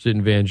more interested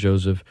in Van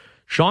Joseph.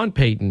 Sean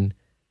Payton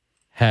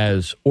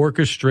has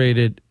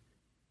orchestrated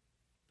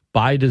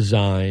by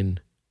design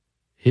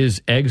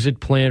his exit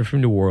plan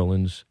from New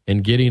Orleans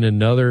and getting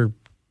another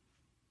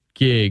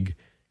gig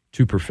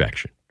to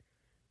perfection.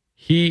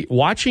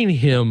 Watching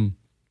him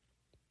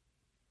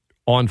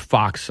on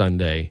Fox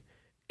Sunday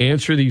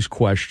answer these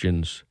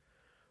questions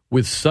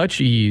with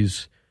such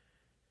ease,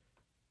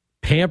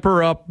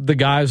 pamper up the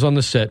guys on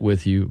the set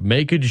with you,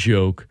 make a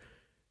joke,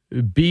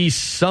 be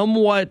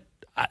somewhat,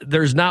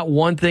 there's not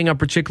one thing I'm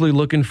particularly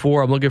looking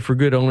for. I'm looking for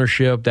good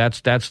ownership.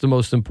 That's the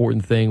most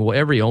important thing. Well,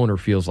 every owner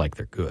feels like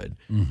they're good.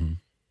 Mm-hmm.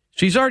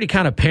 So he's already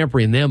kind of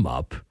pampering them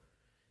up.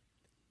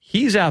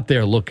 He's out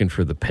there looking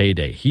for the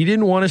payday. He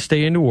didn't want to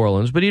stay in New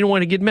Orleans, but he didn't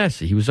want to get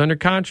messy. He was under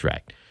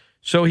contract.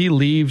 So he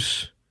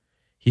leaves.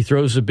 He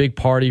throws a big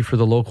party for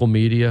the local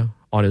media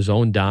on his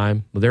own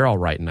dime. Well, they're all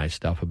writing nice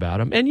stuff about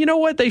him. And you know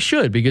what? They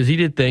should, because he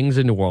did things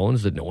in New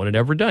Orleans that no one had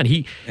ever done.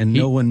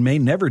 No one may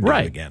never do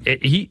right, again.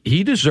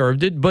 He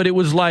deserved it, but it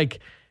was like,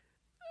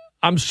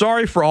 I'm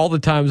sorry for all the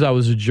times I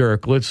was a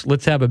jerk.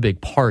 Let's have a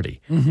big party.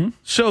 Mm-hmm.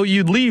 So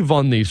you leave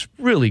on these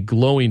really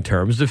glowing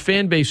terms. The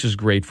fan base is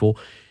grateful.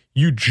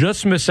 You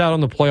just miss out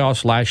on the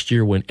playoffs last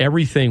year when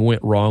everything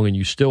went wrong and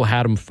you still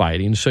had them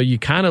fighting. So you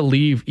kind of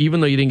leave, even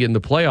though you didn't get in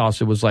the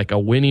playoffs, it was like a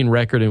winning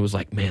record. And it was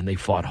like, man, they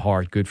fought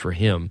hard. Good for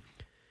him.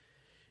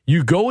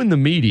 You go in the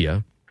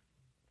media,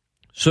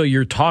 so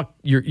you're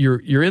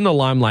in the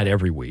limelight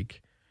every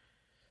week.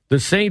 The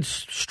Saints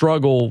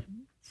struggle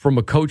from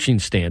a coaching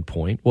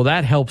standpoint. Well,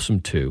 that helps him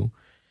too.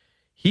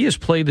 He has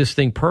played this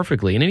thing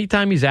perfectly. And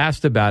anytime he's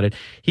asked about it,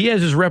 he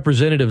has his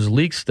representatives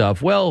leak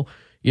stuff. Well,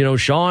 you know,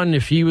 Sean,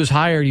 if he was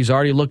hired, he's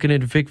already looking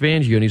at Vic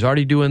Fangio and he's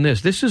already doing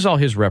this. This is all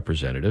his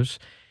representatives.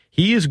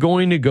 He is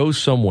going to go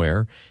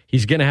somewhere.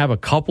 He's going to have a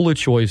couple of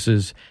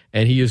choices,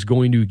 and he is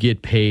going to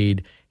get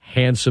paid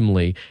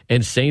handsomely.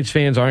 And Saints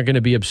fans aren't going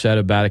to be upset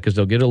about it because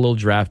they'll get a little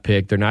draft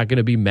pick. They're not going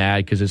to be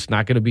mad because it's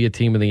not going to be a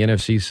team in the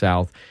NFC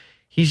South.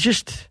 He's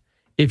just,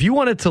 if you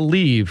wanted to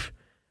leave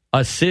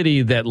a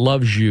city that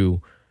loves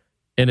you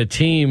and a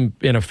team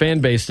and a fan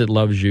base that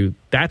loves you,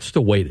 that's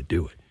the way to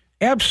do it.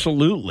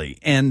 Absolutely.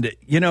 And,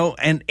 you know,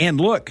 and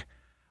look,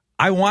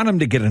 I want him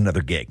to get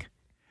another gig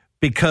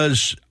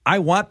because I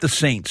want the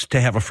Saints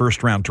to have a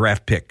first-round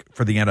draft pick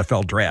for the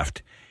NFL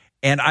draft.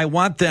 And I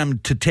want them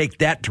to take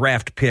that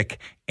draft pick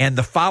and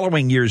the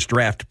following year's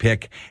draft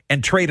pick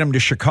and trade them to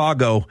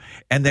Chicago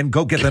and then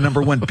go get the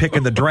number one pick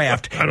in the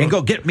draft and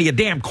go get me a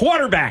damn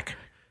quarterback.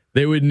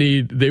 They would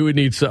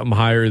need something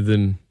higher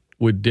than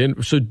would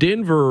Denver. So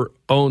Denver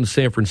owns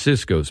San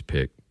Francisco's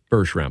pick,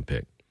 first-round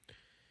pick.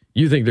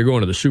 You think they're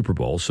going to the Super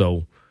Bowl,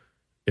 so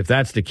if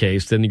that's the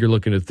case, then you're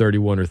looking at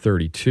 31 or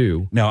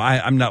 32. No,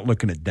 I'm not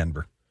looking at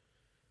Denver.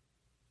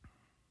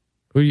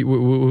 Who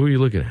are you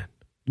looking at?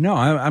 No,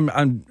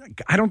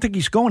 I don't think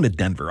he's going to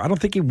Denver. I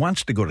don't think he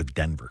wants to go to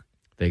Denver.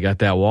 They got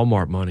that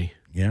Walmart money.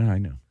 Yeah, I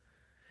know.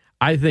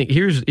 I think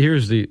here's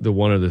the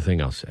one other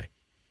thing I'll say.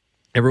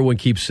 Everyone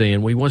keeps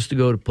saying, well, he wants to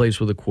go to a place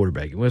with a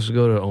quarterback. He wants to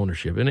go to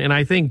ownership. And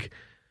I think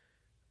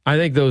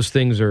those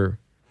things are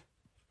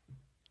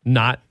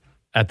not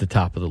at the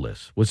top of the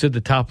list. What's at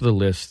the top of the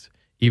list,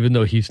 even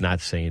though he's not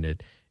saying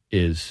it,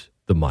 is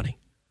the money.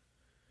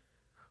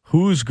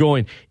 Who's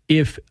going?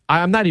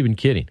 I'm not even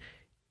kidding.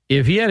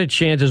 If he had a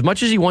chance, as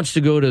much as he wants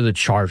to go to the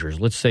Chargers,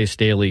 let's say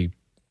Staley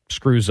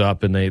screws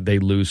up and they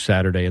lose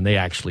Saturday and they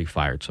actually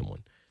fired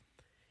someone.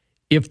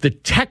 If the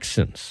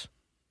Texans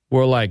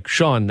were like,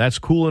 Sean, that's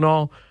cool and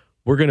all,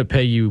 we're going to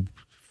pay you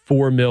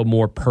 $4 million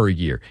more per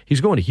year. He's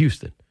going to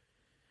Houston.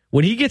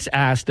 When he gets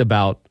asked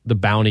about the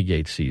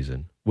Bountygate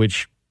season,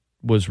 which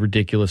was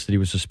ridiculous that he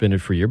was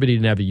suspended for a year, but he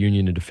didn't have a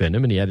union to defend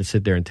him, and he had to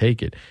sit there and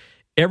take it.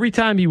 Every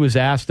time he was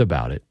asked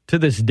about it, to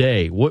this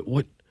day, what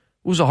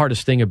was the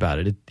hardest thing about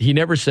it? He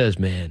never says,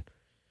 man,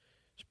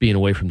 it's being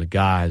away from the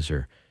guys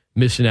or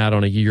missing out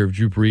on a year of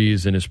Drew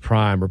Brees in his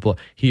prime.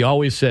 He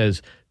always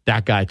says,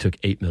 that guy took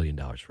 $8 million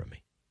from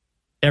me.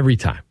 Every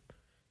time.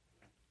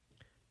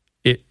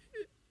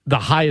 The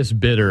highest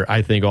bidder,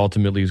 I think,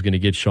 ultimately is going to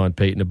get Sean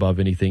Payton above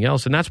anything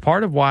else. And that's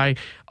part of why,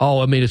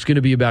 it's going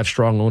to be about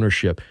strong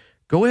ownership.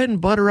 Go ahead and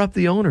butter up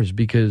the owners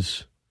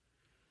because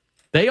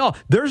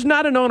there's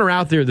not an owner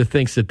out there that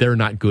thinks that they're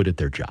not good at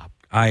their job.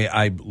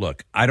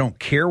 Look, I don't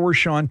care where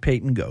Sean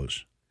Payton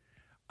goes.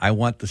 I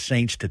want the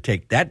Saints to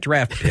take that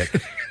draft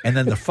pick and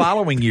then the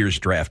following year's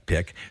draft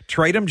pick,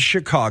 trade them to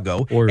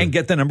Chicago and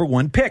get the number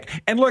 1 pick.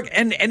 And look,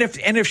 and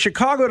if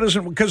Chicago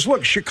doesn't, because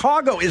look,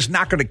 Chicago is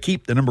not going to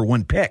keep the number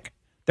 1 pick.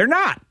 They're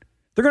not.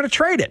 They're going to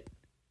trade it.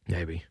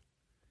 Maybe.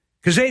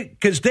 Because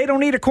they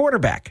don't need a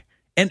quarterback.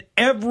 And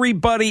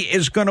everybody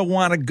is going to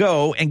want to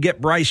go and get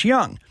Bryce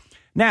Young.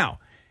 Now,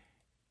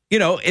 you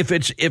know, if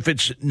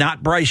it's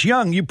not Bryce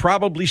Young, you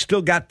probably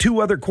still got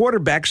 2 other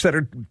quarterbacks that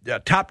are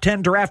top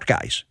 10 draft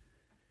guys.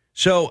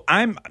 So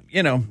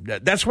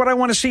that's what I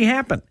want to see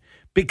happen,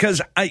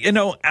 because I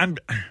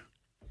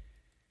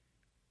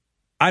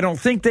don't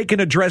think they can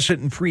address it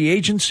in free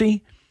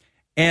agency.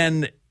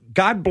 And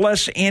God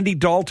bless Andy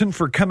Dalton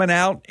for coming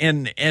out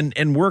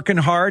and working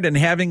hard and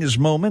having his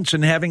moments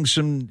and having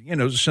some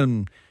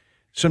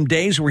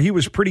days where he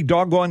was pretty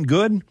doggone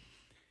good.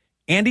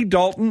 Andy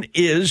Dalton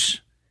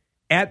is,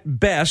 at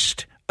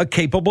best, a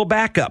capable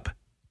backup.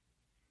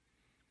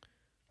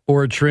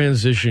 Or a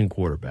transition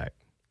quarterback.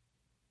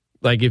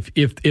 Like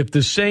if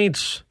the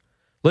Saints,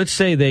 let's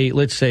say they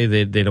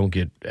don't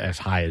get as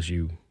high as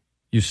you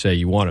say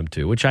you want them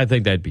to, which I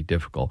think that'd be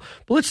difficult.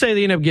 But let's say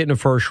they end up getting a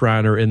first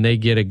rounder and they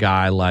get a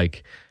guy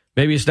like,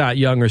 maybe it's not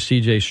Young or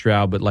C.J.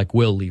 Stroud, but like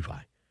Will Levi.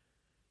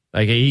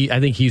 Like I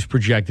think he's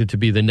projected to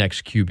be the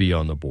next QB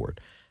on the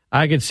board.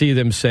 I could see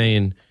them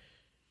saying,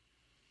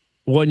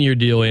 1-year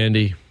deal,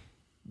 Andy.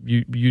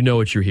 You know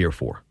what you're here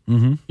for.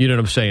 Mm-hmm. You know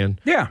what I'm saying?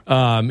 Yeah.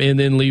 And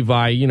then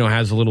Levi,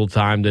 has a little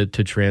time to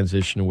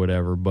transition or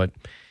whatever. But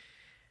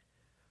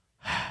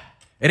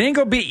it ain't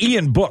going to be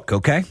Ian Book,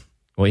 okay?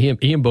 Well,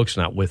 Ian Book's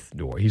not with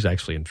New Orleans. He's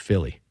actually in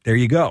Philly. There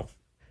you go.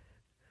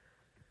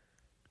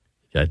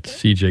 Got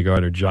C.J.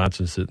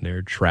 Gardner-Johnson sitting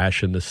there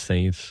trashing the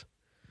Saints.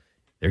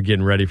 They're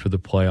getting ready for the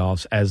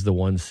playoffs as the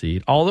 1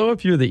 seed. Although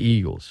if you're the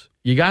Eagles,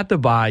 you got the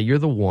bye, you're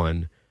the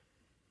 1.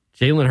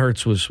 Jalen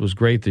Hurts was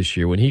great this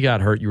year. When he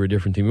got hurt, you were a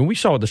different team. And we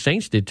saw what the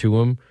Saints did to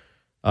him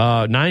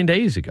 9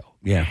 days ago.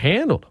 Yeah.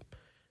 Handled him.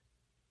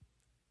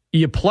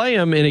 You play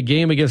him in a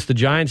game against the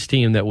Giants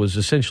team that was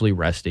essentially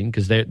resting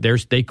because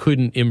they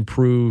couldn't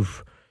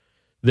improve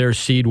their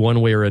seed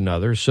one way or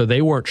another, so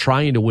they weren't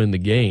trying to win the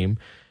game.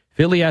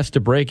 Philly has to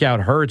break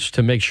out Hurts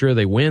to make sure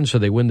they win, so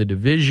they win the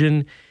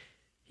division.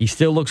 He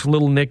still looks a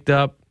little nicked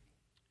up.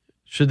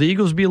 Should the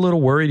Eagles be a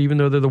little worried even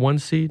though they're the 1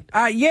 seed?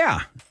 Yeah.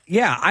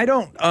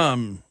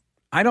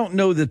 I don't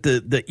know that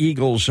the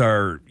Eagles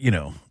are,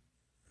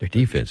 their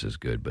defense is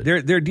good, but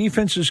their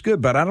defense is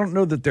good, but I don't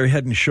know that they're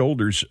head and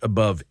shoulders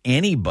above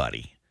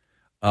anybody.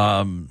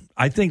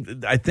 I think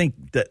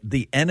that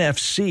the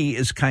NFC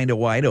is kind of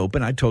wide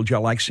open. I told you I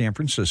like San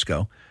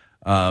Francisco.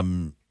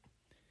 Over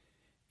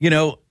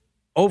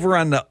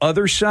on the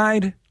other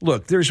side,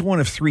 look, there's one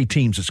of 3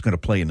 teams that's going to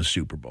play in the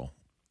Super Bowl.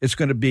 It's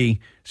going to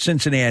be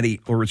Cincinnati,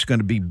 or it's going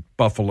to be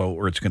Buffalo,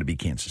 or it's going to be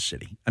Kansas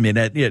City. I mean,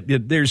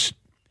 there's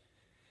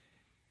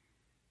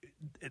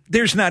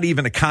not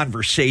even a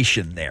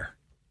conversation there.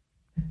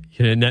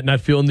 You're not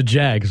feeling the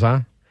Jags,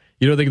 huh?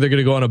 You don't think they're going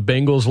to go on a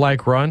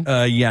Bengals-like run?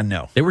 Yeah,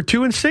 no. They were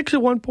 2-6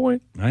 at one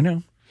point. I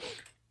know.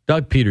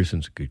 Doug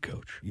Peterson's a good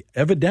coach.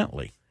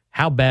 Evidently.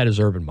 How bad is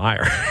Urban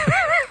Meyer?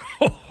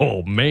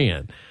 Oh,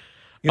 man.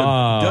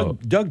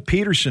 Doug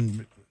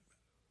Peterson,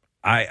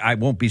 I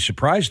won't be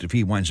surprised if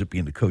he winds up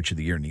being the coach of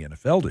the year in the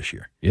NFL this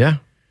year. Yeah.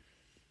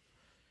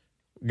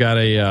 Got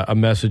a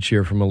message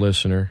here from a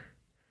listener.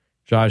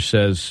 Josh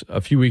says, a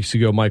few weeks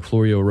ago, Mike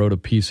Florio wrote a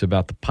piece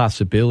about the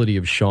possibility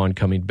of Sean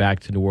coming back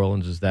to New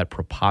Orleans. Is that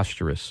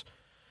preposterous?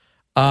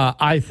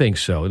 I think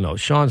so. No,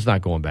 Sean's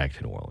not going back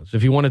to New Orleans.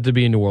 If he wanted to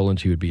be in New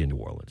Orleans, he would be in New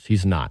Orleans.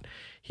 He's not.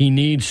 He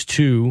needs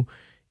to.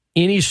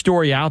 Any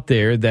story out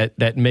there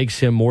that makes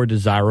him more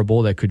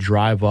desirable, that could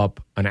drive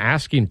up an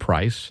asking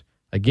price.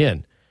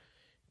 Again,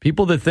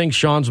 people that think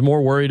Sean's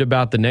more worried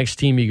about the next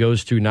team he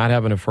goes to not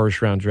having a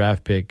first-round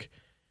draft pick,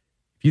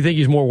 if you think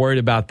he's more worried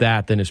about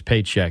that than his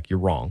paycheck, you're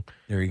wrong.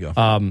 There you go.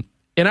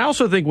 And I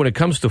also think when it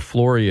comes to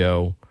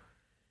Florio,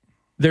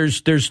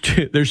 there's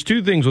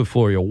two things with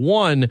Florio.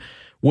 One,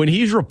 when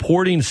he's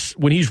reporting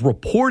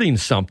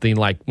something,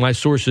 like my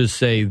sources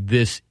say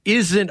this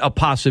isn't a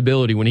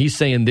possibility, when he's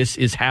saying this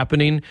is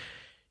happening,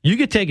 you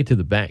could take it to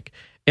the bank.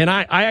 And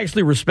I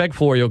actually respect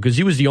Florio because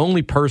he was the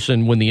only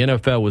person when the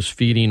NFL was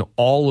feeding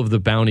all of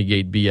the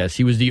Bountygate BS.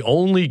 He was the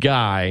only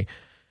guy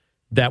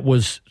that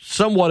was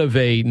somewhat of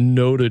a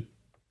noted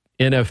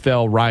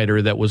NFL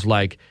writer that was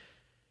like,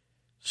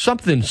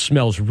 something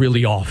smells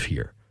really off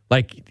here.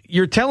 Like,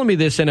 you're telling me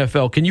this,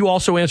 NFL, can you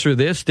also answer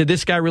this? Did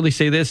this guy really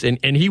say this?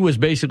 And he was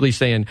basically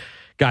saying,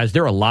 guys,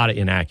 there are a lot of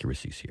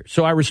inaccuracies here.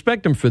 So I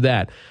respect him for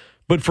that.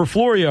 But for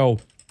Florio,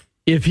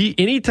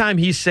 anytime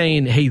he's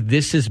saying, hey,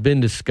 this has been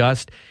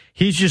discussed,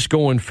 he's just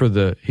going for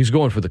the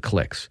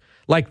clicks.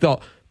 Like the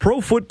Pro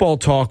Football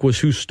Talk was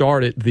who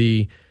started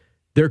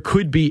there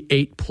could be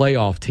 8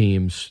 playoff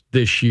teams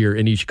this year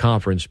in each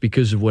conference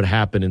because of what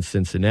happened in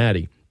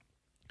Cincinnati.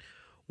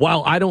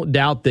 While I don't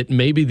doubt that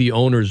maybe the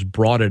owners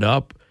brought it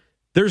up,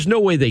 there's no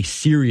way they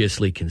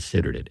seriously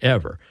considered it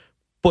ever.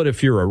 But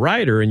if you're a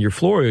writer and you're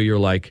Florio, you're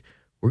like,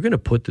 we're going to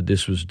put that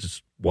this was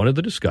just one of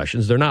the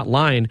discussions. They're not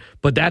lying,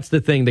 but that's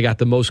the thing. They got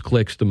the most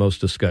clicks, the most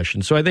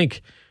discussion. So I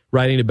think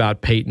writing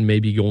about Payton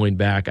maybe going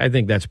back, I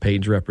think that's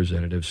Payton's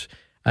representatives.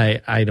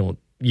 I don't,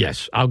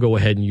 yes, I'll go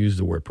ahead and use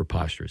the word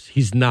preposterous.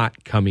 He's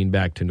not coming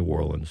back to New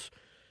Orleans.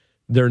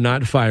 They're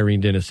not firing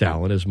Dennis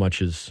Allen as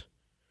much as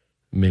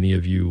many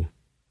of you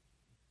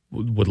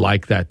would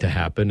like that to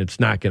happen. It's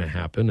not going to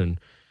happen, and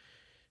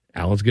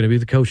Allen's going to be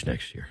the coach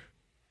next year.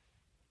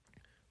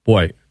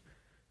 Boy,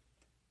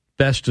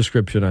 best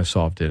description I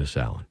saw of Dennis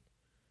Allen.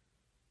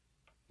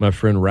 My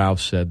friend Ralph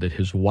said that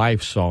his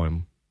wife saw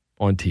him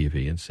on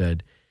TV and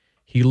said,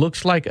 he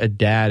looks like a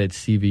dad at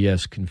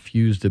CVS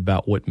confused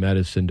about what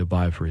medicine to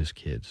buy for his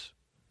kids.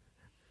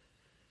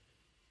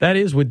 That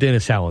is what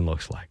Dennis Allen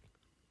looks like.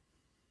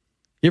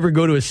 You ever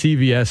go to a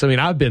CVS? I mean,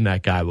 I've been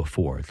that guy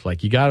before. It's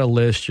like you got a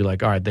list. You're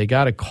like, all right, they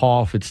got a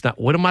cough. It's not,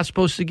 what am I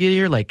supposed to get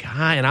here? Like,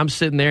 hi, and I'm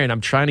sitting there and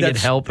I'm trying to get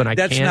help and I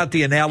can't. That's not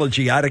the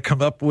analogy I'd have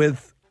come up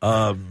with.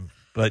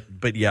 But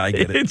yeah, I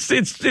get it.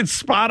 It's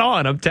spot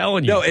on. I'm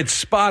telling you. No, it's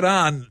spot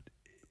on.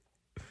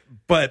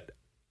 But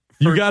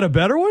you got a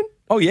better one?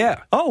 Oh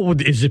yeah. Oh,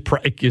 is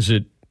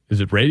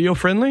it radio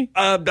friendly?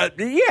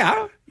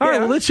 Yeah. All right,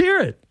 well, let's hear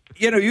it.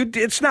 You know,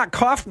 it's not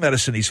cough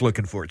medicine he's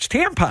looking for. It's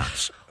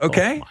tampons.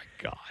 Okay. Oh my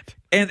God.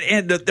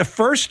 And the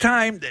first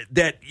time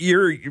that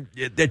your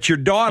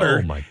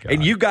daughter, oh my God,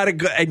 and you got to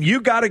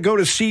go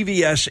to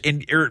CVS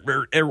and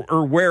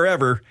or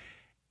wherever,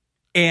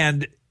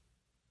 and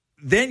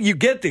then you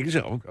get these.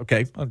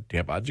 Okay,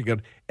 tampons are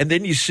good, and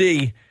then you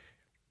see,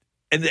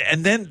 and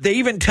then they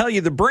even tell you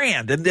the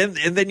brand, and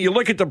then you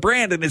look at the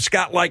brand, and it's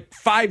got like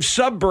 5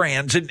 sub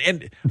brands,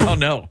 and oh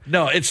no,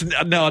 it's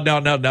no,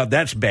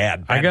 that's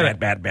bad. I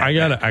got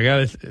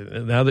it.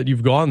 Now that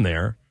you've gone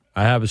there,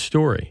 I have a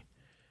story.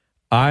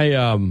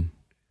 I'm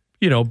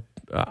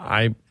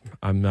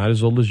not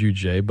as old as you,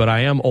 Jay, but I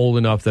am old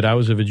enough that I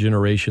was of a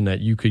generation that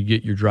you could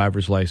get your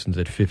driver's license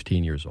at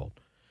 15 years old.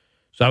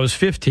 So I was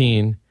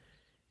 15,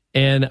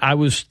 and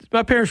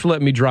my parents were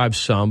letting me drive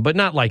some, but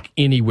not like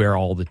anywhere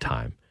all the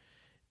time.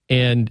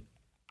 And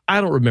I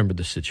don't remember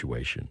the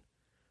situation.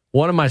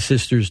 One of my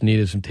sisters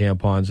needed some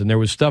tampons, and there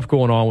was stuff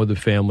going on with the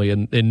family,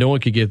 and no one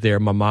could get there.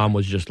 My mom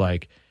was just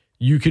like,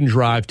 you can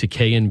drive to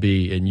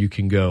K&B, and you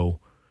can go.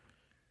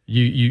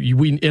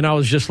 And I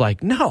was just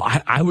like, no,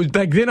 I was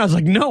back then. I was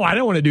like, no, I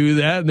don't want to do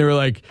that. And they were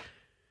like,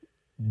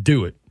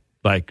 do it.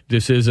 Like,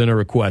 this isn't a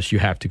request. You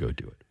have to go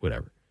do it,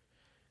 whatever.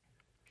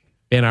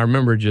 And I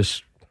remember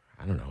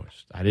I don't know.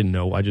 I didn't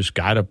know. I just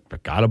got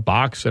a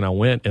box and I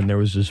went, and there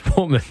was this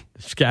woman,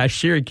 this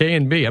cashier at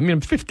K&B. I mean, I'm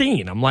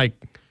 15. I'm like,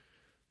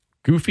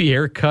 goofy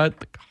haircut,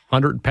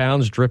 100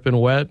 pounds dripping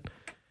wet,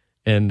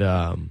 and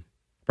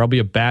probably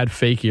a bad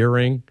fake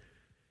earring.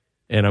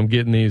 And I'm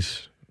getting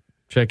these,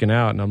 checking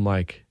out, and I'm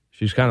like,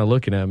 she's kind of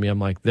looking at me. I'm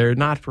like, they're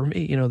not for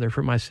me, they're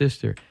for my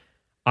sister.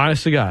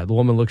 Honest to God, the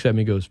woman looks at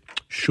me and goes,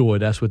 sure,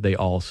 that's what they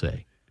all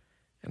say.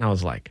 And I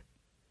was like,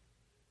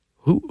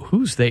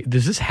 who's they?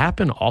 Does this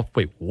happen?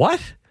 Wait,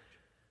 what?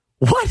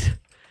 What?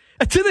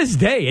 To this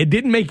day, it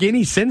didn't make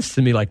any sense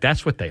to me. Like,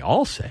 that's what they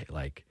all say.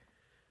 Like,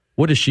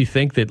 what does she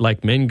think that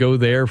like men go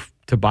there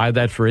to buy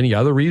that for any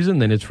other reason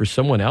than it's for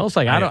someone else?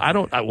 Like, I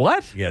don't.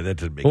 What? Yeah, that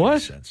doesn't make any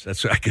sense.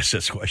 I guess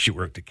that's why she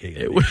worked at K&B.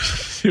 It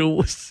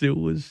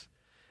was.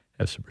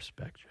 Have some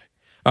respect, Jay.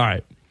 All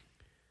right.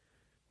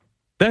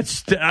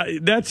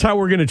 That's how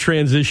we're going to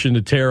transition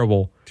to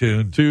Terrible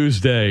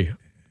Tuesday.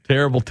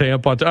 Terrible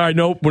tampons. All right,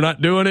 nope, we're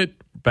not doing it.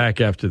 Back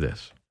after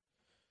this.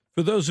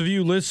 For those of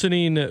you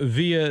listening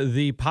via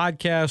the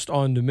podcast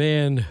on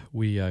demand,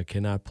 we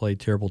cannot play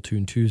Terrible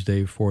Tune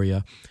Tuesday for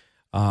you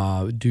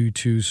due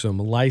to some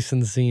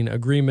licensing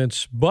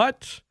agreements.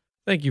 But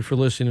thank you for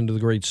listening to The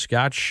Great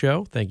Scott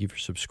Show. Thank you for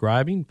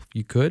subscribing. If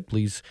you could,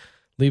 please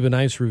leave a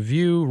nice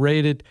review,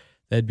 rate it.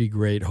 That'd be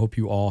great. Hope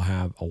you all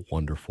have a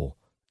wonderful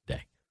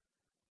day.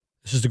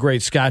 This is The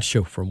Great Scott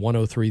Show from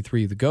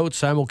 103.3 The GOAT,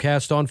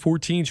 simulcast on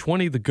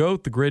 1420 The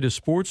GOAT, the greatest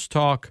sports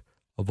talk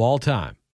of all time.